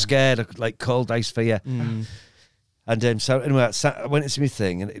 I was scared, like cold ice fear. And And so anyway, I went into my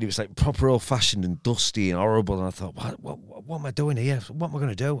thing, and it was like proper old-fashioned and dusty and horrible. And I thought, what am I doing here? What am I going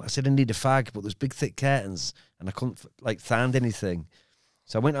to do? I said, I need a fag, but there's big thick curtains, and I couldn't find anything.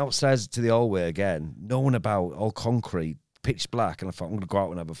 So I went outside to the hallway again, no one about, all concrete, pitch black, and I thought, I'm going to go out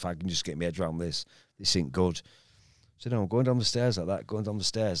and have a fag and just get my head around this. This ain't good. So no, I'm going down the stairs like that, going down the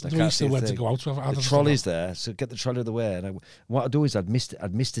stairs. And I can't see a thing. To go out the trolley's there, so get the trolley out of the way. And what I do is I'd missed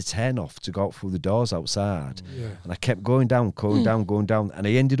a turn off to go out through the doors outside. Yeah. And I kept going down, and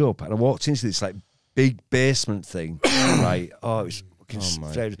I ended up, and I walked into this like big basement thing, right? Oh, it was fucking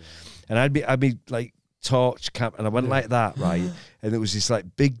strange. And I'd be like torch camp, and I went like that, right? And there was this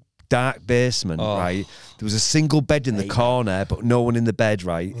like big dark basement, right? There was a single bed in the corner, but no one in the bed,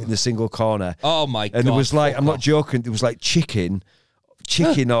 right? In the single corner. Oh my God. And there was like, I'm not joking, there was like chicken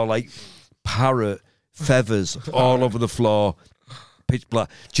or like parrot feathers all over the floor, pitch black.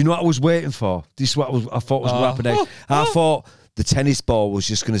 Do you know what I was waiting for? This is what I thought was happening. I thought the tennis ball was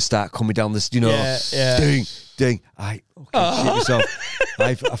just going to start coming down this, ding. I fucking shit myself.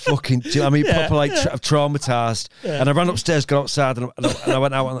 I fucking, do you know what I mean? Proper like traumatized. And I ran upstairs, got outside, and I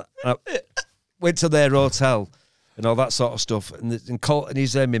went out and I went to their hotel and all that sort of stuff. And Cole, and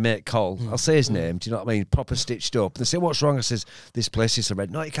he's my mate Cole. I'll say his name. Do you know what I mean? Proper stitched up. And they say, "What's wrong?" I says, "This place is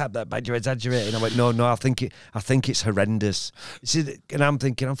horrendous." "No, you can't be that bad. You're exaggerating." I went, "No, I think it's horrendous." And I'm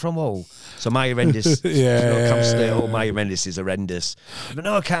thinking, I'm from Hull, so my horrendous. Can't stay at home. My horrendous is horrendous. But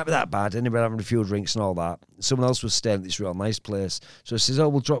no, it can't be that bad. Anyway, having a few drinks and all that. Someone else was staying at this real nice place, so he says, "Oh,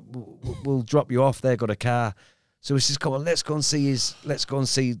 we'll drop you off there. Got a car." So he says, "Come on, let's go and see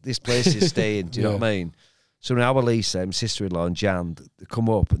this place he's staying." Do you know what I mean? So now Lisa, my sister-in-law, and Jan, they come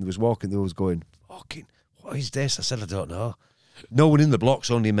up and they was going, "Fucking, what is this?" I said, "I don't know." No one in the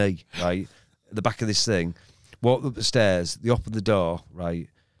block's, only me, right? At the back of this thing. Walked up the stairs, they opened the door, right?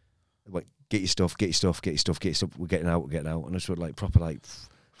 They went, get your stuff. We're getting out. And I just went like proper, like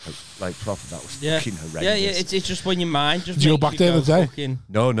proper. That was fucking horrendous. Yeah. It's just when your mind just. Did you go back there the day? Fucking...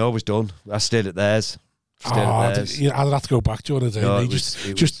 No, I was done. I stayed at theirs. I'd have to go back to it No,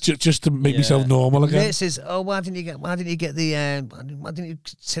 just to make myself normal again. It says, "Oh, why didn't you get why didn't you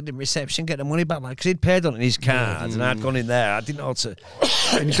send him reception, get the money back?" Like, because he'd paid on it in his card, and I'd gone in there. I didn't know how to.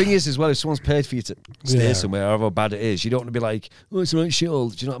 And the thing is, as well, if someone's paid for you to stay somewhere, however bad it is, you don't want to be like, "Oh, it's right, shit." Do you know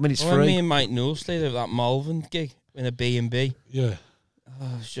what I mean? It's free. Me and Mike Newell stayed at that Malvern gig in a B&B. Yeah.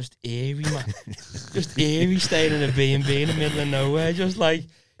 Oh, it's just eerie, man. Just eerie staying in a B&B in the middle of nowhere. Just like.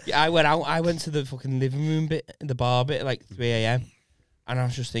 Yeah, I went to the fucking living room bit, the bar bit, at like 3 a.m. And I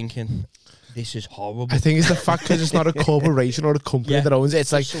was just thinking, this is horrible. I think it's the fact because it's not a corporation or a company that owns it.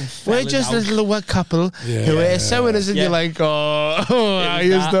 It's like, we're just a little couple who are so innocent. You're like,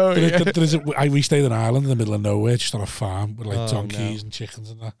 we stayed in Ireland in the middle of nowhere, just on a farm with like donkeys and chickens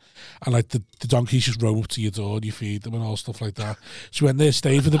and that. And like the donkeys just roam up to your door and you feed them and all stuff like that. So we went there,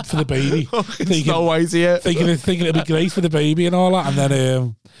 stayed for the baby. thinking it'd be great for the baby and all that. And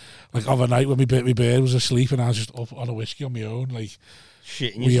then like overnight when my bird was asleep and I was just up on a whiskey on my own, like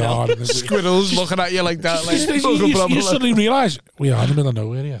shitting yourself. Squirrels looking at you like that. Like, you suddenly realise we are in the middle of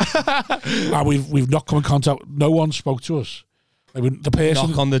nowhere here. And we've not come in contact. No one spoke to us. Like the person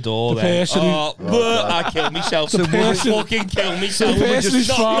knock on the door. I killed myself. Fucking kill myself. The person is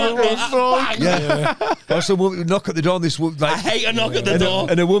far. Also, woman would knock at the door. And this woman, like, I hate a knock at the door.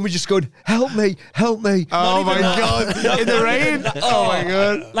 And a woman just going, "Help me, help me!" Oh my God! In the rain. Oh my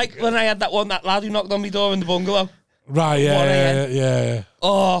God! Like when I had that lad who knocked on my door in the bungalow. Right. Yeah.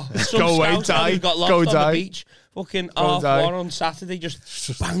 Oh, go away, die. Got lost on the beach. Fucking half one on Saturday,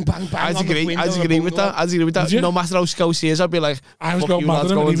 just bang, bang, bang. I'd agree with that. No matter how scousy he is, I'd be like, I was going mad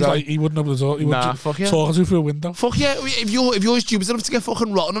at him, and he was like, he wouldn't open the door. He would fuck yeah. talk to through a window. Fuck yeah. If you're stupid enough to get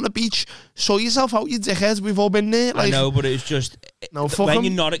fucking rotten on a beach, show yourself out, you dickheads. We've all been there. Like, I know, but it's just when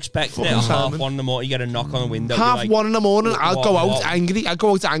you're not expecting it at half 1 in the morning, you get a knock on the window. Half 1 in the morning, I'll go out angry.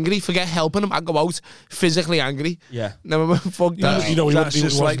 Forget helping him. I'll go out physically angry. Yeah. Never fuck that. You know, that's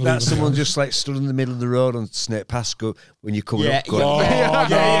just like that. Someone just like stood in the middle of the road and snake past go when you're coming up. No. Oh,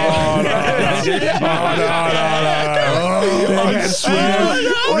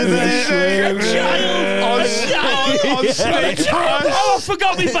 I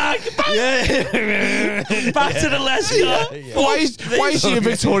forgot me bag. Back to the Leicester. Why is she in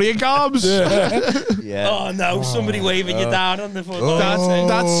Victoria garbs? Oh no, somebody waving you down on the foot.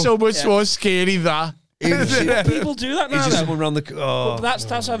 That's so much more scary. That people do that now. Just someone around the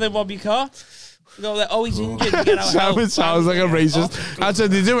that's how they rob your car. You go like, oh, he's injured. We get our help. It sounds like a racist. That's how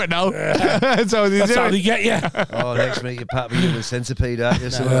they do it now. That's how they do That's how it. they get you. Oh, next minute you're part of a human centipede, aren't you?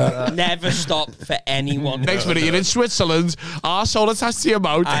 Something like that. Never stop for anyone. Next minute you're in Switzerland, arsehole attached to your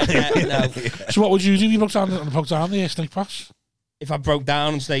mouth. No. So what would you do if you broke down the snake pass? If I broke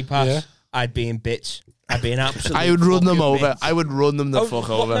down on Snake Pass, Yeah. I'd be in bits. I'd be an absolute. I would run them fucking over. bits. I would run them the Oh, fuck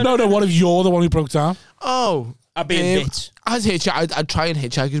what over. the- No, what if you're the one who broke down? Oh. I'd be in bits. I'd try and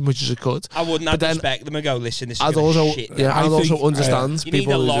hitchhike as much as I could. I wouldn't. But I'd then respect them and go, listen, this is I'd gonna also, shit. yeah, I I'd also think, understand You need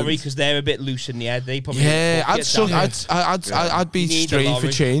people a who lorry didn't. because they're a bit loose in the head. They probably Yeah, fuck I'd it suck. down. I'd be You need a straight for lorry.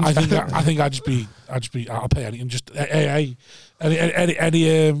 change. I think I'd just be. I'll pay anything. Just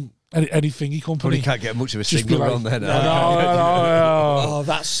any thingy company. Probably can't get much of a Just be signal like, on there. No. Oh,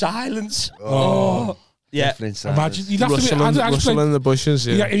 that silence. Oh. Yeah. Definitely silence. Imagine you'd have to be. I'd just Rustling like, in the bushes.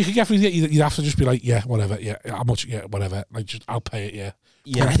 yeah, Yeah. if you could get through it, you'd have to just be like, yeah, whatever, yeah, how much, yeah, whatever. Like, just I'll pay it, yeah.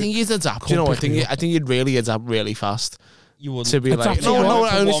 Yeah. I think you'd adapt. You know, I think you'd really adapt really fast You wouldn't. to be like. Adapt to No, what? no.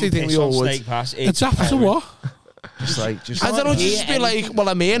 For I honestly one think we piss all on would. Snake Pass, It's after what? Just I don't know. Just be like, well,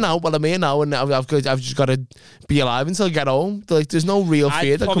 I'm here now. And I've just got to be alive until I get home. Like, there's no real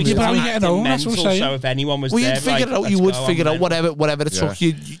fear that comes Yeah, in. but how are you getting home? That's what I'm saying. So if anyone was Well, there, you'd figure it out. You would figure out whatever it took.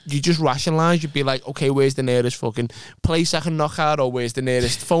 You just rationalise. You'd be like, okay, where's the nearest fucking place I can knock out, or where's the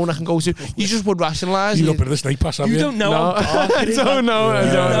nearest phone I can go to? You just would rationalise. You got a bit of the snake pass, have you? You don't know No. how dark it is. I don't know. I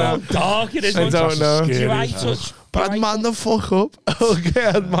don't know. How dark it is. I don't know. Do Scary I as hell. touch? But I'd man the fuck up. Okay,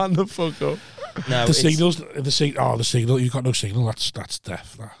 I'd man the fuck up. No, The it's- the signal. You've got no signal. That's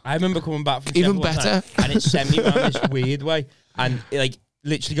death. That. I remember coming back from Even Sheffield one better. time, and it sent me around this weird way, and like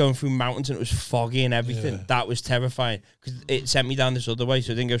literally going through mountains, and it was foggy and everything. Yeah. That was terrifying because it sent me down this other way,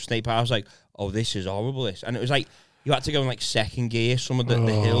 so I didn't go Snake Pass. I was like, oh, this is horrible. This, and it was like you had to go in like second gear, some of the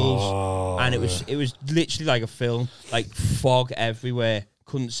hills, and it was literally like a film, like fog everywhere,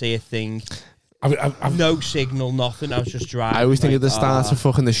 couldn't see a thing. I've No signal, nothing. I was just driving. I always think of the like, start of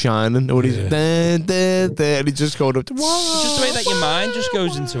fucking The Shining, where he's and he's just going up to. It's just the way that your mind just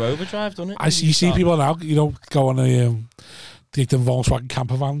goes into overdrive, doesn't it? you see people now, go on a the Volkswagen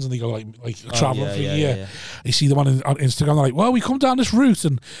camper vans and they go like traveling for a year. You see them on Instagram. They're like, well, we come down this route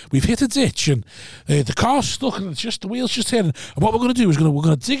and we've hit a ditch and the car's stuck and it's just the wheels just hitting. And what we're going to do is we're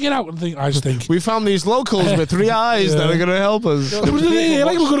going to dig it out. And I just think We found these locals with 3 eyes that are going to help us. we're going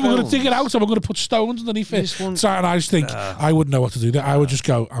to dig it out and we're going to put stones underneath it. So, and I just think I wouldn't know what to do there. I would just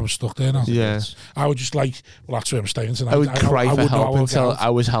go, I'm stuck there now. Yeah. I would just like, well, that's where I'm staying tonight. I would cry for wouldn't know how help I'll get until out. I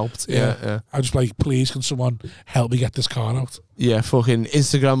was helped. Yeah. I'd just be like, please, can someone help me get this car out? Yeah, fucking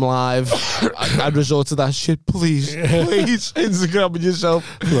Instagram Live. I'd resort to that shit. Please, please, Instagram yourself.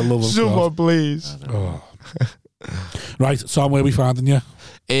 For the love of Someone, God. please. Oh. Right, Tom, where are we finding you?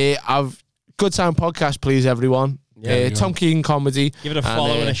 I've Good Time Podcast, please, everyone. Yeah, Tom Keegan Comedy. Give it a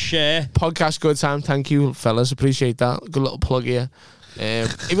follow and a share. Podcast Good Time. Thank you, fellas. Appreciate that. Good little plug here.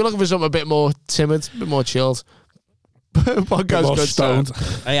 If you're looking for something a bit more timid, a bit more chilled, Podcast More Good stoned.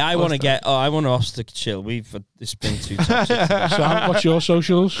 Time. Hey, I want to get. Oh, I want us to chill. It's been too toxic. Sam, what's your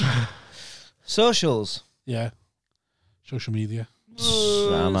socials? Socials. Yeah. Social media.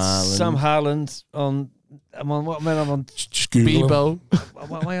 Sam Harland on. I'm on what? Man, I'm on. Just Google him. Bebo.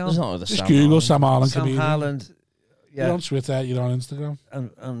 What am I There's on? not other Just Sam Google Harland. Sam Harland Sam comedian. Harland. You're Yeah, on Twitter, you're on Instagram.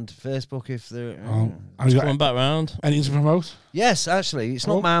 and Facebook if they're. Oh. Have you Coming got back round. anything to promote? Yes, actually, it's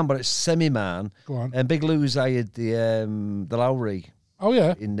Oh. not man, but it's semi-man. Go on. And Big Lou's hired the Lowry Oh,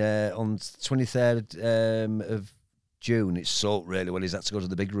 yeah. in on 23rd of June. It's sold really well. He's had to go to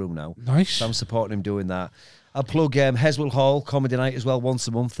the big room now. Nice. So I'm supporting him doing that. I'll plug Heswell Hall Comedy Night as well once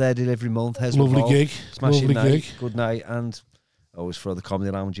a month. They did every month. Heswell Lovely Hall. gig. Smashing Lovely night. gig. Good night. And always throw the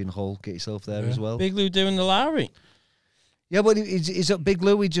Comedy Lounge in Hull. Get yourself there Yeah. as well. Big Lou doing the Lowry. Yeah, but he's at Big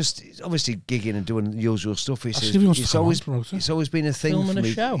Lou. He's obviously gigging and doing the usual stuff. He I'll says see if he wants to it's come on, always promote it. it's always been a thing Filming for a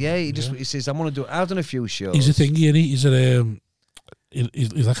me. show. Yeah, he says I want to do. I've done a few shows. He's a thingy, isn't he?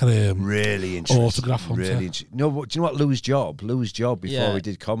 He's like a Really interesting. autograph hunter. Really no, but do you know what Lou's job? Lou's job before Yeah. he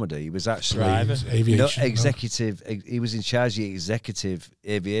did comedy, he was actually Driver. aviation. executive. He was in charge of the executive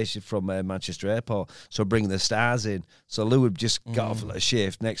aviation from Manchester Airport. So bringing the stars in. So Lou would just get off a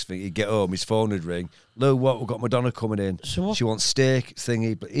shift. Next thing he'd get home, his phone would ring. Lou, what? We've got Madonna coming in. So what- She wants steak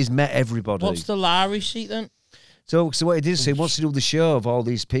thingy. But he's met everybody. What's the Lowry seat then? So what he did is he wants to do the show of all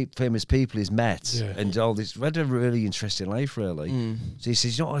these famous people he's met Yeah. and all this. Had a really interesting life, really. Mm. So he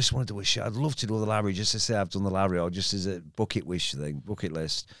says, you know, I just want to do a show. I'd love to do the Larry just to say I've done the Larry, or just as a bucket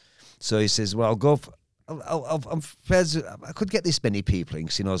list. So he says, well, I'll go. I'm prepared to, I could get this many people in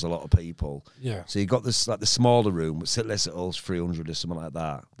because he knows a lot of people. Yeah. So he got this like the smaller room, let's say it holds 300 or something like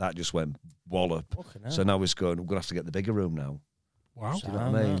that. That just went wallop. Fucking hell. So now we're going to have to get the bigger room now. Wow. Do you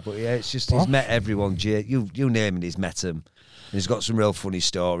know what I mean? But yeah, it's just he's met everyone. You name it, he's met them. He's got some real funny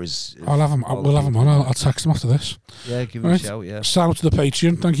stories. I'll have him. We'll have him on. I'll text him after this. Yeah, give him a shout. Yeah. Sign up to the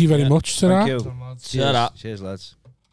Patreon. Thank you very much. Thank you. Cheers, Cheers, lads.